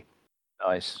hobby.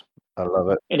 Nice. I love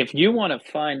it. And if you want to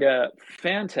find a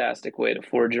fantastic way to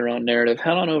forge your own narrative,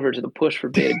 head on over to the Push for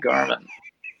Beta Garmin.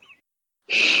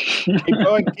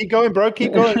 Keep going, bro.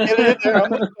 Keep going. Get it in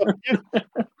there.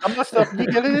 I'm not stopping you.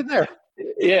 Get it in there.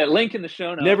 Yeah, link in the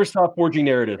show notes. Never stop forging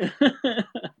narrative.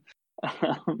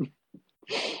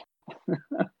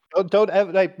 Don't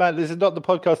ever, man. This is not the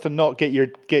podcast to not get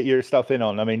your stuff in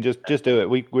on. I mean, just do it.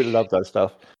 We love that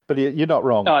stuff. But you're not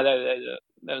wrong. No,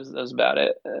 that was about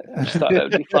it. I just thought that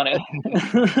would be funny.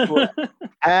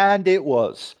 And it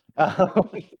was.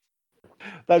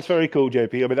 That's very cool,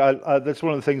 JP. I mean, that's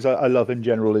one of the things I love in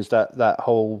general, is that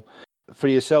whole, for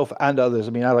yourself and others.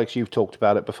 I mean, Alex, you've talked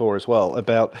about it before as well,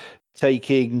 about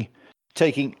taking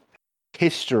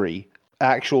history,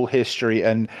 actual history,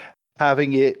 and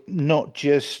having it not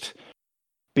just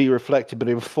be reflected, but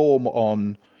inform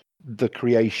on the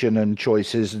creation and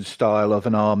choices and style of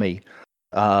an army.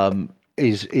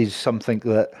 Is something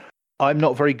that I'm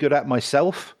not very good at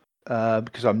myself,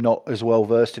 because I'm not as well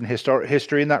versed in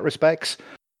history in that respects.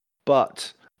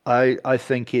 But I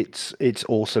think it's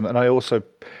awesome, and I also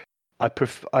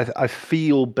I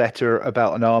feel better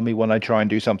about an army when I try and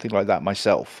do something like that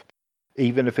myself,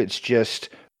 even if it's just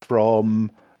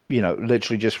from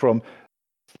literally just from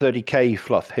 30k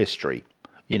fluff history.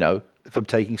 If I'm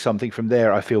taking something from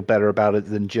there, I feel better about it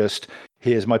than just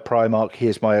here's my Primarch,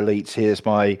 here's my elites, here's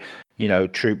my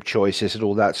troop choices and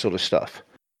all that sort of stuff.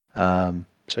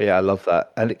 So yeah, I love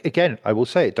that. And again, I will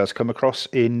say it does come across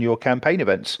in your campaign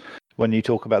events when you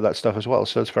talk about that stuff as well.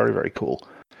 So it's very, very cool.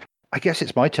 I guess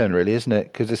it's my turn, really, isn't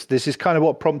it? Because this is kind of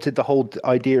what prompted the whole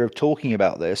idea of talking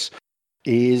about this.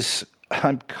 Is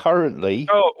I'm currently.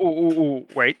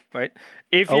 Wait.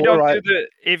 If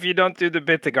you don't do the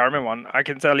Beta Garmin one, I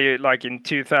can tell you, like in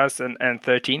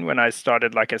 2013, when I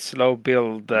started like a slow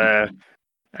build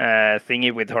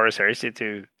thingy with Horus Heresy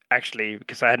to actually,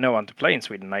 because I had no one to play in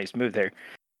Sweden, I just moved there.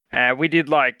 We did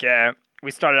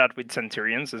we started out with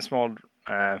Centurions and small.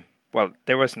 Well,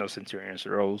 there was no Centurions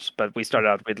roles, but we started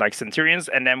out with like Centurions,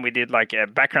 and then we did like a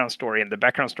background story, and the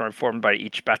background story formed by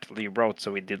each battle you wrote.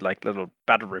 So we did like little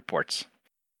battle reports.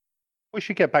 We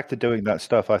should get back to doing that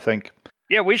stuff, I think.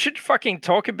 Yeah, we should fucking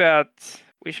talk about.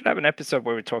 We should have an episode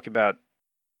where we talk about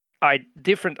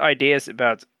different ideas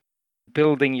about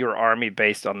building your army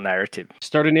based on narrative.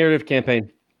 Start a narrative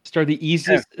campaign. Start the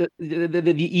easiest.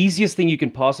 The easiest thing you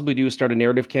can possibly do is start a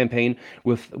narrative campaign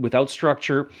without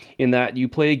structure. In that you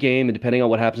play a game, and depending on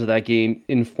what happens to that game,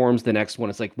 informs the next one.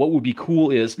 It's like, what would be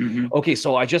cool is, okay,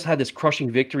 so I just had this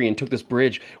crushing victory and took this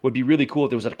bridge. Would be really cool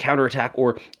if there was a counterattack,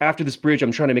 or after this bridge,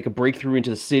 I'm trying to make a breakthrough into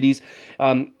the cities.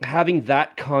 Having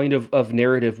that kind of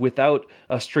narrative without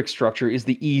a strict structure is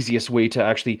the easiest way to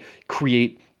actually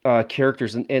create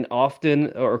characters and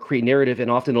often, or create narrative,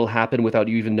 and often it'll happen without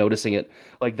you even noticing it.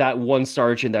 Like that one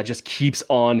sergeant that just keeps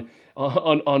on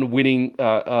winning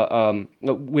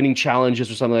winning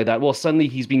challenges or something like that. Well, suddenly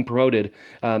he's being promoted,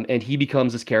 and he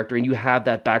becomes this character, and you have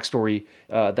that backstory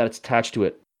that's attached to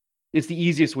it. It's the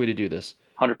easiest way to do this.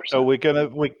 100%. So we're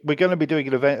gonna be doing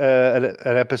an event,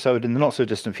 an episode in the not so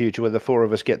distant future where the four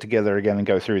of us get together again and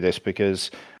go through this, because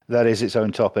that is its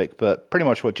own topic. But pretty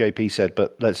much what JP said.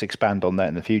 But let's expand on that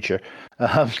in the future,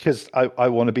 because I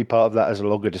want to be part of that as a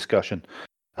longer discussion.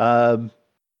 But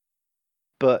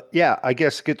yeah, I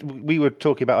guess we were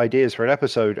talking about ideas for an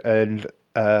episode, and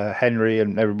Henry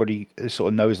and everybody sort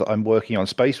of knows that I'm working on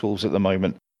Space Wolves at the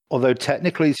moment. Although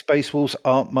technically Space Wolves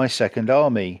aren't my second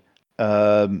army.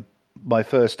 My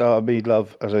first army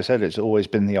love, as I said, it's always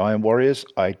been the Iron Warriors.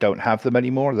 I don't have them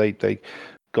anymore. They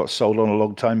got sold on a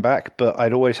long time back, but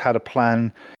I'd always had a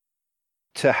plan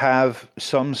to have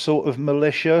some sort of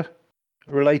militia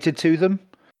related to them.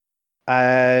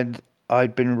 And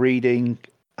I'd been reading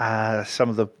some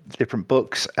of the different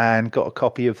books and got a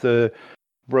copy of the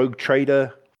Rogue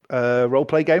Trader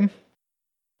roleplay game.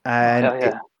 And Hell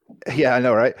yeah. yeah, I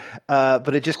know, right?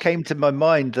 But it just came to my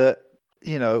mind that,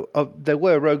 you know, there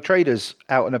were rogue traders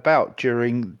out and about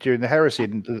during the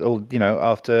heresy, or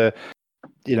after,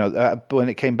 when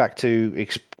it came back to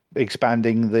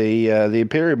expanding the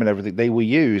Imperium and everything, they were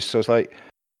used. So it's like,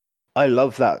 I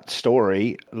love that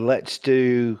story. Let's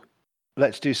do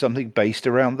something based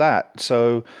around that.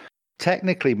 So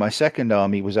technically, my second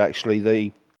army was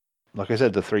actually like I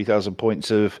said, the 3,000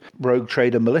 points of rogue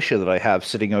trader militia that I have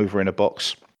sitting over in a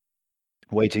box,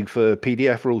 waiting for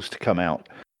PDF rules to come out.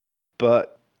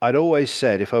 But I'd always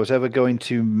said if I was ever going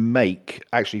to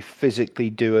actually physically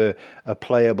do a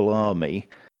playable army,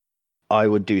 I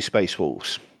would do Space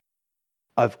Wolves.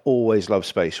 I've always loved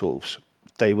Space Wolves.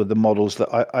 They were the models that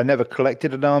I never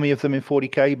collected an army of them in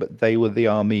 40k, but they were the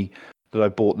army that I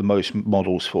bought the most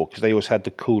models for, because they always had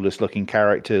the coolest looking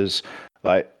characters.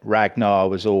 Like Ragnar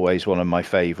was always one of my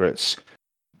favorites.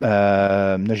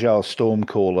 Najal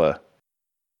Stormcaller,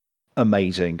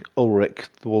 amazing. Ulrich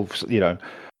the Wolves,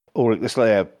 Ulrich the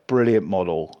Slayer, brilliant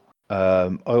model.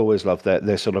 I always loved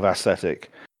their sort of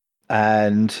aesthetic.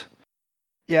 And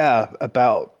yeah,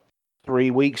 about 3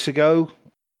 weeks ago,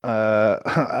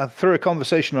 through a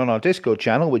conversation on our Discord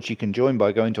channel, which you can join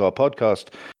by going to our podcast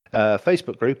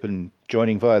Facebook group and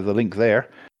joining via the link there.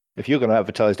 If you're going to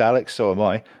advertise, Alex, so am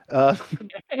I.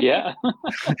 Yeah.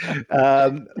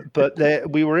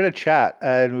 But we were in a chat,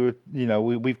 and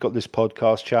we've got this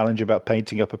podcast challenge about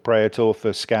painting up a Praetor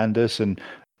for Scandus, and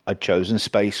I'd chosen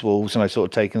Space Wolves, and I'd sort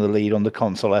of taken the lead on the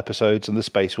console episodes and the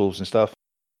Space Wolves and stuff.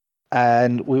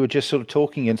 And we were just sort of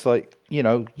talking, and it's like, you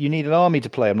need an army to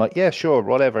play. I'm like, yeah, sure,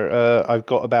 whatever. I've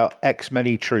got about X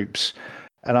many troops.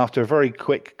 And after a very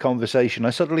quick conversation,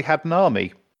 I suddenly had an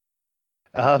army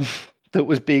that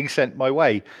was being sent my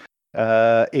way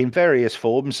in various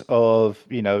forms of,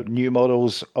 new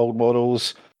models, old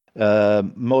models,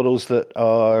 models that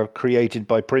are created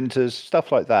by printers,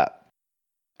 stuff like that.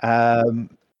 And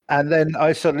then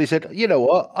I suddenly said, you know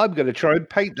what? I'm going to try and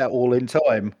paint that all in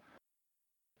time.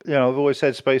 I've always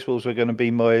said Space Wolves were going to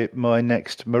be my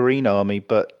next Marine army,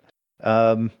 but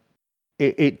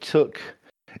it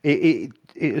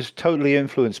was totally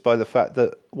influenced by the fact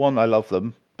that, one, I love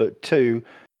them, but two,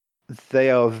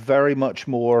 they are very much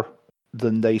more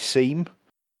than they seem,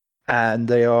 and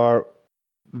they are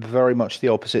very much the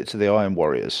opposite to the Iron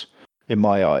Warriors in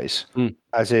my eyes.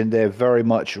 As in, they're very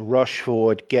much rush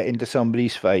forward, get into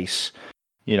somebody's face,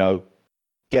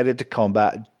 get into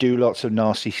combat, do lots of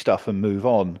nasty stuff and move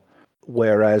on.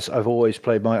 Whereas I've always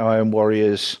played my Iron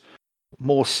Warriors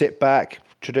more sit back,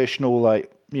 traditional,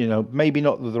 like, maybe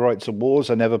not the Rights of Wars.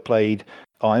 I never played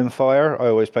Ironfire. I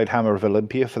always played Hammer of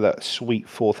Olympia for that sweet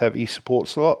 4th heavy support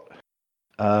slot.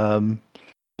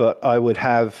 But I would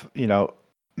have,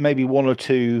 maybe 1 or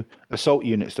 2 assault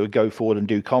units that would go forward and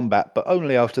do combat, but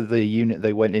only after the unit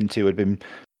they went into had been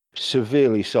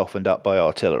severely softened up by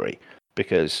artillery,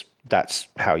 because that's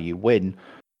how you win.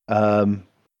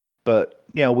 But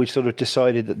we sort of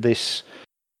decided that this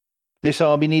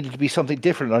army needed to be something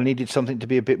different. I needed something to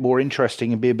be a bit more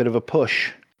interesting and be a bit of a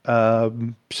push.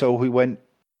 So we went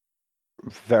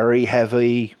very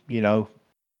heavy,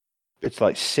 it's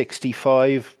like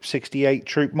 65, 68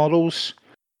 troop models,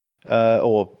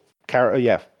 foot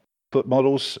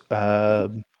models.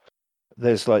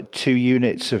 There's like 2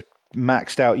 units of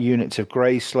maxed out units of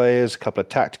Grey Slayers, a couple of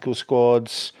tactical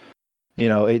squads.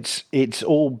 It's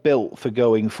all built for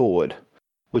going forward,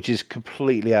 which is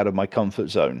completely out of my comfort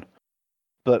zone.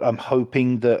 But I'm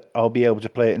hoping that I'll be able to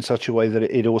play it in such a way that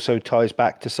it also ties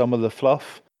back to some of the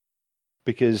fluff.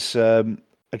 Because,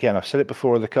 again, I've said it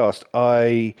before in the cast,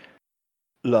 I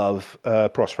love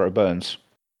Prospero Burns.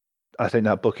 I think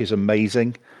that book is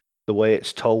amazing, the way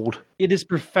it's told. It is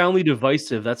profoundly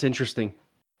divisive. That's interesting.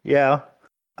 Yeah.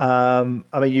 I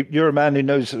mean, you're a man who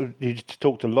knows. You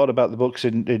talked a lot about the books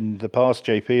in the past,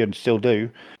 JP, and still do.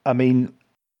 I mean,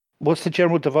 what's the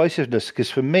general divisiveness?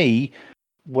 Because for me,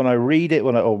 when I read it,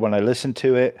 when I listen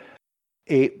to it,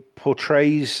 it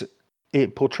portrays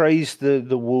the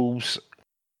wolves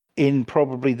in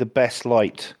probably the best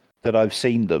light that I've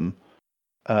seen them,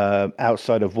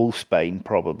 outside of Wolfsbane,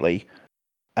 probably.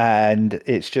 And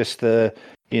it's just they're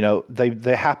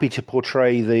happy to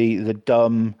portray the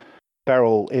dumb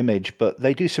feral image, but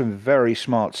they do some very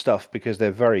smart stuff because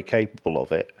they're very capable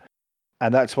of it.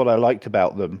 And that's what I liked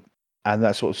about them. And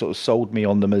that's what sort of sold me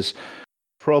on them as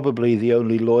probably the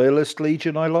only loyalist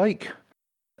legion I like.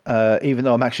 Even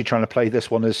though I'm actually trying to play this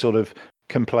one as sort of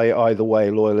can play either way,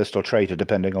 loyalist or traitor,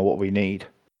 depending on what we need.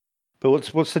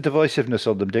 But what's the divisiveness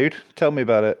on them, dude? Tell me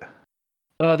about it.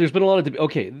 There's been a lot of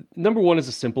okay. Number one is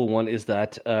a simple one: is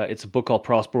that it's a book called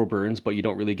Prospero Burns, but you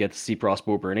don't really get to see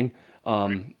Prospero burning.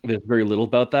 There's very little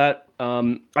about that.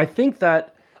 I think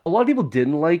that a lot of people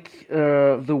didn't like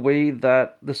the way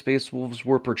that the Space Wolves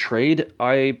were portrayed.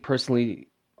 I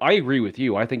agree with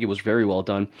you. I think it was very well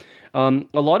done. A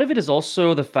lot of it is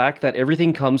also the fact that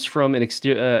everything comes from an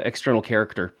external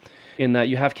character, in that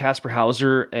you have Caspar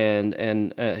Hauser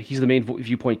and he's the main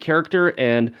viewpoint character,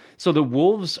 and so the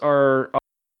wolves are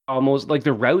almost like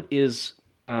the route is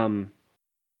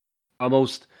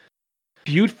almost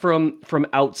viewed from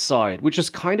outside, which is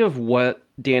kind of what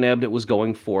Dan Abnett was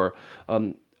going for.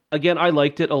 Again, I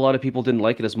liked it. A lot of people didn't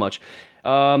like it as much.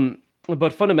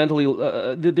 But fundamentally,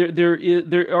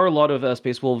 there are a lot of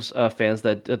Space Wolves fans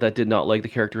that did not like the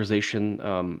characterization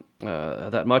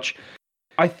that much.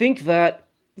 I think that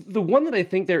the one that I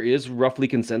think there is roughly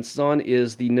consensus on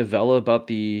is the novella about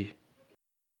the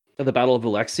Battle of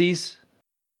Alexis.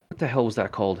 What the hell was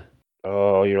that called?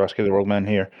 Oh, you're asking the wrong man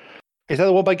here. Is that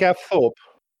the one by Gav Thorpe?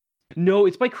 No,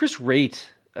 it's by Chris Raitt.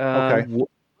 Okay. What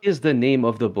is the name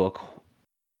of the book?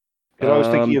 Because I was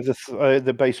thinking of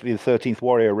the basically the 13th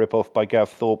Warrior ripoff by Gav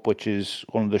Thorpe, which is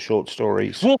one of the short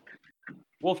stories.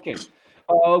 Wolf King.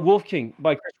 Wolf King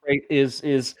by Chris Raitt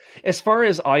is as far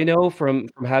as I know from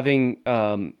having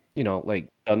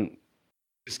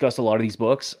discussed a lot of these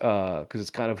books, because it's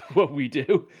kind of what we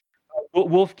do.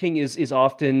 Wolf King is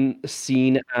often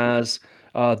seen as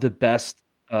the best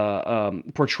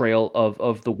portrayal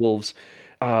of the wolves,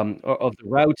 of the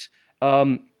route.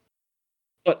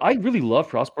 But I really love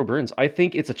Prospero Burns. I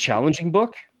think it's a challenging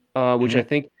book, which I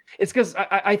think it's because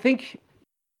I think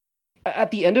at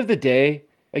the end of the day,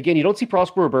 again, you don't see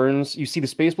Prospero Burns. You see the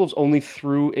Space Wolves only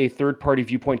through a third-party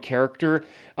viewpoint character,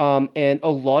 and a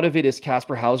lot of it is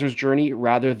Caspar Hauser's journey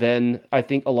rather than I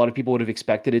think a lot of people would have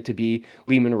expected it to be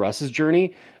Leman Russ's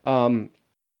journey. And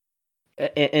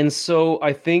so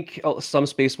I think some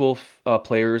Space Wolf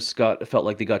players felt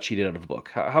like they got cheated out of the book.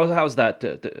 How's that?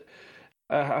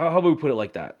 How would we put it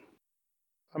like that?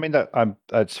 I mean,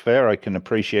 that's fair. I can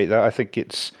appreciate that. I think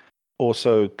it's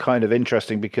also kind of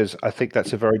interesting because I think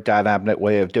that's a very Dan Abnett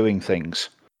way of doing things.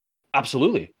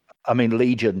 Absolutely. I mean,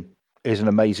 Legion is an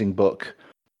amazing book,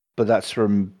 but that's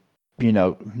from,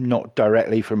 not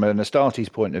directly from an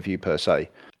Astartes point of view per se.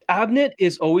 Abnett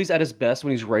is always at his best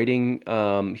when he's writing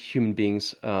human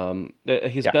beings.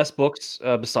 His best books,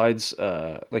 besides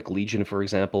like Legion, for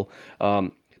example,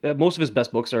 most of his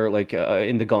best books are like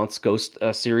in the Gaunt's Ghost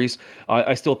series.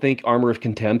 I still think Armor of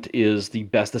Contempt is the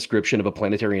best description of a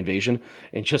planetary invasion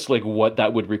and just like what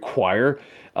that would require,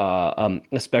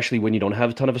 especially when you don't have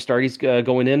a ton of Astartes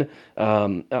going in.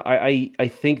 I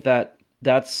think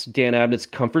that's Dan Abnett's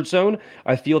comfort zone.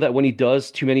 I feel that when he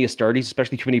does too many Astartes,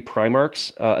 especially too many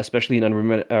Primarchs, especially in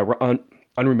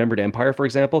Unremembered Empire, for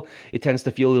example, it tends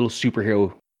to feel a little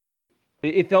superhero.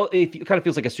 It kind of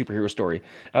feels like a superhero story,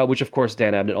 which of course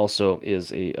Dan Abnett also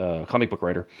is a comic book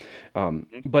writer.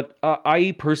 But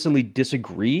I personally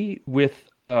disagree with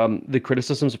the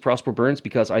criticisms of Prospero Burns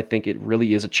because I think it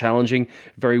really is a challenging,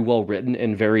 very well written,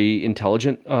 and very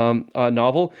intelligent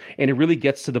novel, and it really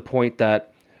gets to the point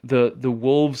that the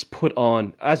wolves put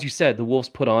on, as you said, the wolves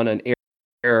put on an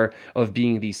air of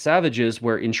being these savages,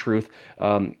 where in truth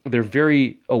they're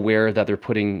very aware that they're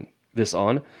putting this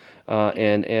on.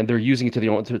 And they're using it to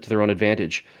their own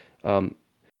advantage.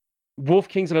 Wolf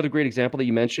King's another great example that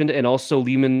you mentioned, and also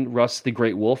Leman Russ the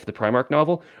Great Wolf, the Primarch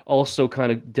novel, also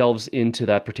kind of delves into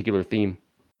that particular theme.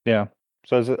 Yeah.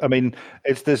 So I mean,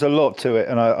 there's a lot to it,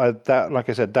 and I that, like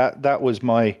I said, that was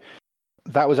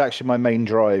actually my main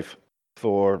drive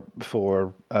for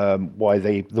why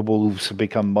the wolves have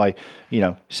become my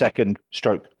second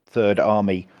stroke third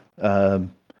army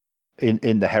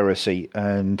in the heresy.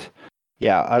 And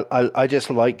yeah, I just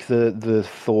like the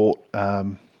thought.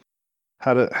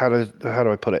 how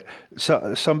do I put it?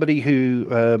 So somebody who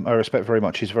I respect very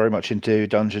much is very much into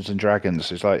Dungeons and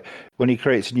Dragons. It's like when he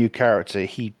creates a new character,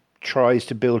 he tries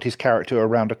to build his character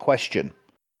around a question.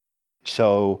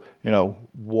 So,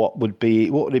 what would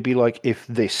it be like if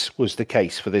this was the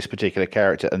case for this particular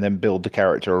character, and then build the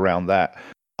character around that?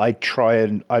 I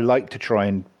like to try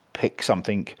and pick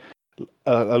something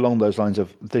along those lines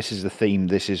of this is the theme,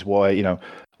 this is why,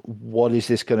 what is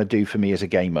this going to do for me as a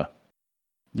gamer?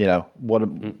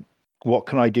 What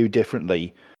can I do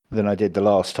differently than I did the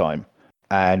last time?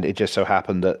 And it just so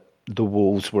happened that the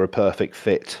wolves were a perfect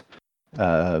fit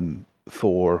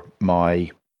for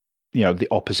my, the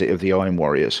opposite of the Iron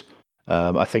Warriors.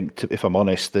 I think, if I'm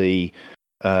honest, the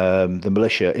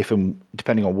militia,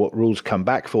 depending on what rules come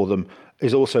back for them,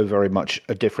 is also very much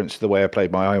a difference to the way I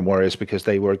played my Iron Warriors, because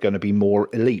they were going to be more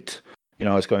elite.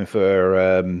 I was going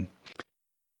for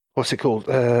what's it called?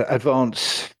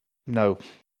 Advanced? No.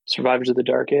 Survivors of the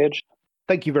Dark Age.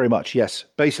 Thank you very much. Yes,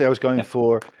 basically, I was going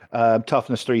for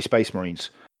Toughness 3 Space Marines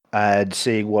and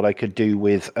seeing what I could do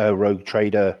with a rogue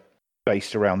trader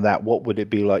based around that. What would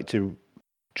it be like to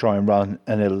try and run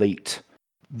an elite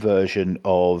version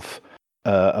of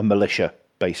a militia,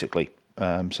 basically?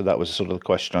 So that was sort of the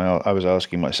question I was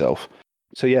asking myself.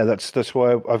 So yeah, that's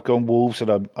why I've gone wolves,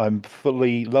 and I'm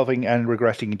fully loving and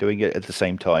regretting doing it at the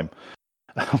same time,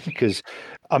 because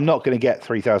I'm not going to get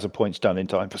 3,000 points done in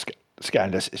time for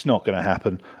Scandus. It's not going to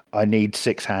happen. I need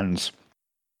 6 hands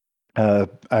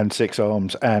and 6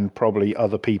 arms, and probably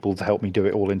other people to help me do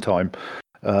it all in time.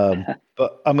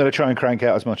 But I'm going to try and crank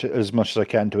out as much as I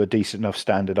can to a decent enough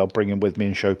standard. I'll bring them with me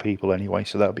and show people anyway,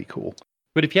 so that'll be cool.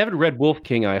 But if you haven't read Wolf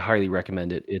King, I highly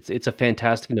recommend it. It's a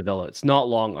fantastic novella. It's not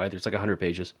long either. It's like 100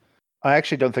 pages. I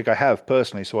actually don't think I have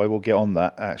personally, so I will get on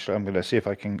that. Actually, I'm going to see if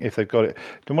they've got it.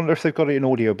 I wonder if they've got it in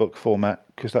audiobook format,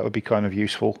 because that would be kind of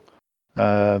useful.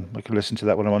 I can listen to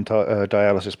that when I'm on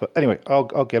dialysis. But anyway,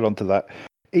 I'll get onto that.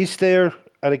 Is there,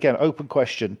 and again, open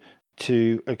question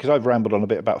because I've rambled on a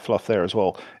bit about fluff there as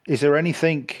well. Is there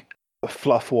anything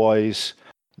fluff-wise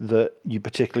that you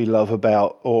particularly love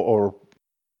about, or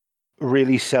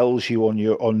really sells you on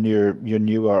your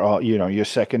newer, your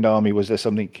second army? Was there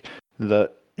something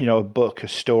that, a book, a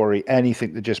story,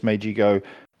 anything that just made you go,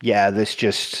 yeah, this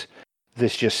just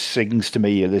sings to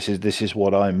me, or this is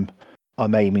what I'm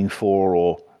aiming for,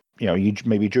 or you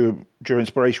maybe drew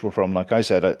inspiration from, like I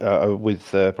said, with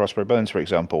Prosper Burns, for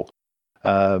example.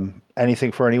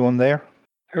 Anything for anyone there?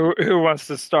 Who wants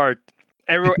to start?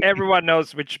 Everyone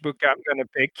knows which book I'm gonna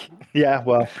pick. Yeah,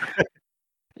 well,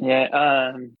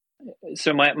 yeah.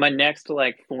 So my next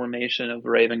formation of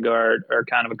Raven Guard are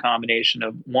kind of a combination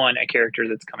of, one, a character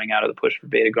that's coming out of the push for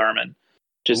Beta Garmin,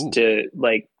 just to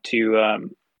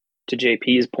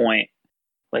JP's point,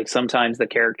 sometimes the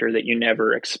character that you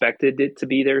never expected it to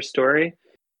be their story,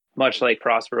 much like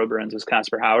Prospero Burns was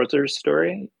Caspar Hauser's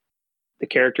story. The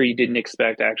character you didn't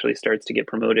expect actually starts to get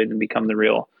promoted and become the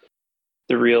real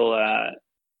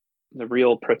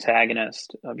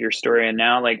protagonist of your story. And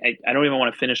now, I don't even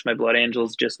want to finish my Blood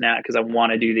Angels just now, because I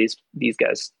want to do these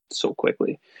guys so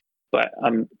quickly, but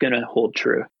I'm gonna hold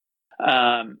true.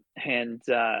 But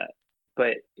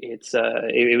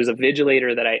it was a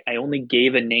Vigilator that I only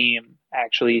gave a name,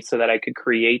 actually, so that I could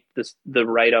create the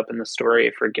write up in the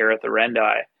story for Gareth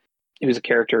Arendai. He was a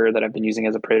character that I've been using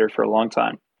as a Praetor for a long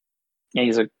time. Yeah,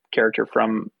 he's a character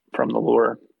from the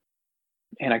lore,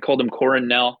 and I called him Corin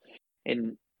Nell.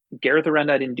 And Gareth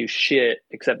Arendai didn't do shit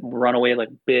except run away like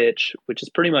bitch, which is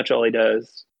pretty much all he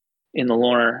does in the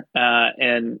lore.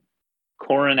 And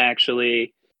Corin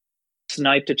actually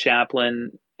sniped a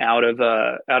chaplain out of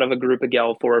a group of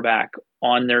Galforback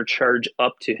on their charge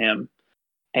up to him,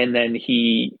 and then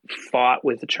he fought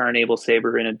with the Charnable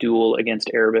Saber in a duel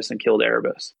against Erebus and killed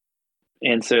Erebus.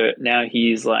 And so now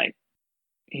he's going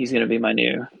to be my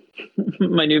new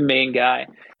main guy.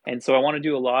 And so I want to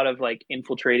do a lot of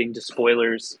infiltrating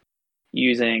despoilers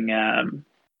using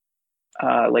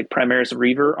Primaris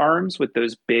Reaver arms with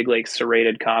those big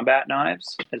serrated combat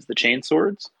knives as the chain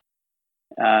swords,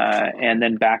 and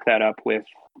then back that up with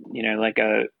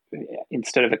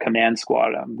instead of a command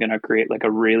squad, I'm going to create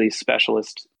a really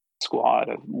specialist squad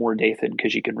of Mordathan,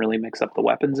 because you can really mix up the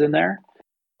weapons in there,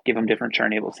 give them different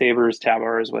Charnable Sabers,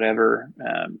 Tabars, whatever.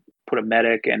 Put a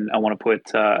medic, and I want to put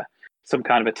some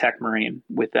kind of a tech marine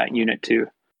with that unit too.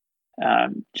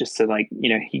 Just so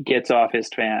he gets off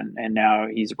Istvan, and now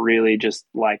he's really just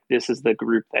this is the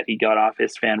group that he got off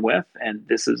Istvan with, and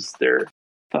this is their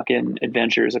fucking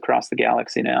adventures across the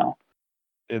galaxy now.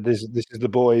 This is the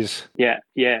boys. Yeah,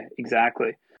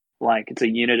 exactly. It's a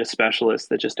unit of specialists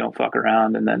that just don't fuck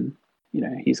around, and then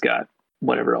he's got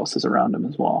whatever else is around him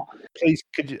as well. Please,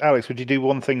 Alex, would you do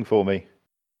one thing for me?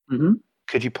 Mm-hmm.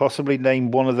 Could you possibly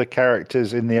name one of the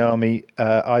characters in the army,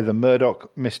 either Murdoch,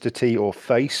 Mr. T, or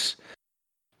Face?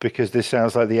 Because this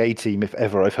sounds like the A-Team if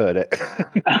ever I've heard it.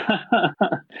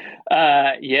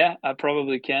 Yeah, I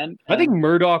probably can. I think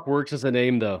Murdoch works as a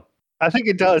name, though. I think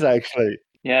it does, actually.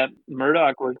 Yeah,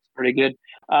 Murdoch works pretty good.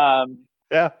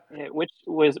 Yeah. Which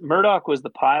was Murdoch was the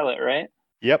pilot, right?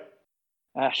 Yep.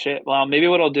 Ah, shit. Well, maybe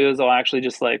what I'll do is I'll actually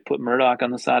just like put Murdoch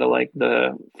on the side of like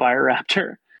the Fire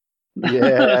Raptor. Yeah.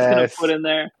 I was gonna put in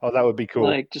there. Oh, that would be cool.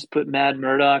 Like just put Mad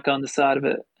Murdoch on the side of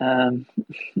it. And,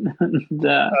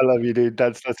 I love you, dude.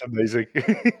 That's amazing.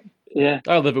 yeah,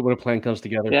 I love it when a plan comes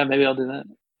together. yeah. Maybe I'll do that.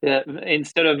 Yeah,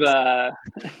 instead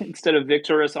of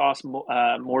Victorous Os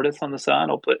Mortis on the side,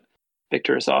 I'll put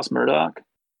Victorous Os Murdoch.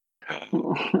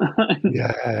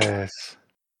 Yes.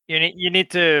 You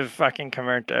need to fucking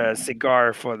convert a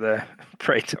cigar for the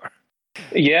Praetor.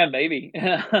 Yeah, maybe.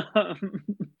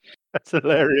 That's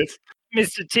hilarious.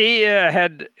 Mr. T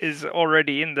head is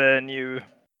already in the new.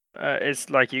 It's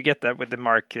like you get that with the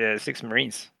Mark 6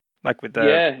 Marines, like with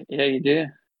the. Yeah, you do.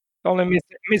 Only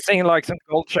missing like some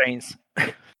gold chains.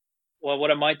 Well,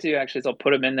 what I might do actually is I'll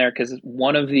put them in there because so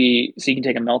you can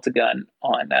take a Meltagun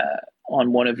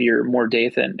on one of your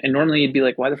Mordathan, and normally you'd be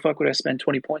like, why the fuck would I spend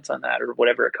 20 points on that or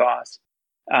whatever it costs?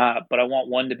 But I want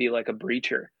one to be like a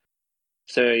breacher,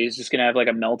 so he's just gonna have like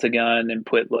a Meltagun and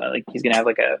put like he's gonna have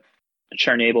like a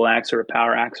Charnable axe or a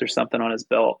power axe or something on his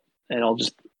belt, and I'll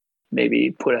just maybe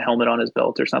put a helmet on his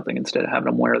belt or something instead of having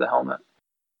him wear the helmet.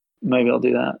 Maybe I'll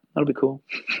do that. That'll be cool.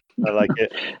 I like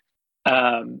it.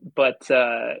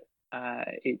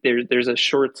 There's a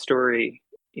short story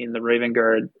in the Raven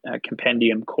Guard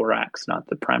Compendium Corax, not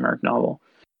the Primarch novel,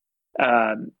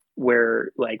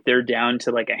 where like they're down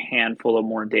to like a handful of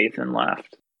Mordathan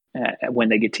left when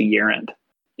they get to Yerrand.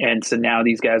 And so now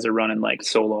these guys are running like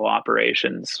solo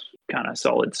operations, kind of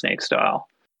Solid Snake style.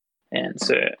 And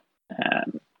so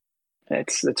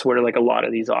it's where like a lot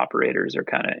of these operators are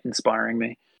kind of inspiring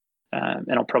me.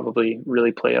 And I'll probably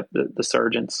really play up the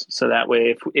sergeants. So that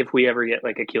way, if we ever get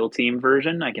like a kill team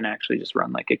version, I can actually just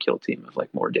run like a kill team of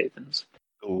like Mordathans.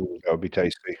 Oh, that would be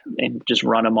tasty. And just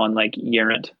run them on like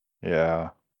Yerrand. Yeah.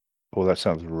 Oh, that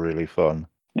sounds really fun.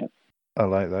 Yeah. I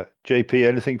like that. JP,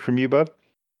 anything from you, bud?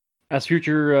 As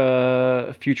future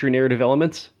narrative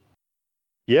elements.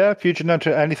 Yeah, future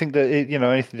narrative. Anything that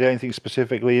anything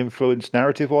specifically influenced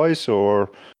narrative-wise,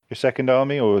 or your second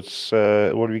army, or it's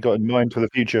what have you got in mind for the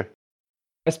future?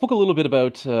 I spoke a little bit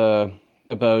about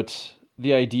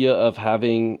the idea of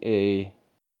having an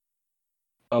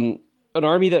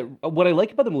army that. What I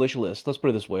like about the militia list, let's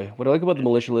put it this way. What I like about the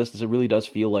militia list is it really does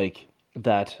feel like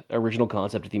that original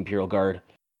concept of the Imperial Guard.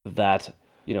 That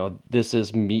this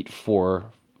is meat for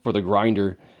the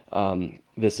grinder.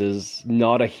 This is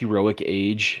not a heroic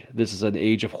age. This is an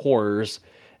age of horrors,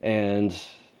 and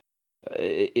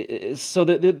so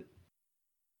that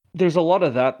there's a lot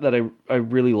of that I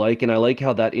really like, and I like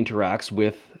how that interacts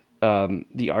with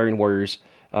the Iron Warriors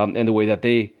and the way that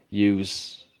they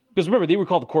use. Because remember, they were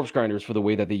called the Corpse Grinders for the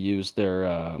way that they use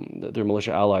their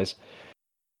militia allies.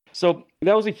 So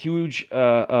that was a huge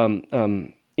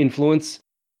influence.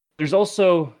 There's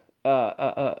also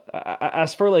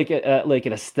as for like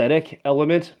an aesthetic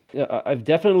element, I've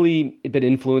definitely been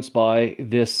influenced by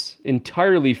this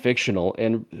entirely fictional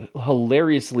and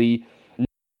hilariously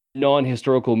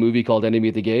non-historical movie called Enemy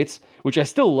at the Gates, which I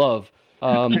still love.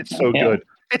 It's so good.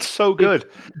 It's so good.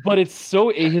 But it's so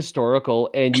ahistorical,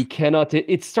 and you cannot.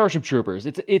 It's Starship Troopers.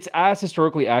 It's as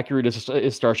historically accurate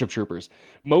as Starship Troopers.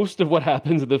 Most of what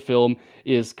happens in the film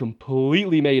is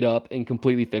completely made up and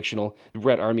completely fictional. The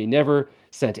Red Army never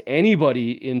sent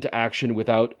anybody into action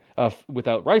without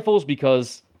rifles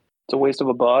because it's a waste of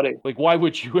a body. Like, why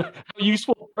would you? How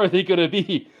useful are they going to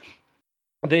be?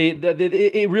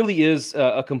 It really is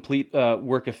a complete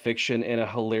work of fiction and a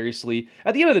hilariously.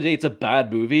 At the end of the day, it's a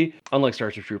bad movie, unlike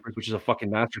Starship Troopers, which is a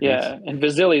fucking masterpiece. Yeah, and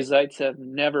Vasily Zaitsev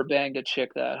never banged a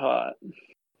chick that hot.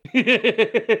 But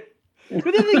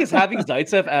the thing is, having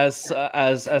Zaitsev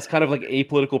as kind of like a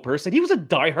apolitical person, he was a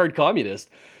diehard communist.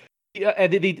 Yeah,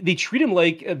 and they treat him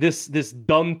like this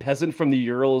dumb peasant from the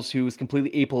Urals who is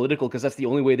completely apolitical because that's the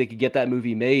only way they could get that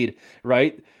movie made,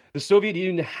 right? The Soviet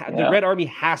Union, the Red Army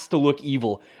has to look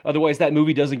evil, otherwise that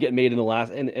movie doesn't get made in the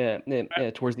last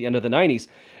towards the end of the 90s.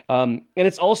 And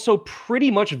it's also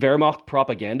pretty much Wehrmacht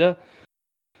propaganda,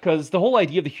 because the whole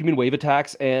idea of the human wave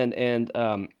attacks and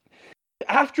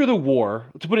after the war,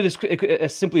 to put it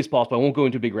as simply as possible, I won't go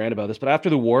into a big rant about this, but after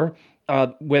the war,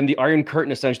 when the Iron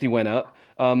Curtain essentially went up,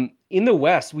 in the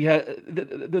West, we had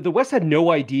the West had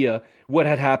no idea what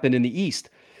had happened in the East.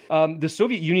 the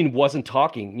Soviet Union wasn't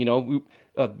talking.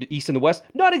 The East and the West,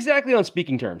 not exactly on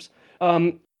speaking terms.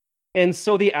 And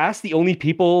so they asked the only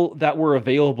people that were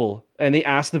available, and they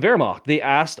asked the Wehrmacht. They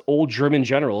asked old German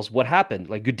generals what happened,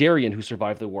 like Guderian, who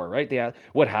survived the war, right? They asked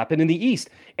what happened in the East.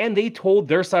 And they told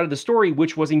their side of the story,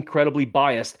 which was incredibly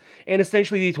biased. And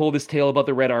essentially, they told this tale about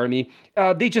the Red Army.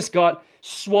 They just got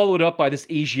swallowed up by this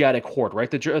Asiatic horde,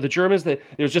 right? The Germans,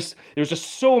 there's just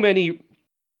so many.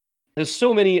 There's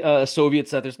so many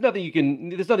Soviets that there's nothing you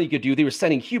could do. They were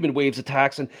sending human waves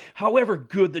attacks, and however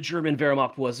good the German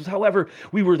Wehrmacht was, however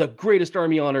we were the greatest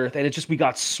army on earth, and we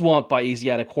got swamped by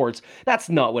Asiatic hordes. That's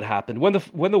not what happened. When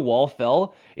the wall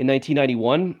fell in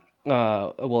 1991,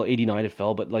 89 it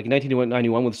fell, but like in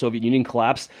 1991 when the Soviet Union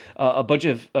collapsed, a bunch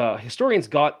of historians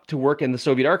got to work in the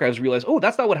Soviet archives, realized, oh,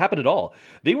 that's not what happened at all.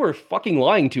 They were fucking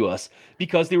lying to us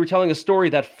because they were telling a story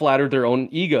that flattered their own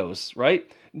egos, right?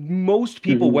 Most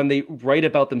people, when they write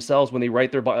about themselves, when they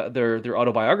write their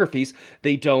autobiographies,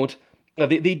 they don't.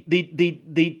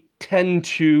 They tend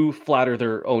to flatter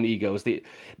their own egos.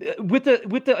 With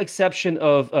the exception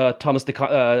of Thomas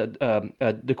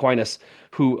Aquinas,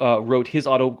 who wrote his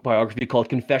autobiography called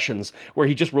Confessions, where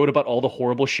he just wrote about all the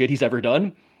horrible shit he's ever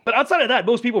done. But outside of that,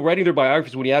 most people writing their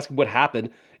biographies, when you ask them what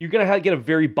happened, you're going to get a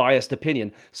very biased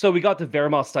opinion. So we got the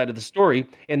Wehrmacht side of the story,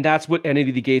 and that's what Enemy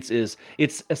of the Gates is.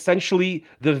 It's essentially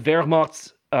the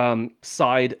Wehrmacht's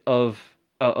side of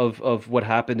what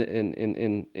happened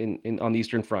in on the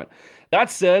Eastern Front.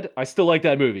 That said, I still like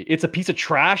that movie. It's a piece of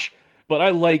trash, but I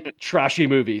like trashy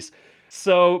movies.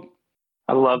 So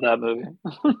I love that movie.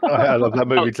 I love that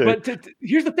movie too. But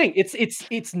here's the thing: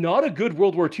 it's not a good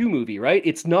World War II movie, right?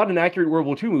 It's not an accurate World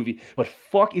War II movie. But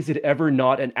fuck, is it ever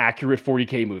not an accurate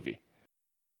 40K movie?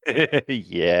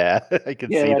 Yeah, I can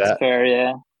see that's that. fair.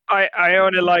 Yeah. I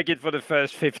only like it for the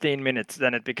first 15 minutes.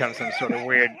 Then it becomes some sort of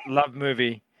weird love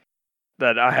movie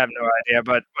that I have no idea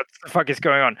about what the fuck is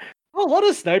going on. Well, a lot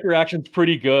of sniper action's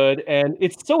pretty good, and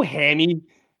it's so hammy.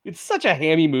 It's such a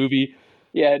hammy movie.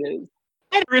 Yeah, it is.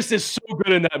 Idris is so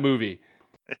good in that movie.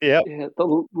 Yep. Yeah,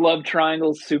 the love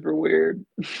triangle's super weird.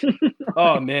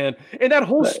 Oh man, and that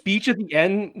whole speech at the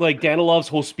end, like Danilov's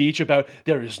whole speech about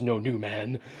there is no new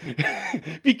man,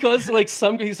 because like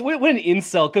what an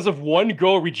incel because of one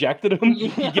girl rejected him. He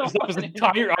gives up his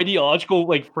entire ideological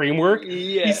like framework.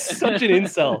 Yeah. He's such an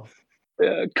incel.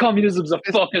 Communism's a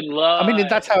fucking lie. I mean,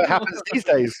 that's how it happens these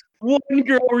days. One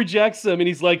girl rejects him, and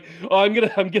he's like, "Oh, I'm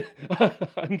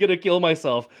gonna kill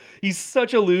myself." He's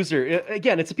such a loser.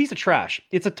 Again, it's a piece of trash.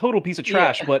 It's a total piece of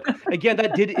trash. Yeah. But again,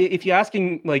 if you're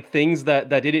asking like things that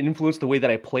didn't influence the way that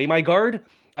I play my Guard,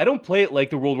 I don't play it like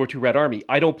the World War II Red Army.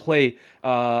 I don't play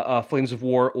Flames of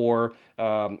War or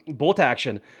Bolt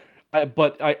Action,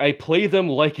 but I play them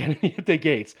like Enemy at the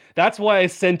Gates. That's why I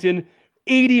sent in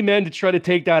 80 men to try to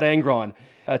take out Angron.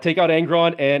 And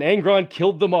Angron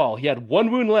killed them all. He had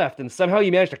one wound left, and somehow he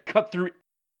managed to cut through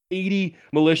 80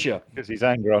 militia. Because he's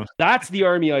Angron. That's the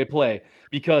army I play,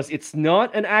 because it's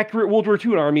not an accurate World War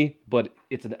II army, but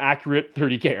it's an accurate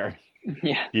 30K army.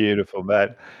 Yeah. Beautiful,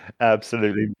 man.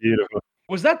 Absolutely beautiful.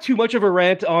 Was that too much of a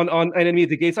rant on Enemy at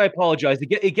the Gates? I apologize.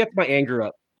 It gets my anger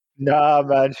up. Nah,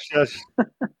 man.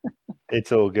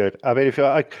 It's all good. I mean, if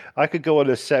I could go on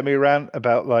a semi-rant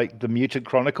about like the Mutant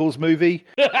Chronicles movie,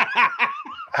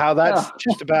 how that's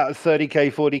just about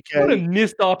 30K, 40K. What a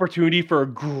missed opportunity for a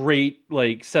great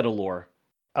like set of lore.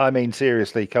 I mean,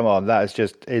 seriously, come on, it's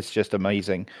just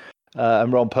amazing.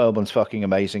 And Ron Perlman's fucking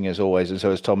amazing as always, and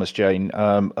so is Thomas Jane.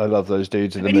 I love those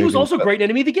dudes in the movie. And he was also great in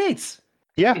Enemy of the Gates.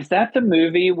 Yeah. Is that the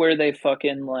movie where they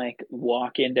fucking like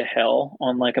walk into hell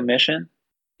on like a mission?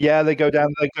 Yeah, they go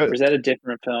down. Or is that a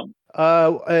different film?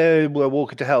 Well,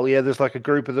 Walking to Hell. Yeah, there's like a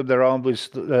group of them. They're armed with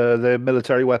their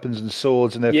military weapons and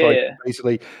swords, and they're fighting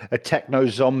basically a techno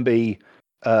zombie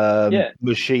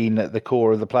machine at the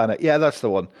core of the planet. Yeah, that's the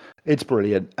one. It's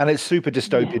brilliant, and it's super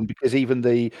dystopian because even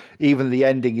the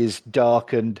ending is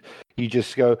dark, and you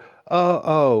just go,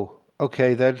 oh,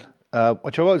 okay then.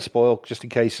 Which I won't spoil, just in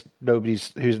case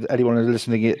anyone who's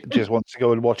listening it just wants to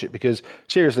go and watch it. Because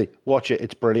seriously, watch it.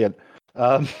 It's brilliant.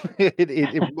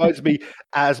 It reminds me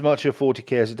as much of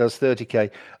 40K as it does 30K.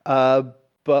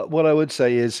 But what I would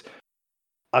say is,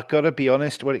 I've got to be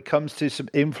honest, when it comes to some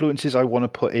influences I want to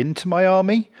put into my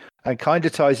army, and kind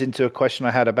of ties into a question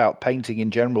I had about painting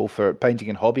in general, for painting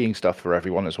and hobbying stuff for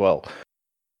everyone as well,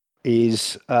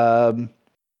 is the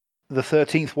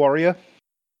 13th Warrior.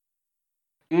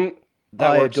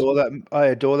 I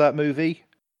adore that movie.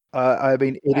 I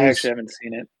mean, I actually haven't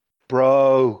seen it.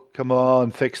 Bro, come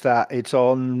on, fix that. It's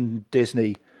on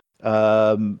Disney.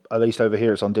 At least over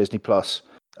here, it's on Disney Plus.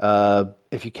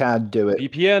 If you can do it,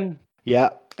 VPN.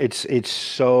 Yeah, it's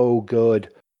so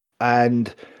good.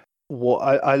 And what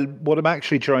I'm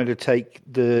actually trying to take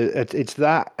it's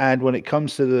that, and when it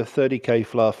comes to the 30k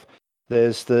fluff,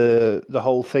 there's the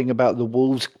whole thing about the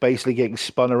wolves basically getting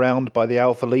spun around by the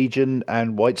Alpha Legion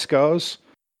and White Scars.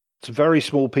 It's a very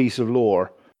small piece of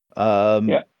lore,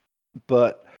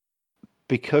 but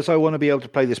because I want to be able to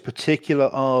play this particular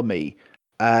army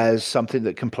as something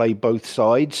that can play both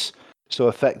sides, so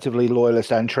effectively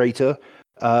loyalist and traitor,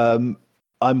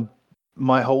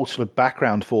 my whole sort of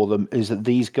background for them is that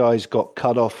these guys got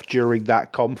cut off during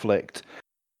that conflict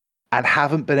and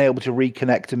haven't been able to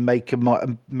reconnect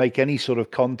and make any sort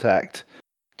of contact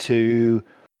to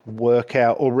work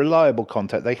out, or reliable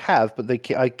contact. They have, but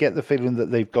I get the feeling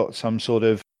that they've got some sort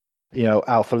of,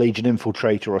 Alpha Legion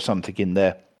infiltrator or something in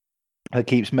there that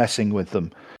keeps messing with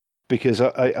them, because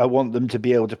I want them to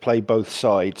be able to play both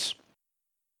sides.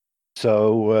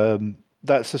 So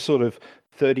that's the sort of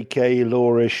 30k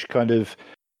lore-ish kind of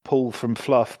pull from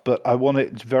fluff, but I want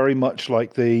it very much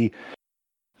like the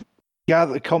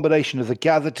combination of the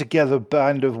gathered together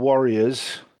band of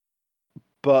warriors,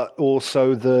 but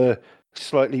also the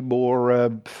slightly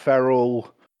more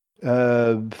feral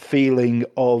feeling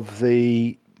of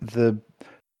the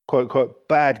quote unquote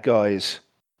bad guys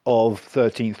of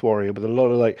 13th Warrior, with a lot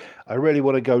of I really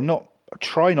want to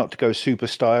try not to go super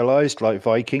stylized like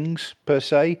Vikings per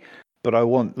se, but I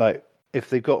want if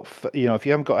they've got, if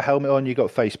you haven't got a helmet on, you've got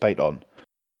face paint on.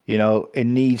 It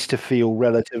needs to feel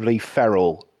relatively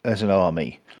feral as an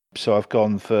army. So I've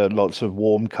gone for lots of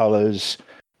warm colors.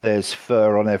 There's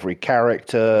fur on every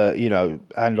character,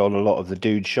 and on a lot of the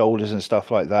dude's shoulders and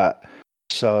stuff like that.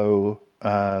 So,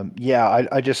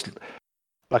 I just,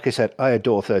 like I said, I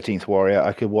adore 13th Warrior.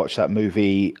 I could watch that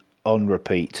movie on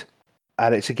repeat.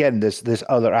 And it's, again, there's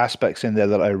other aspects in there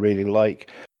that I really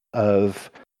like of,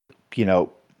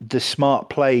 the smart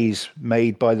plays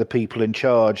made by the people in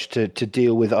charge to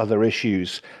deal with other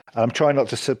issues. And I'm trying not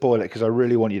to spoil it because I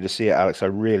really want you to see it, Alex. I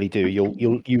really do.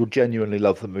 You'll genuinely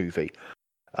love the movie.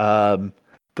 But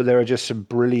there are just some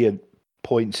brilliant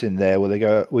points in there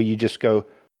where you just go,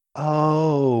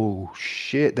 oh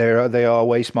shit, they are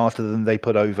way smarter than they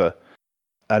put over.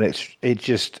 And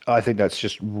I think that's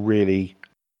just really,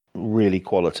 really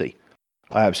quality.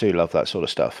 I absolutely love that sort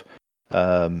of stuff.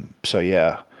 So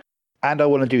yeah. And I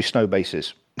want to do snow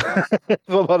bases. If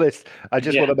I'm honest, I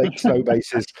just want to make snow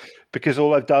bases, because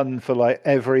all I've done for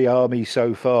every army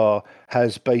so far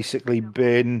has basically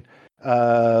been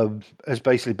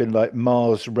like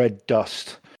Mars red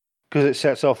dust, because it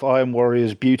sets off Iron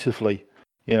Warriors beautifully.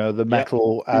 The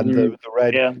metal and the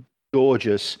red,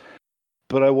 gorgeous.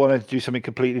 But I wanted to do something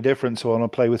completely different, so I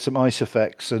want to play with some ice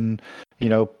effects and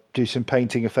do some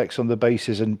painting effects on the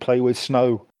bases and play with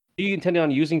snow. What do you intend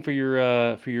on using for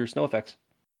your snow effects?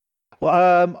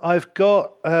 Well, I've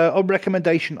got on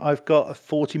recommendation, I've got a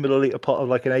 40 milliliter pot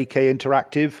of an AK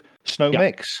Interactive snow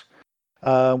mix,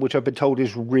 which I've been told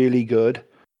is really good.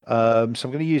 So I'm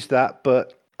going to use that.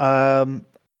 But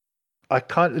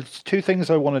it's two things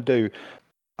I want to do.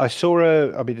 I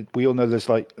saw we all know there's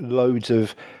loads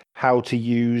of how to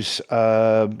use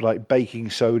baking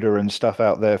soda and stuff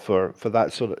out there for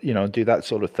that sort of, do that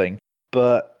sort of thing.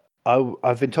 But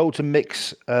I've been told to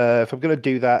mix, if I'm going to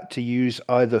do that, to use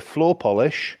either floor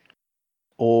polish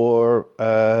or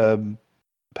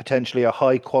potentially a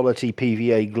high quality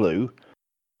PVA glue,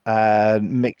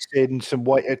 and mix in some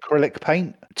white acrylic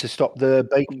paint to stop the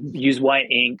baking. Use white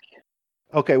ink.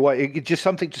 Okay, just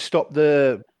something to stop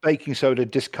the baking soda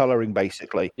discoloring,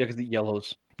 basically. Yeah, because the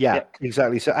yellows. Yeah,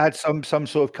 exactly. So add some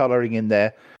sort of coloring in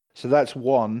there. So that's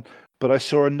one. But I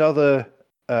saw another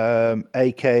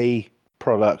AK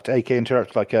product, AK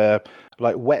Interactive,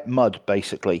 like wet mud,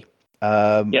 basically.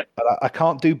 But I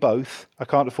can't do both. I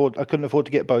couldn't afford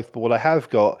to get both. But what I have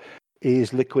got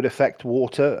is liquid effect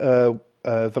water,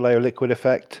 Vallejo liquid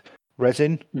effect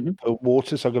resin,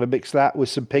 water. So I'm going to mix that with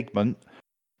some pigment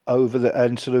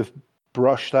and sort of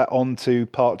brush that onto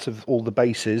parts of all the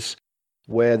bases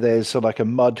where there's sort of a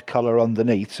mud color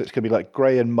underneath. So it's going to be like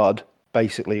grey and mud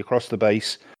basically across the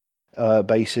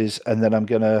bases, and then I'm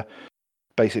going to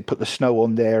basically put the snow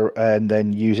on there and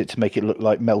then use it to make it look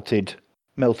like melted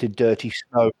dirty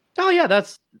snow. Oh yeah,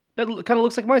 that kind of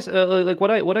looks like like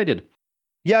what I did.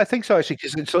 Yeah, I think so actually,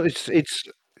 because it's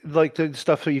like the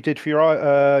stuff that you did for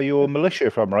your militia,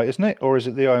 if I'm right, isn't it? Or is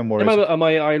it the Iron Warriors? Yeah,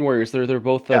 my Iron Warriors, they're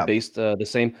both based the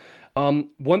same.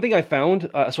 One thing I found,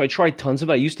 so I tried tons of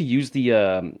it. I used to use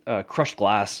the crushed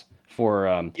glass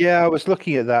for. Yeah, I was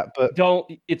looking at that, but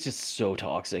it's just so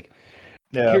toxic.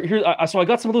 Yeah. So I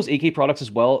got some of those AK products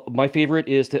as well. My favorite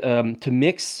is to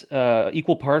mix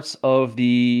equal parts of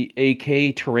the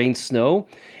AK Terrain Snow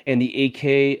and the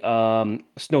AK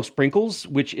Snow Sprinkles,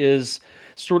 which is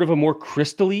sort of a more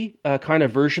crystally kind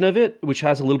of version of it, which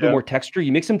has a little bit Yeah. more texture.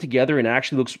 You mix them together and it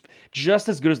actually looks just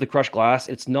as good as the crushed glass.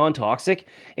 It's non-toxic,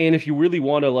 and if you really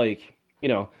want to if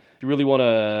you really want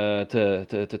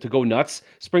to go nuts,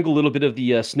 sprinkle a little bit of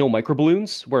the snow micro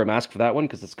balloons. Wear a mask for that one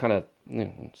because it's kind of.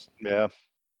 Yeah.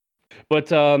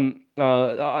 But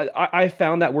I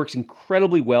found that works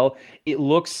incredibly well. It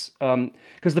looks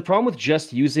because the problem with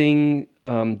just using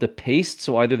the paste,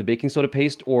 so either the baking soda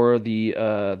paste or the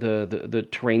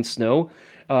terrain snow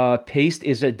paste,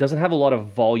 is it doesn't have a lot of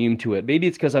volume to it. Maybe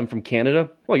it's because I'm from Canada.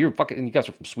 Well, you guys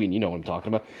are from Sweden. You know what I'm talking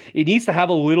about. It needs to have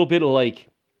a little bit of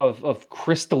of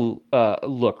crystal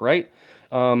look, right?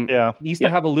 Yeah. Needs to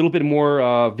have a little bit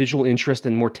more visual interest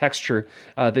and more texture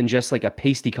than just like a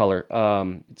pasty color.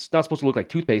 It's not supposed to look like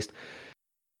toothpaste.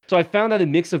 So I found that a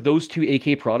mix of those two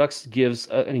AK products gives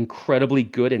an incredibly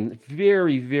good and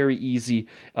very, very easy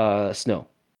snow.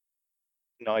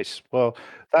 Nice. Well,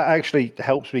 that actually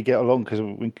helps me get along because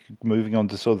we're moving on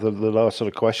to sort of the last sort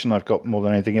of question I've got more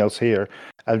than anything else here.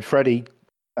 And Freddie,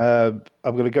 I'm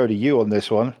going to go to you on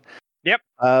this one. Yep.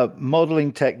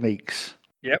 Modeling techniques.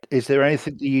 Yep. Is there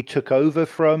anything that you took over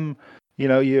from,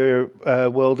 your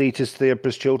World Eaters, the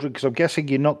Emperor's Children? Because I'm guessing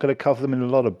you're not going to cover them in a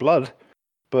lot of blood.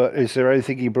 But is there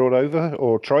anything you brought over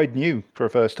or tried new for a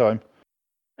first time?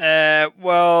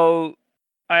 Well,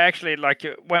 I actually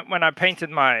when I painted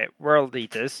my World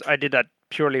Eaters, I did that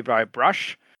purely by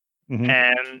brush, Mhm.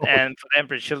 and for the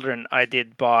Emperor's Children, I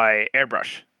did by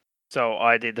airbrush. So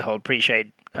I did the whole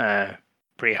pre-shade,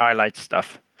 pre-highlight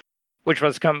stuff, which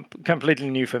was completely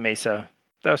new for me. So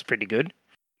that was pretty good.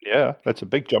 Yeah, that's a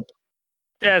big jump.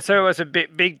 Yeah, so it was a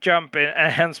big jump,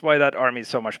 and hence why that army is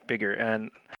so much bigger.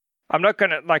 And I'm not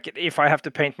gonna if I have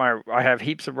to paint I have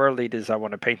heaps of World Leaders I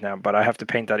want to paint now, but I have to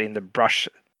paint that in the brush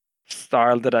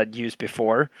style that I'd used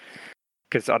before,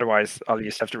 because otherwise I'll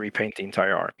just have to repaint the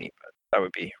entire army. But that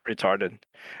would be retarded.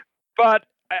 But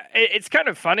it's kind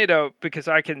of funny though, because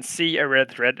I can see a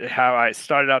red thread how I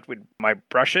started out with my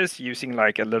brushes using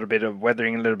like a little bit of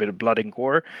weathering, a little bit of blood and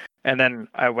gore, and then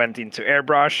I went into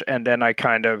airbrush, and then I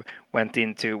kind of went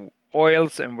into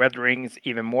oils and weatherings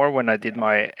even more when I did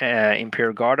my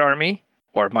Imperial Guard army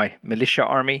or my militia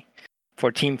army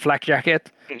for Team Flak Jacket.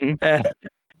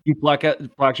 Keep Black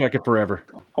Jacket forever.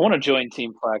 I want to join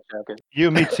Team Flak Jacket.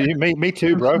 Me too. Me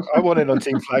too, bro. I want it on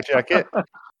Team Flag Jacket.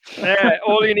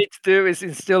 All you need to do is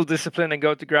instill discipline and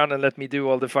go to ground and let me do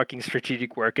all the fucking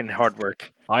strategic work and hard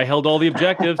work. I held all the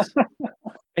objectives.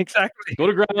 Exactly. Go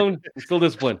to ground. Still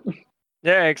discipline.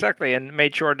 Yeah, exactly, and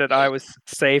made sure that I was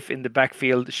safe in the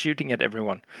backfield shooting at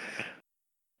everyone.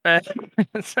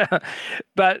 So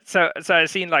I've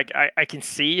seen I can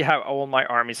see how all my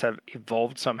armies have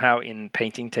evolved somehow in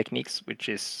painting techniques, which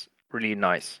is really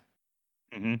nice.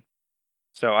 Mm-hmm.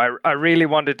 So I really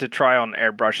wanted to try on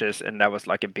airbrushes, and that was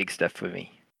like a big step for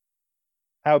me.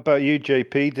 How about you,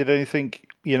 JP? Did anything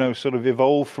sort of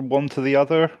evolve from one to the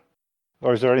other,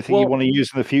 or is there anything you want to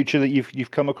use in the future that you've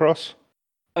come across?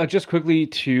 Just quickly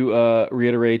to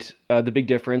reiterate, the big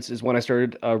difference is when I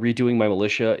started redoing my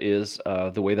militia is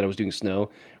the way that I was doing snow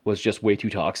was just way too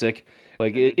toxic.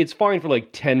 Like it's fine for like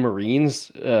 10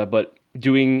 Marines, but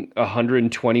doing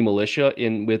 120 militia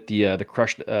with the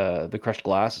crushed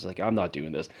glass is like, I'm not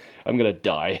doing this. I'm gonna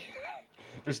die.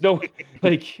 There's no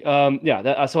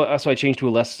so I changed to a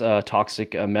less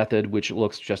toxic method, which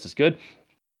looks just as good.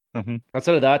 Mm-hmm.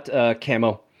 Outside of that,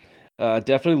 camo.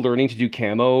 Definitely learning to do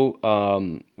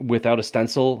camo without a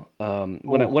stencil.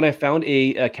 When I found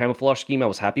a camouflage scheme I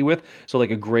was happy with, so like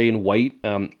a gray and white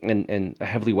and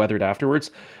heavily weathered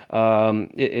afterwards.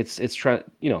 It's trying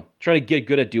to get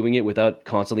good at doing it without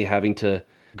constantly having to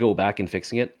go back and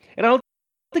fixing it. And I don't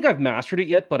think I've mastered it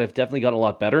yet, but I've definitely gotten a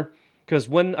lot better. Because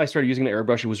when I started using the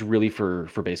airbrush, it was really for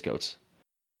base coats.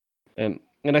 And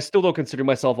I still don't consider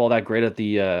myself all that great at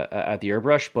the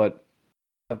airbrush, but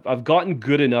I've gotten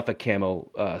good enough at camo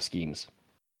schemes,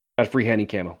 at freehanding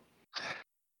camo.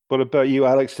 What about you,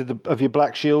 Alex? Have your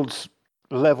black shields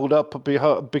leveled up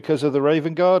because of the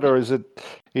Raven Guard, or is it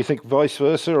you think vice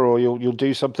versa, or you'll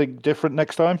do something different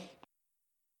next time?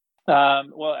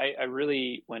 Well, I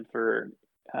really went for.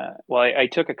 I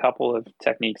took a couple of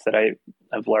techniques that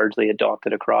I've largely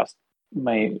adopted across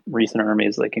my recent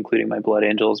armies, like including my Blood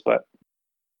Angels, but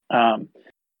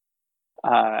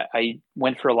I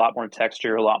went for a lot more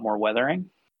texture, a lot more weathering.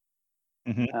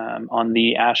 Mm-hmm. On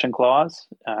the Ashen Claws,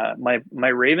 my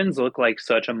Ravens look like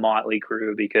such a motley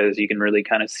crew because you can really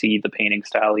kind of see the painting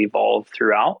style evolve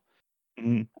throughout.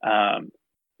 Mm-hmm.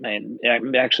 and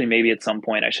actually maybe at some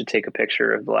point I should take a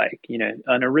picture of like,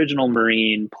 an original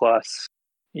Marine plus,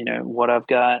 what I've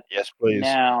got Yes, please.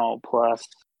 now plus,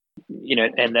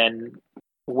 and then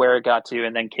where it got to,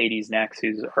 and then Katie's next,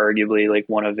 who's arguably like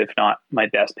one of, if not my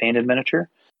best painted miniature.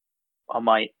 I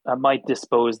might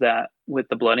dispose that with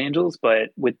the Blood Angels, but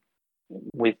with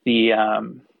the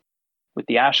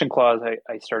Ashen Claws,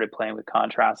 I started playing with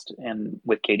contrast, and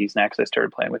with Katie's next, I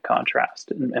started playing with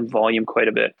contrast and volume quite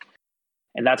a bit.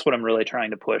 And that's what I'm really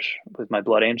trying to push with my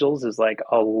Blood Angels, is like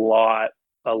a lot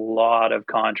of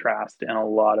contrast and a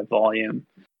lot of volume.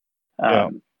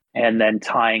 And then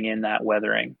tying in that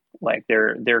weathering. Like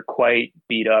they're quite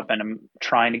beat up, and I'm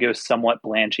trying to go somewhat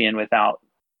Blanchian without,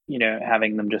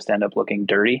 having them just end up looking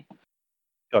dirty.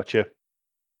 Gotcha.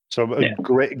 So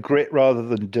grit rather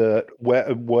than dirt, wear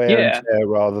and tear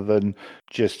rather than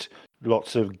just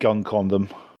lots of gunk on them.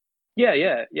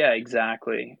 Yeah,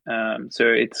 exactly. So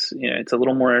it's it's a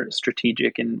little more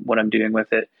strategic in what I'm doing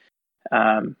with it.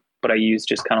 But I use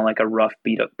just kind of like a rough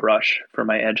beat up brush for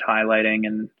my edge highlighting,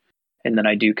 and then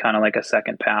I do kind of like a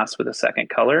second pass with a second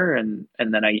color, and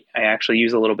then I actually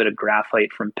use a little bit of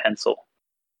graphite from pencil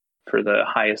for the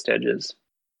highest edges.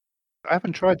 I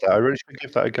haven't tried that. I really should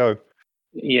give that a go.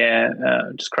 Yeah,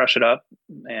 just crush it up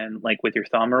and like with your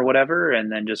thumb or whatever,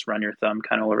 and then just run your thumb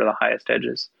kind of over the highest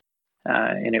edges,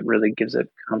 and it really gives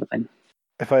it kind of a thing.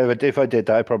 If I did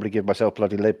that, I'd probably give myself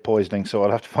bloody lead poisoning. So I'll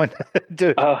have to do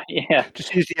it. Oh yeah,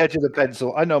 just use the edge of the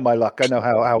pencil. I know my luck. I know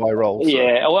how I roll. So.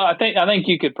 Yeah, well, I think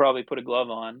you could probably put a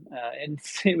glove on, and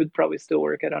it would probably still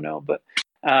work. I don't know, but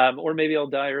or maybe I'll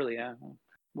die early. Yeah,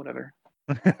 whatever.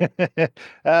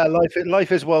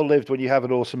 Life is well lived when you have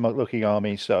an awesome looking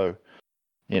army. So,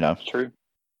 True.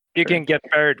 You can get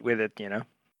buried with it.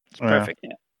 It's perfect.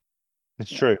 Yeah.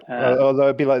 It's true. Although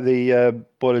it'd be like the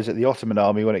boilers at the Ottoman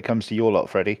army when it comes to your lot,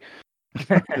 Freddie.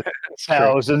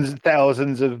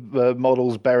 thousands of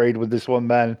models buried with this one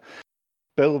man,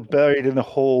 buried in a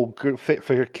hall fit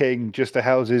for a king, just to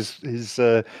house his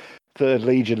Third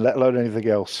Legion, let alone anything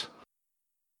else.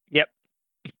 Yep.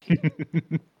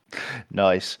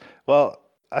 Nice. Well,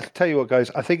 I tell you what, guys,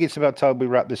 I think it's about time we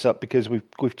wrap this up, because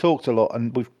we've talked a lot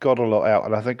and we've got a lot out,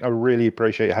 and I think I really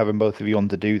appreciate having both of you on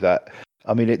to do that.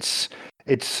 I mean, it's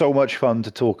so much fun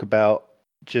to talk about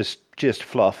just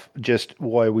fluff, just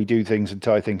why we do things and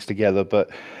tie things together. But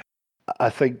I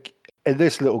think in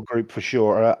this little group for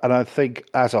sure, and I think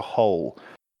as a whole,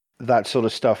 that sort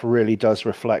of stuff really does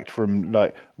reflect from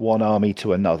like one army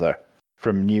to another,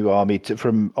 from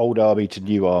old army to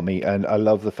new army. And I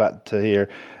love the fact to hear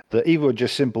that even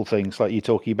just simple things like you're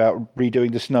talking about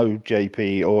redoing the snow,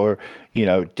 JP, or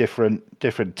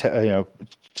different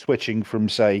switching from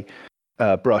say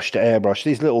brush to airbrush.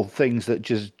 These little things that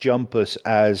just jump us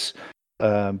as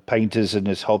painters and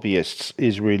as hobbyists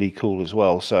is really cool as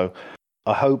well. So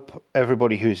I hope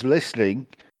everybody who's listening,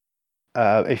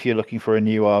 if you're looking for a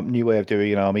new way of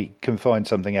doing an army, can find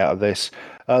something out of this.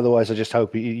 Otherwise, I just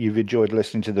hope you've enjoyed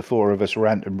listening to the four of us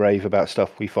rant and rave about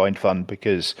stuff we find fun,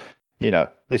 because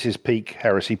this is peak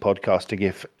heresy podcasting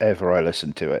if ever I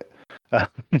listen to it.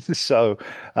 So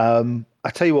I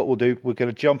tell you what we'll do. We're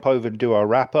going to jump over and do our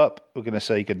wrap up. We're going to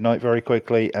say goodnight very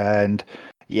quickly. And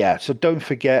yeah, so don't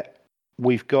forget,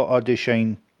 we've got our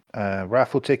Duchesne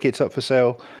raffle tickets up for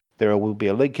sale. There will be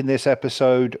a link in this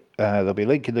episode. There'll be a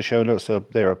link in the show notes. So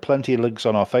there are plenty of links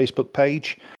on our Facebook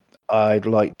page. I'd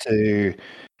like to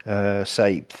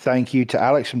say thank you to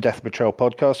Alex from Death Betrayal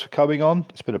Podcast for coming on.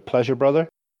 It's been a pleasure, brother.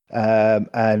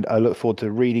 And I look forward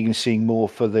to reading and seeing more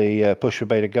for the Push for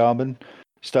Beta Garmin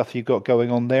stuff you've got going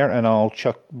on there. And I'll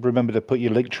remember to put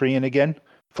your link tree in again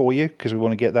for you, because we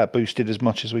want to get that boosted as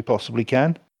much as we possibly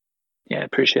can. Yeah, I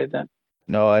appreciate that.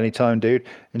 No, anytime, dude.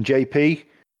 And JP,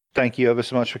 thank you ever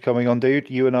so much for coming on, dude.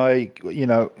 You and I,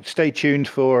 stay tuned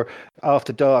for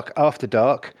After Dark,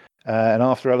 and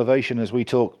After Elevation as we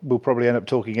talk. We'll probably end up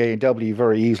talking A&W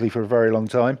very easily for a very long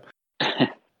time.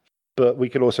 But we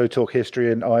can also talk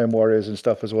history and Iron Warriors and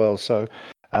stuff as well. So,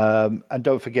 and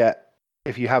don't forget,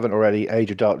 if you haven't already,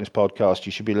 Age of Darkness podcast,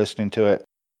 you should be listening to it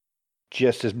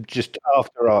just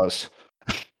after ours.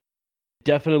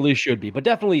 Definitely should be. But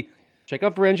definitely check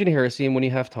out Varangian Heresy, and when you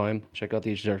have time, check out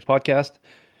the Age of Darkness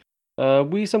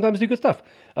podcast. We sometimes do good stuff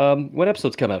when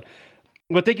episodes come out.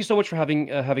 But thank you so much for having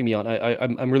me on.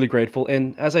 I'm really grateful.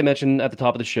 And as I mentioned at the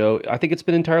top of the show, I think it's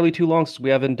been entirely too long since we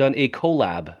haven't done a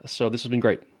collab. So this has been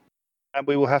great. And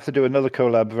we will have to do another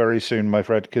collab very soon, my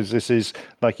friend, because this is,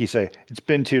 like you say, it's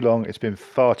been too long. It's been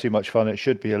far too much fun. It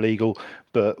should be illegal,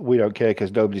 but we don't care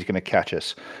because nobody's going to catch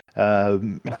us.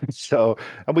 And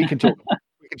we can talk.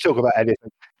 We can talk about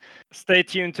anything. Stay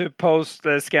tuned to post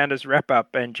the Scandus wrap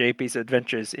up and JP's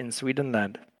adventures in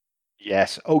Swedenland.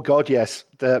 Yes. Oh God, yes.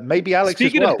 Maybe Alex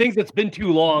Speaking as well. of things that's been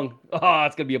too long,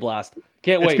 it's gonna be a blast.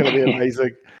 Can't It's wait. going to be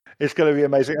amazing. It's going to be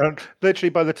amazing. And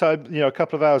literally by the time, a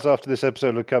couple of hours after this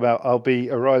episode will come out, I'll be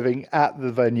arriving at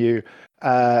the venue.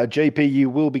 JP,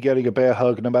 you will be getting a bear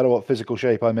hug no matter what physical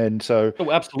shape I'm in. So Oh,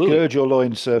 absolutely. gird your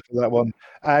loins for that one.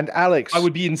 And Alex, I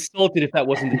would be insulted if that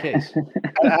wasn't the case.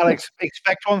 and Alex,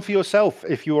 expect one for yourself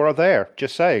if you are there.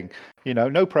 Just saying,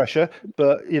 no pressure,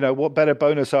 but what better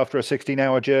bonus after a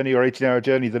 16-hour journey or 18-hour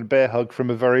journey than a bear hug from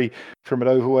an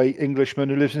overweight Englishman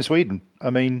who lives in Sweden?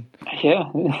 I mean, Yeah,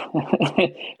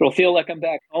 it'll feel like I'm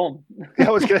back home.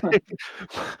 I was going to.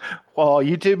 Oh,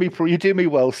 you do me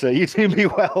well, sir. You do me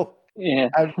well. Yeah,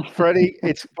 And Freddie,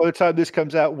 it's by the time this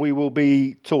comes out, we will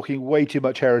be talking way too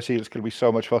much heresy. It's going to be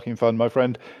so much fucking fun, my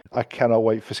friend. I cannot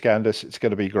wait for Scandus. It's going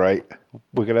to be great.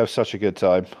 We're going to have such a good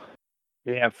time.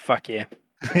 Yeah, fuck yeah.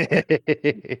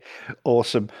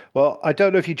 Awesome. Well, I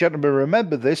don't know if you gentlemen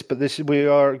remember this, but we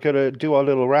are going to do our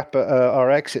little wrap, our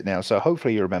exit now. So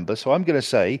hopefully you remember. So I'm going to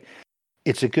say,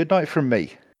 it's a good night from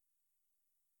me,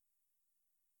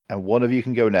 and one of you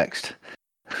can go next.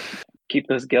 keep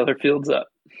those Geller fields up.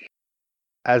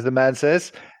 As the man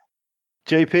says,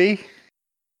 JP.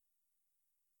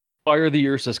 Fire the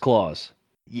Ursus claws.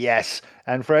 Yes,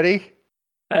 and Freddie.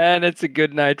 And it's a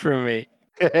good night from me.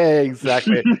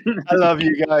 Exactly. I love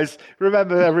you guys.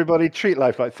 Remember, everybody, treat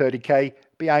life like 30k.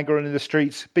 Be Angron in the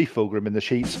streets, be Fulgrim in the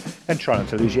sheets, and try not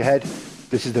to lose your head.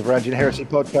 This is the Varangian Heresy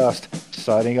Podcast,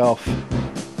 signing off.